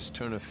fortuitous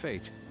turn of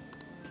fate,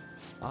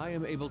 I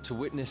am able to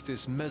witness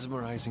this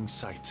mesmerizing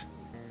sight.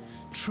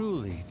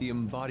 Truly the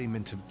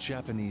embodiment of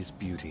Japanese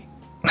beauty.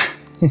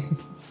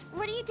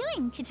 What are you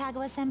doing,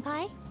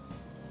 Kitagawa-senpai?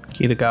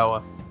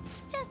 Kitagawa.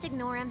 Just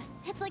ignore him.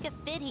 It's like a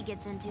fit he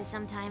gets into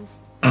sometimes.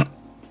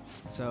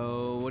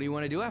 So, what do you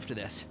want to do after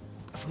this?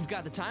 If we've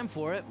got the time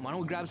for it, why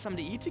don't we grab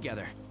something to eat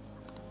together?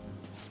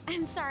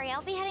 I'm sorry,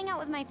 I'll be heading out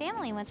with my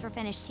family once we're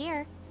finished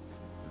here.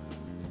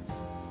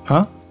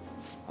 Huh?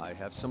 I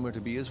have somewhere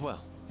to be as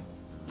well.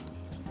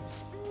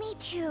 Me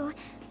too.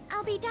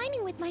 I'll be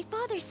dining with my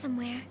father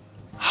somewhere.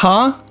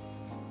 Huh?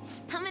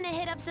 I'm gonna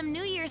hit up some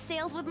New Year's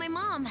sales with my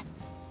mom.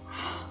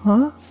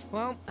 Huh?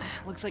 Well,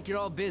 looks like you're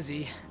all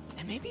busy.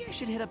 And maybe I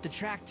should hit up the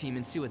track team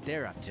and see what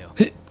they're up to.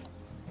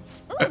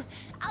 Ooh,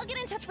 I'll get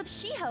in touch with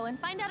Shiho and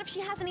find out if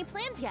she has any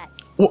plans yet.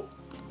 What?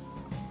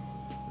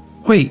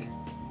 Wait.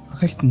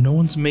 Like no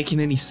one's making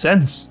any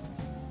sense.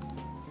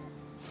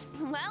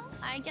 Well,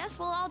 I guess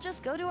we'll all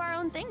just go do our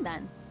own thing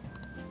then.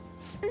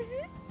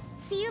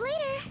 See you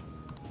later.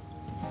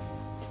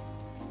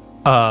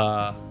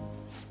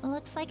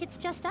 Looks like it's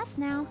just us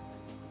now.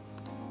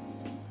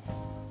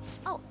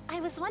 Oh, I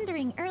was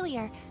wondering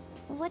earlier,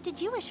 what did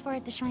you wish for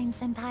at the shrine,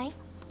 senpai?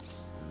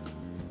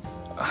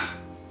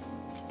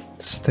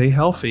 Stay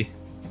healthy.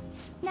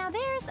 Now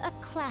there's a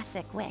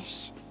classic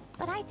wish,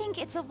 but I think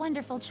it's a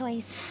wonderful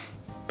choice.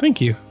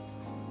 Thank you.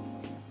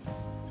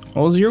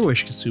 What was your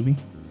wish, Kasumi?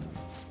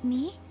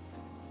 Me?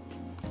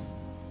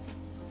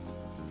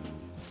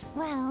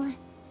 Well...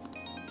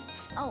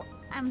 Oh,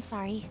 I'm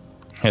sorry.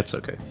 It's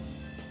okay.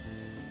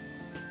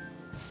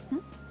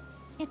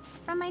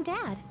 It's from my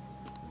dad.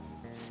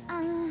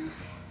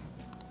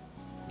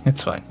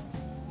 It's fine.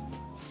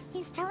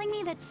 He's telling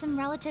me that some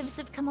relatives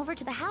have come over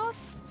to the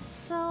house,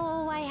 so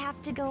I have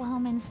to go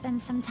home and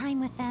spend some time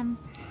with them.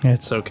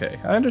 It's okay.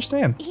 I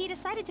understand. He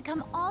decided to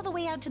come all the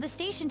way out to the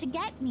station to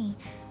get me.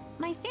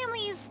 My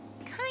family is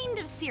kind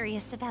of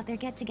serious about their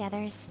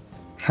get-togethers.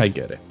 I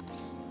get it.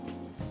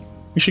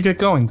 We should get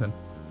going then.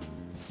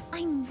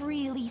 I'm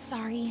really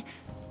sorry.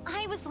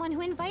 I was the one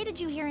who invited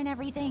you here and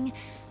everything.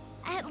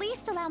 At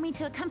least allow me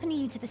to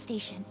accompany you to the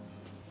station.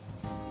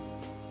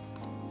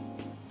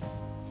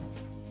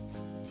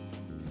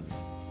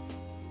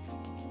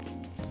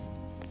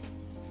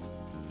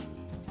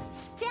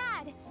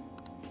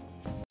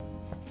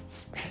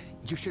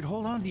 You should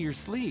hold on to your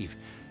sleeve.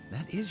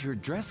 That is your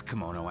dress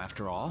kimono,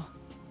 after all.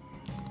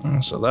 Oh,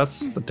 so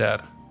that's the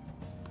dad.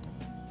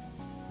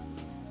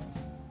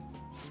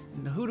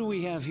 Who do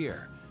we have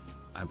here?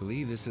 I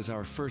believe this is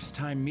our first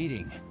time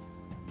meeting.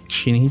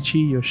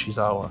 Shinichi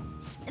Yoshizawa.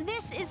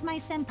 This is my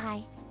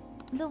senpai.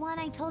 The one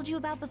I told you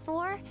about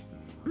before?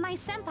 My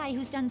senpai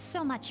who's done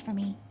so much for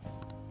me.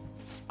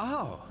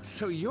 Oh,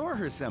 so you're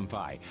her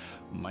senpai.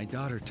 My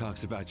daughter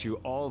talks about you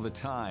all the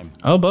time.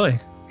 Oh boy.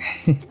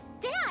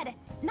 Dad!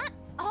 Not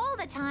all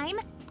the time!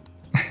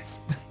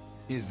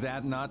 Is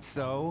that not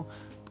so?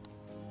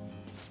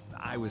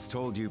 I was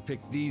told you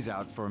picked these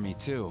out for me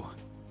too.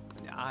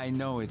 I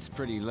know it's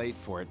pretty late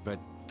for it, but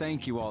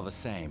thank you all the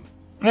same.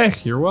 Hey,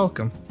 you're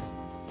welcome.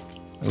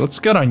 It looks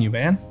good on you,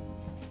 man.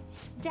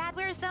 Dad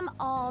wears them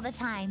all the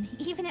time,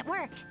 even at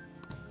work.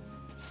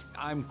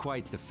 I'm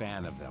quite the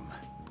fan of them.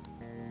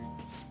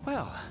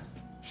 Well,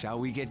 shall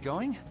we get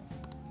going?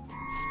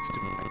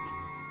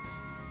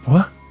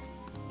 What?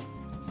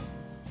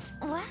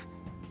 What?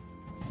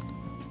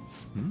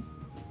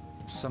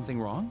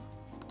 Something wrong?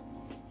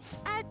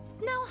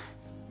 No,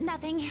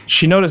 nothing.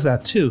 She noticed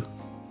that too.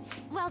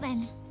 Well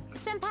then,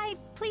 senpai,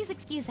 please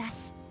excuse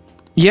us.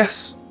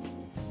 Yes.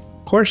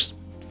 Of course.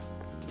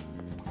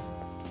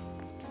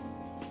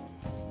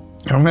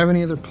 I don't have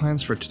any other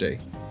plans for today.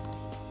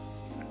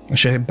 I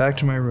should head back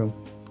to my room.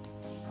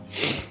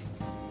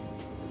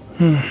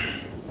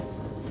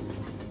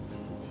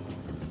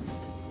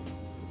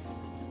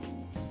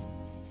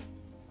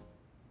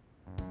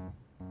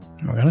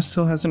 Morgana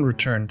still hasn't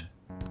returned.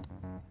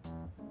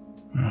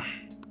 I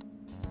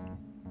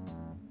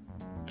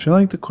feel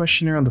like the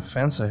questionnaire on the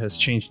fan site has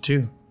changed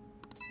too.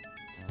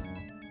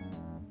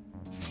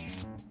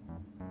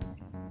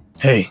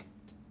 Hey,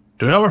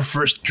 do we have our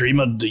first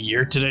dream of the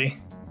year today?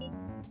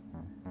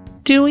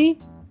 Do we?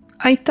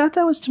 I thought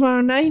that was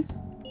tomorrow night.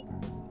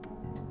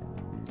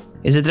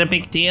 Is it a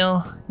big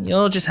deal?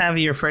 You'll just have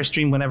your first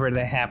dream whenever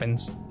that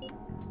happens.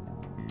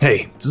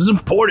 Hey, this is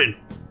important.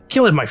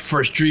 Can't let my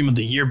first dream of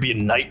the year be a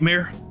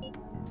nightmare.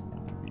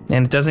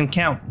 And it doesn't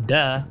count,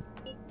 duh.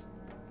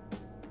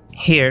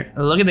 Here,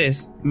 look at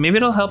this. Maybe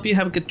it'll help you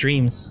have good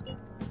dreams.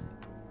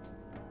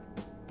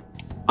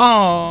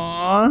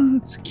 Aww,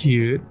 that's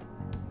cute.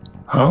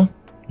 Huh?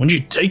 When did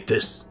you take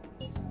this?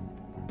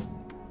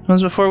 It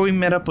was before we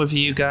met up with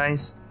you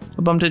guys.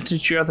 I bumped into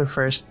each other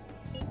first.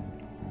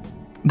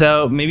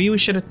 Though, maybe we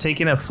should have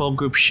taken a full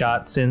group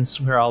shot since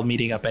we're all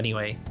meeting up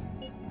anyway.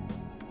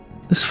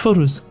 This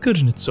photo is good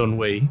in its own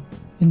way.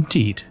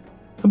 Indeed.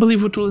 I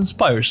believe it will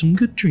inspire some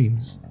good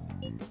dreams.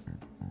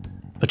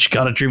 But you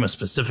gotta dream of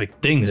specific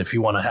things if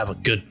you want to have a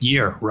good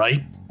year,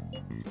 right?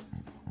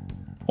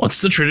 What's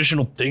the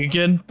traditional thing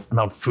again?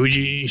 Mount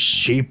Fuji,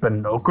 sheep,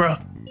 and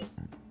okra?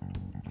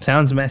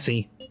 Sounds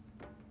messy.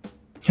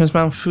 Here's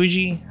Mount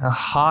Fuji, a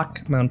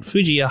hawk, Mount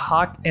Fuji, a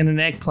hawk, and an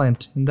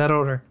eggplant, in that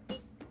order.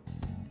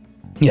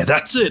 Yeah,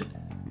 that's it!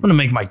 I'm gonna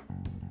make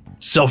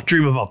myself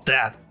dream about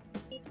that.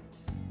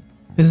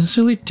 I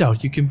sincerely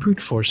doubt you can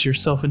brute force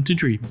yourself into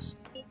dreams.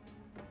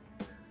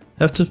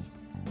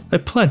 I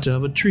plan to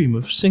have a dream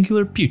of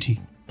singular beauty.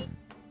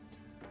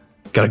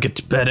 Gotta get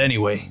to bed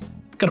anyway.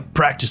 Gotta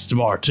practice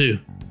tomorrow too.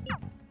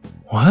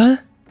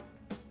 What?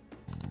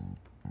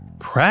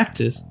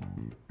 Practice?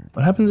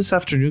 What happened this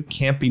afternoon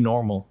can't be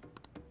normal.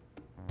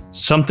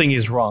 Something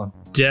is wrong.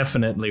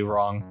 Definitely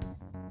wrong.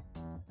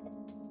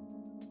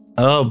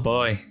 Oh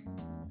boy.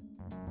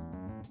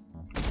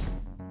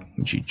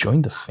 Would you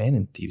join the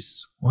Phantom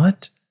Thieves?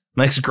 What?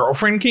 My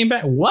ex-girlfriend came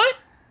back? What?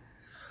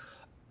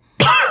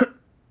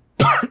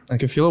 I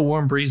can feel a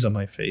warm breeze on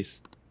my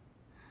face.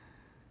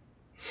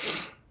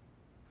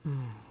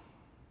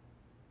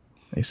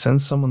 I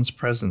sense someone's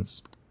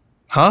presence.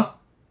 Huh?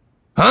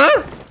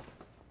 Huh?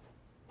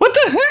 What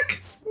the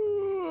heck?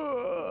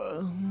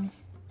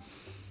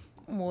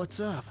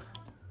 What's up?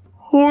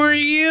 Who are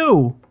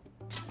you?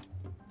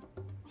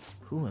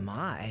 Who am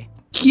I?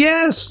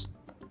 Yes!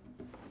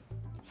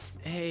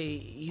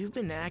 Hey, you've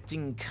been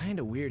acting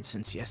kinda weird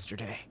since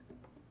yesterday.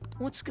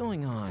 What's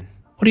going on?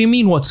 What do you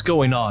mean, what's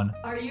going on?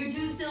 Are you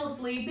two still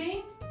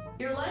sleeping?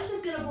 Your lunch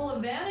is gonna pull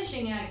a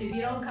vanishing act if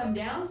you don't come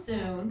down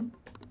soon.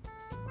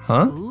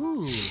 Huh?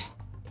 Ooh.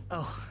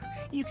 Oh,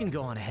 you can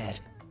go on ahead.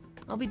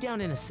 I'll be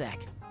down in a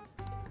sec.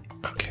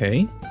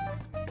 Okay.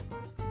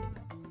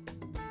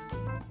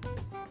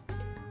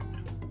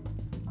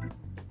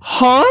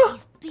 Huh?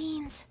 These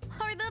beans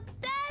are the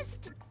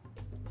best!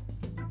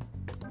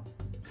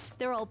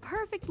 They're all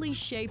perfectly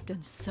shaped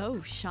and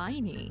so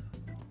shiny.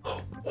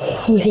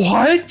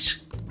 What?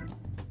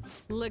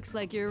 Looks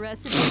like your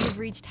recipes have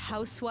reached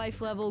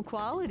housewife level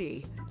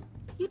quality.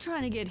 You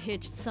trying to get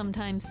hitched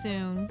sometime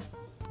soon?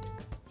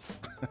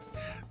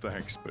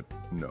 Thanks, but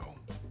no.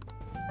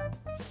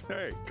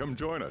 Hey, come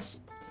join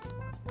us.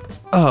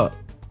 Try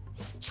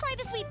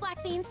the sweet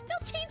black beans.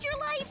 They'll change your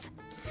life.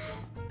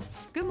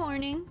 Good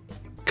morning.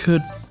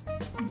 Good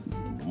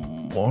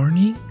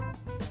morning?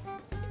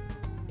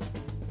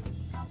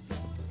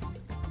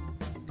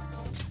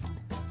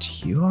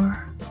 You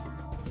are?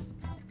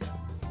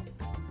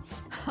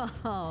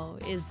 Oh,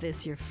 is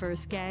this your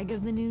first gag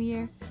of the new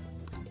year?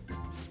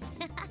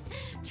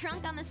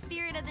 Drunk on the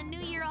spirit of the new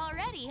year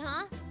already,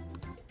 huh?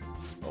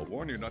 I'll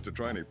warn you not to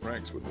try any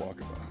pranks with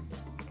Wakaba.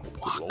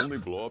 It'll only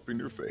blow up in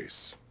your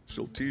face.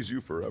 She'll tease you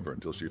forever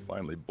until she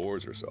finally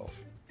bores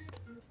herself.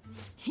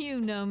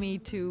 You know me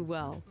too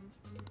well.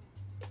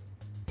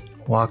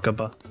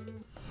 Wakaba.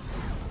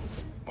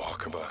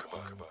 Wakaba,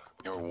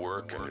 your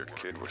work and your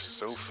kid were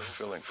so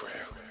fulfilling for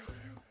you.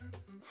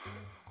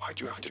 Why'd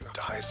you have to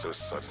die so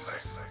suddenly?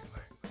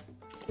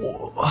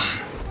 Oh.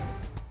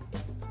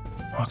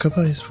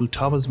 Wakaba is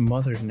Futaba's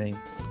mother's name.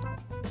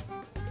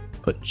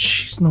 But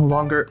she's no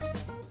longer...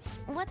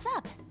 What's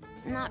up?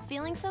 Not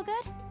feeling so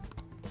good?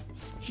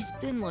 He's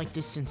been like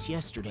this since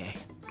yesterday.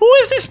 Who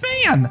is this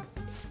man?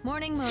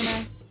 Morning,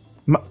 Mona.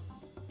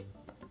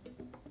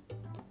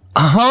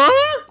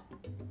 Uh-huh?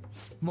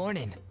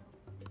 Morning.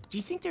 Do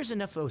you think there's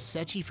enough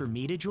Osechi for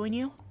me to join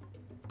you?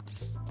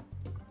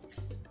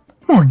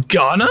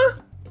 Morgana?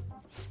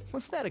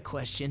 Was that a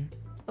question?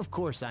 Of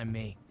course I'm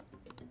me.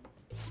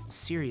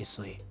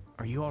 Seriously,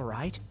 are you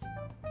alright?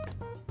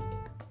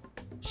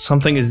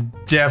 Something is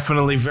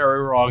definitely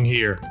very wrong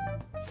here.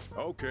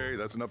 Okay,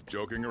 that's enough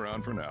joking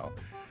around for now.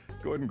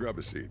 Go ahead and grab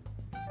a seat.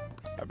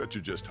 I bet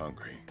you're just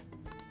hungry.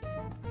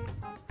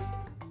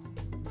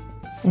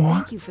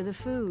 Thank you for the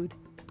food.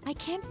 I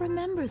can't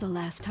remember the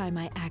last time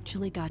I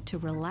actually got to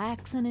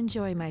relax and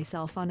enjoy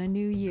myself on a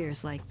New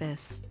Year's like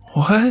this.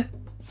 What?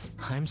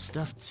 I'm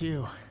stuffed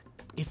too.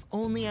 If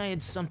only I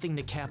had something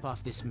to cap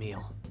off this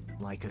meal.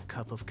 Like a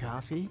cup of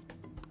coffee?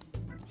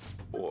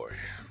 Boy,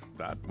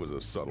 that was a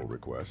subtle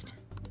request.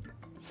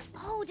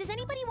 Oh, does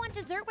anybody want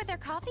dessert with their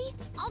coffee?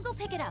 I'll go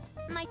pick it up.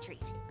 My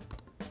treat.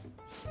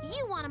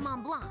 You want a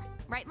Mont Blanc,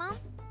 right, Mom?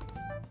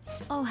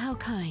 Oh, how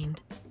kind.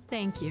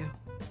 Thank you.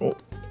 Oh,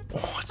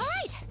 All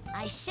right,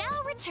 I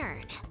shall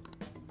return.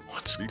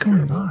 What's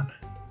going on?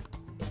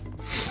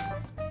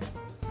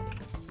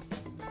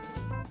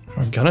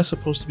 Morgana's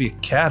supposed to be a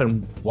cat,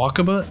 and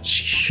Wakaba,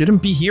 she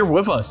shouldn't be here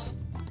with us.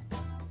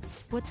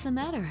 What's the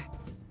matter?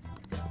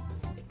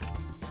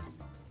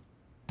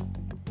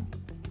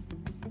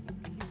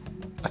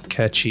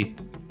 Akechi.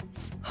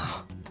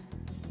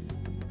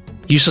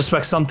 You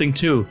suspect something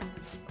too.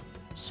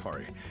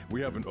 Sorry,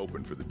 we haven't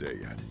opened for the day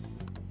yet.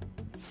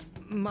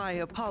 My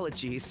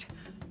apologies.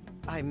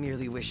 I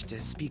merely wish to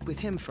speak with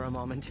him for a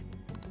moment.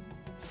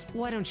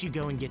 Why don't you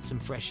go and get some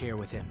fresh air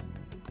with him?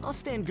 I'll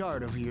stand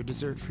guard over your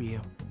dessert for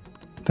you.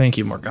 Thank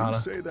you, Morgana. You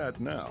say that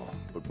now,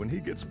 but when he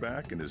gets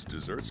back and his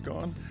dessert's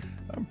gone,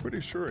 I'm pretty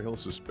sure he'll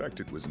suspect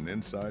it was an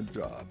inside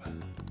job.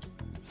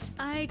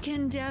 I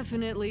can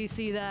definitely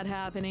see that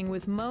happening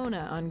with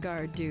Mona on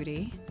guard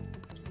duty.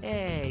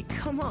 Hey,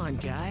 come on,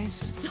 guys.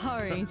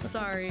 Sorry.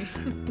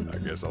 I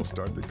guess I'll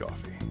start the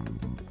coffee.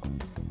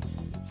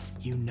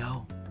 You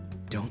know,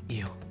 don't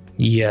you?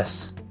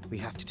 Yes. We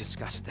have to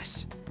discuss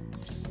this.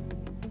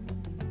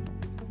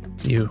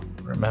 You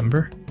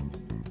remember?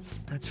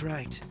 That's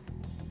right.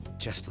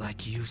 Just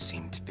like you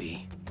seem to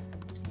be.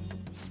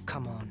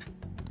 Come on.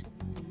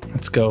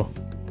 Let's go.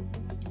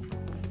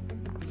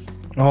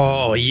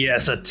 Oh,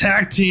 yes,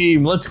 attack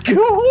team! Let's go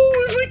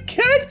with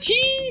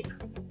Akechi!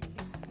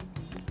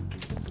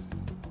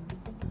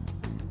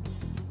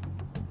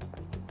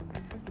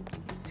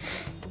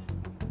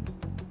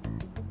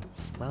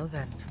 Well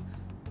then,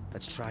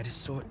 let's try to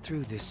sort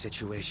through this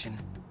situation.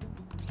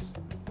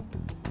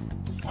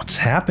 What's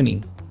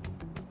happening?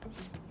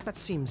 That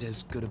seems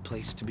as good a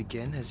place to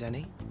begin as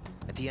any.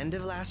 At the end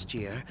of last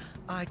year,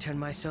 I turned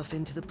myself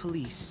into the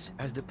police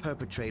as the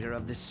perpetrator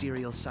of the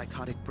serial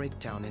psychotic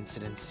breakdown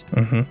incidents.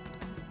 Mm-hmm.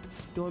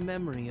 Your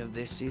memory of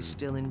this is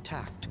still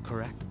intact,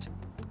 correct?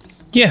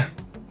 Yeah.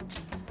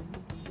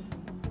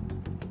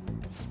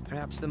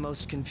 Perhaps the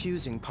most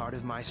confusing part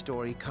of my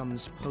story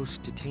comes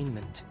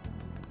post-detainment.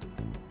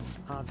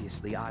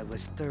 Obviously, I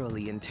was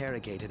thoroughly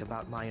interrogated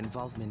about my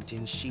involvement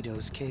in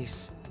Shido's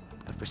case.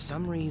 But for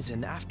some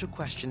reason, after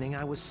questioning,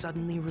 I was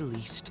suddenly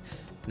released.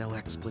 No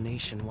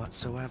explanation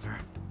whatsoever.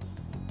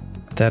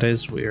 That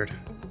is weird.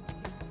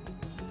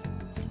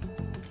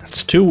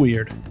 That's too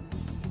weird.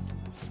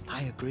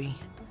 I agree.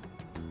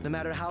 No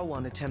matter how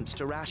one attempts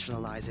to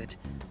rationalize it,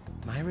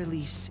 my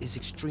release is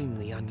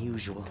extremely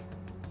unusual.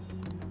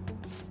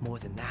 More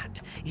than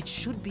that, it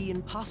should be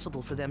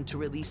impossible for them to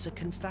release a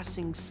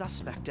confessing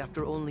suspect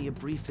after only a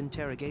brief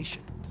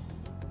interrogation.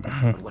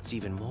 But what's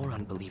even more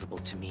unbelievable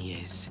to me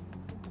is...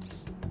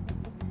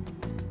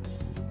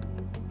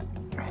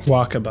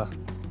 Wakaba.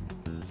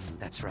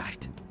 That's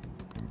right.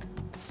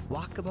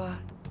 Wakaba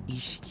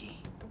Ishiki.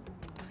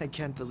 I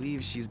can't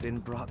believe she's been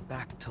brought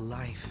back to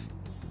life.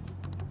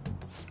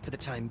 For the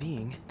time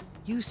being,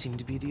 you seem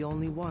to be the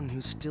only one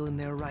who's still in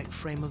their right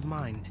frame of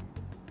mind.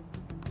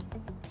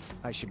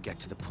 I should get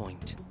to the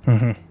point.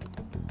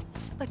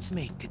 Let's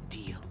make a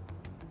deal.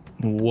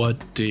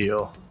 What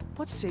deal?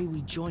 Let's say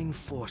we join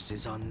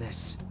forces on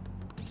this.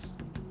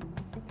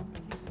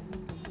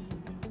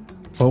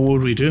 What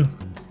would we do?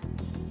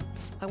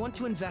 I want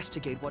to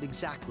investigate what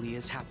exactly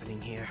is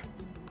happening here.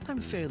 I'm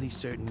fairly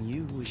certain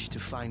you wish to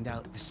find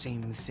out the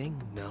same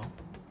thing, no?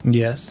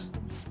 Yes.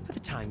 For the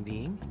time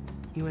being,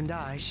 you and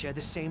I share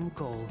the same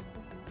goal.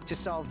 To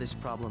solve this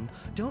problem,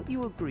 don't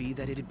you agree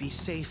that it'd be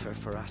safer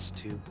for us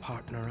to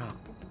partner up?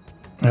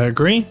 I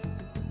agree.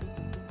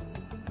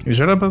 He's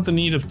right about the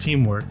need of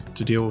teamwork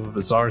to deal with a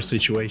bizarre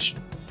situation.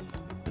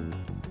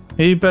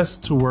 Maybe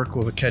best to work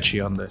with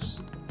Akechi on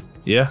this.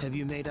 Yeah? Have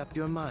you made up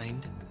your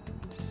mind?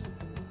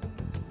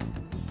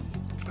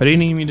 What do you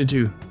need me to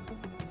do?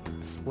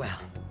 Well,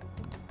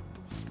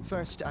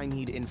 first I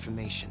need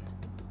information.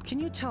 Can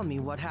you tell me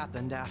what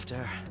happened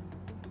after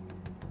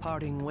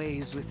parting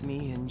ways with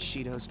me in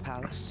Shido's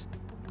palace?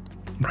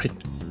 Right.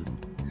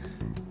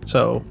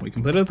 So, we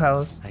completed the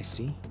palace. I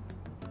see.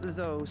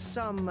 Though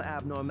some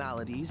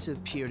abnormalities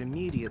appeared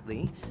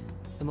immediately,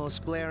 the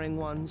most glaring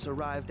ones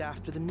arrived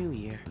after the new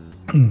year.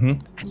 Mm-hmm.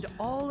 And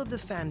all of the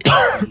Phantom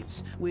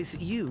Thieves,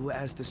 with you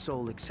as the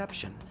sole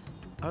exception,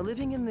 are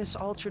living in this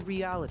altered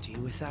reality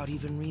without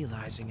even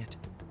realizing it.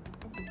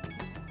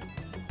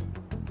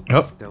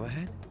 Oh. Go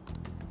ahead.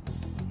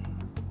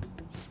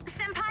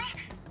 Senpai,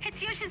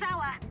 it's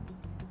Yoshizawa.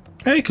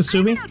 Hey,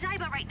 Kasumi. I'm in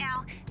Odaiba right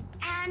now,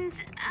 and,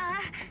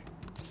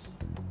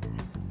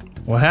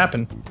 What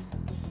happened?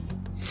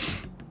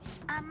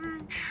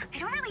 I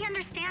don't really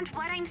understand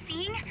what I'm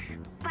seeing,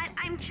 but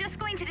I'm just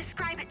going to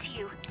describe it to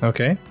you.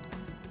 Okay.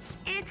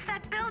 It's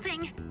that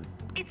building.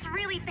 It's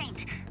really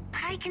faint,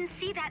 but I can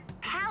see that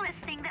palace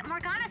thing that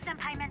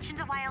Morgana-senpai mentioned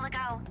a while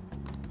ago.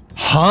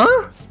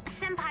 Huh?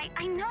 Senpai,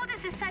 I know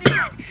this is sudden,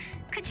 but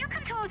could you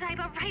come to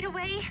Odaiba right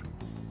away?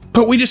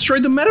 But we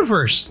destroyed the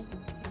metaverse!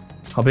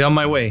 I'll be on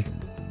my way.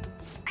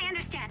 I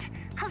understand.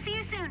 I'll see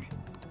you soon.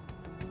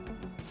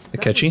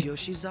 Akechi? That was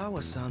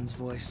Yoshizawa-san's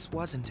voice,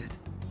 wasn't it?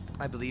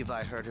 I believe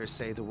I heard her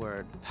say the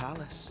word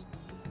palace.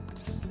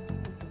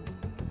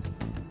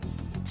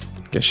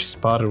 Guess she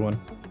spotted one.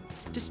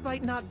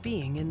 Despite not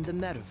being in the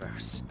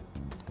metaverse.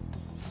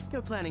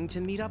 You're planning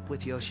to meet up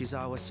with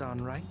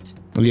Yoshizawa-san, right?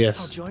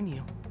 Yes. I'll join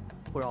you.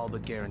 We're all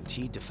but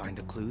guaranteed to find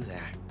a clue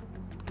there.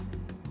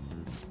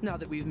 Now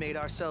that we've made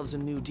ourselves a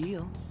new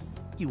deal,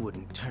 you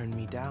wouldn't turn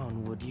me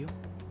down, would you?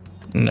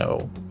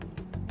 No.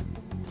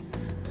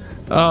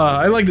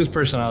 I like this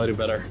personality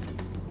better.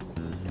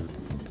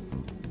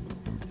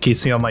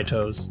 Keeps me on my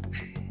toes.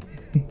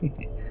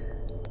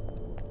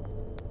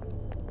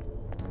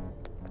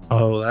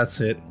 Oh,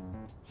 that's it.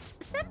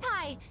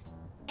 Senpai!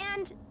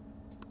 And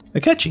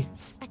Akechi.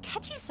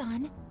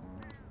 Akechi-san?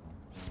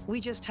 We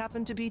just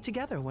happened to be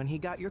together when he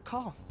got your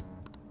call.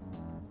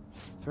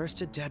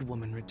 First a dead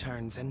woman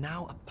returns, and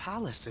now a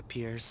palace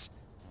appears.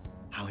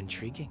 How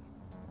intriguing.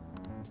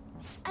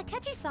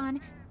 Akechi-san,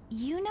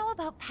 you know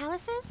about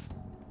palaces?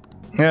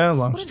 Yeah,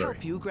 long Would it story.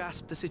 help you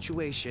grasp the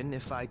situation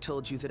if I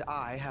told you that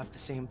I have the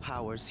same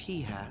powers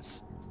he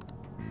has?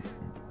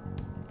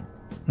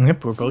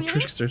 Yep, we're both Really?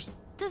 tricksters.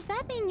 Does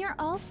that mean you're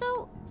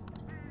also...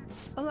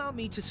 Allow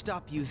me to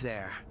stop you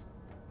there.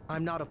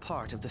 I'm not a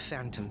part of the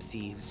Phantom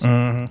Thieves.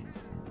 Mm-hmm.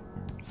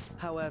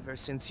 However,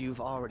 since you've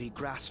already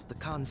grasped the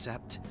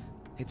concept,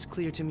 it's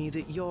clear to me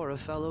that you're a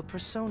fellow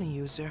Persona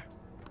user.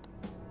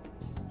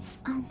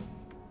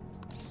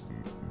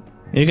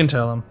 You can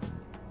tell him.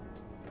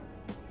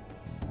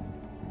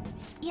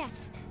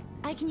 Yes,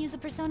 I can use a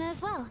persona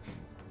as well.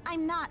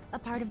 I'm not a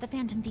part of the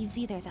Phantom Thieves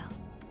either, though.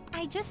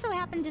 I just so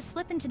happened to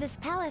slip into this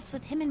palace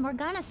with him and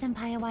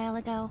Morgana-senpai a while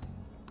ago.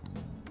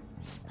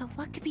 But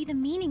what could be the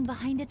meaning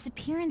behind its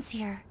appearance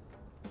here?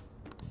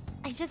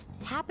 I just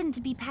happened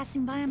to be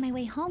passing by on my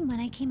way home when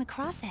I came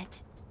across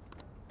it.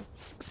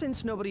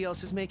 Since nobody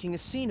else is making a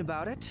scene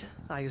about it,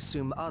 I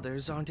assume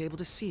others aren't able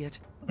to see it.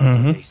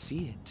 Mm-hmm. They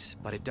see it,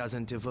 but it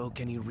doesn't evoke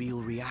any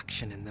real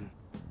reaction in them.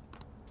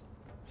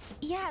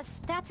 Yes,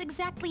 that's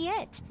exactly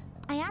it.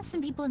 I asked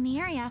some people in the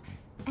area,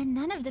 and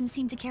none of them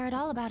seemed to care at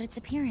all about its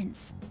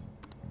appearance.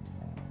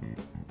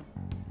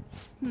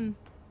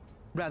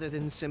 Rather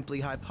than simply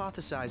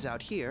hypothesize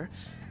out here,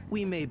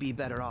 we may be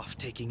better off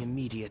taking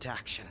immediate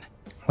action.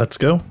 Let's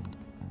go.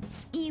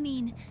 You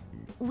mean,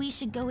 we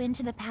should go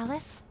into the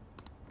palace?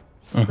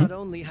 Not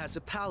only has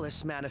a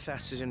palace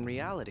manifested in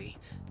reality,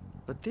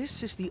 but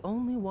this is the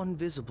only one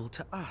visible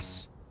to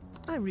us.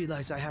 I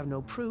realize I have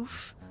no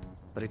proof,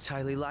 but it's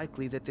highly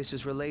likely that this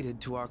is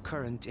related to our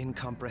current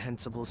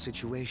incomprehensible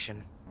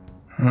situation.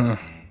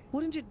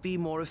 Wouldn't it be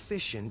more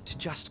efficient to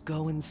just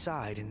go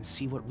inside and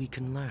see what we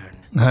can learn?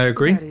 I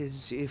agree. That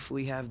is, if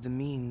we have the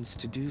means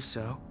to do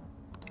so.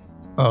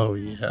 Oh,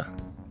 yeah.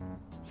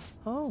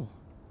 Oh,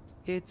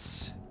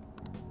 it's...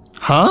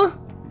 Huh?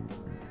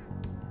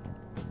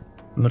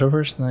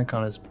 Metaverse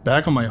icon is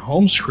back on my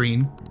home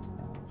screen.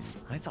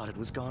 I thought it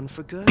was gone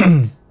for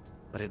good,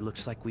 but it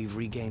looks like we've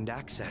regained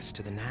access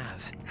to the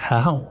nav.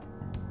 How?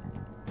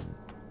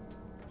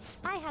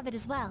 I have it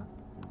as well.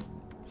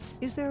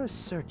 Is there a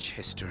search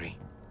history?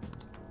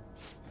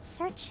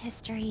 Search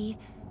history...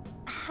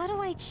 How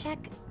do I check...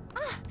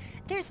 Ah!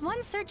 There's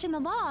one search in the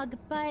log,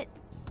 but...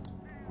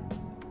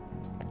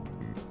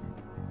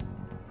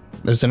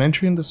 There's an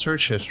entry in the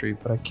search history,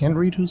 but I can't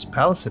read whose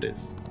palace it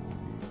is.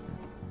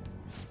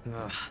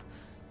 Ugh.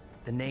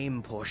 The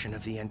name portion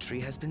of the entry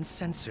has been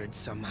censored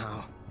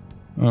somehow.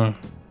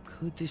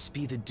 Could this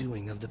be the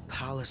doing of the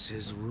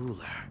palace's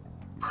ruler?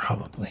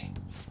 Probably.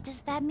 Does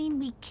that mean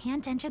we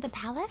can't enter the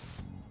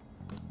palace?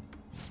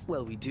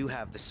 Well, we do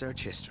have the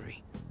search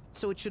history,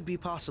 so it should be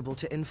possible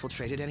to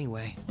infiltrate it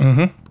anyway.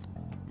 Mm-hmm.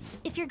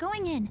 If you're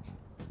going in,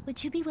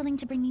 would you be willing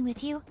to bring me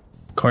with you?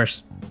 Of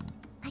course.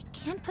 I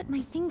can't put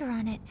my finger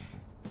on it,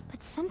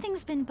 but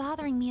something's been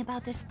bothering me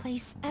about this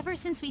place ever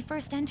since we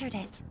first entered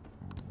it.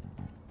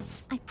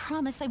 I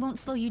promise I won't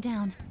slow you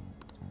down.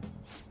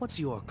 What's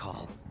your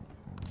call?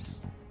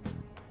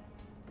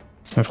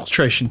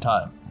 Infiltration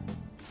time.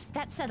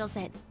 That settles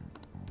it.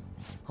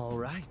 All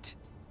right.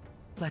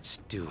 Let's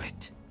do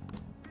it.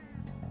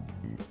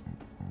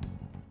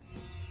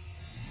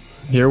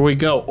 Here we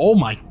go. Oh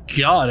my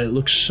god, it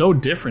looks so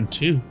different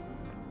too.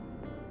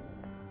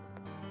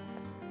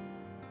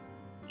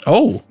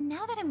 Oh.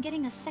 Now that I'm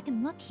getting a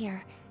second look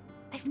here,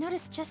 I've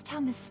noticed just how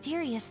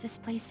mysterious this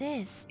place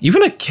is.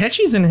 Even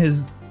Akechi's in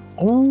his...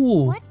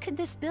 Oh. What could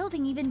this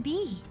building even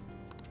be?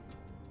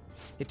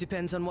 It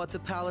depends on what the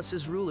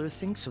palace's ruler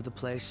thinks of the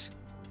place.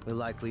 We'll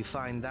likely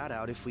find that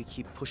out if we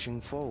keep pushing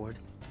forward.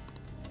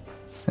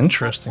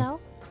 Interesting. So?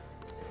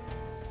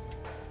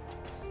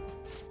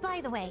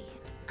 By the way,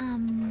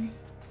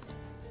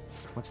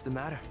 What's the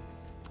matter?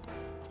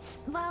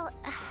 well,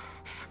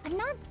 I'm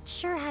not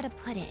sure how to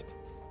put it.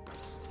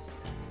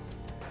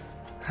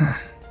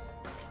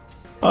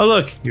 Oh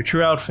look, your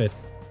true outfit.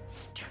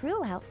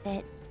 True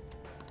outfit?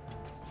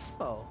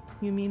 Oh,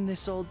 you mean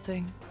this old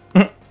thing?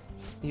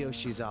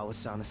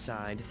 Yoshizawa-san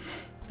aside,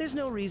 there's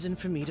no reason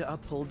for me to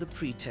uphold the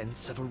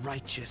pretense of a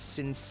righteous,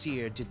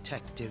 sincere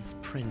detective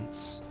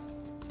prince.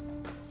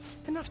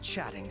 Enough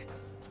chatting.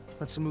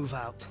 Let's move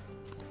out.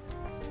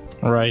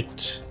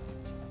 Right.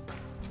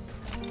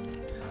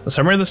 The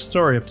summary of the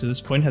story up to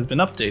this point has been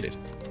updated.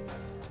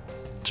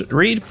 To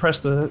read, press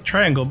the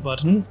triangle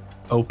button,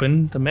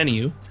 open the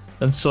menu,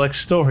 then select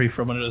story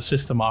from under the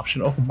system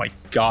option. Oh my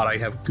god, I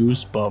have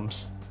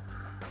goosebumps.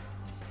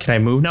 Can I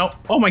move now?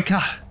 Oh my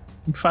god,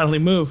 I can finally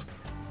move.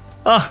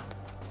 Ah,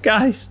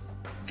 guys,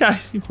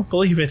 you won't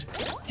believe it.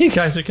 You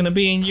guys are gonna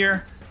be in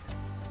your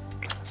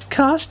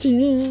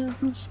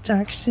costumes,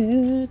 dark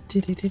suit.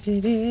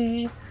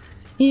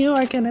 You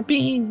are gonna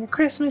be in your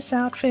Christmas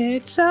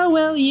outfit, so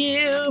will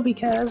you,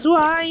 because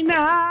why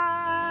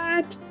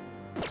not?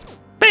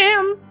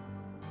 Bam!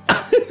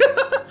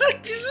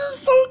 This is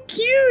so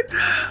cute!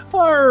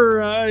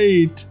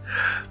 Alright.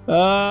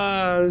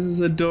 This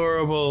is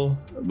adorable.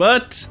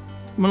 But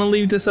I'm gonna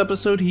leave this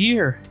episode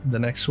here. The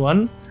next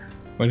one,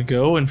 we're gonna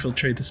go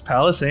infiltrate this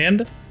palace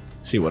and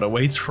see what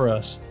awaits for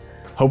us.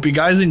 Hope you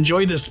guys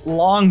enjoyed this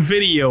long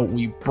video.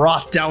 We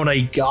brought down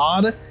a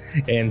god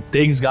and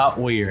things got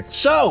weird.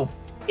 So,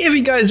 if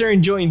you guys are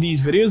enjoying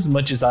these videos as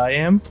much as I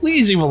am,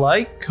 please leave a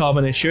like,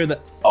 comment, and share.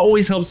 That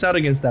always helps out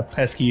against that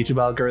pesky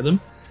YouTube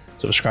algorithm.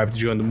 Subscribe to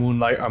join the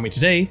Moonlight Army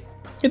today.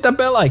 Hit that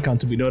bell icon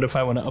to be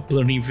notified when I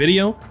upload a new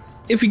video.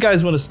 If you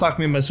guys want to stalk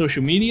me on my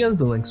social medias,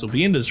 the links will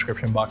be in the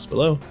description box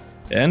below.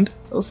 And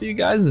I'll see you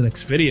guys in the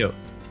next video.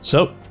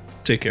 So,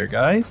 take care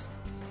guys.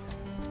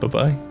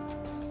 Bye-bye.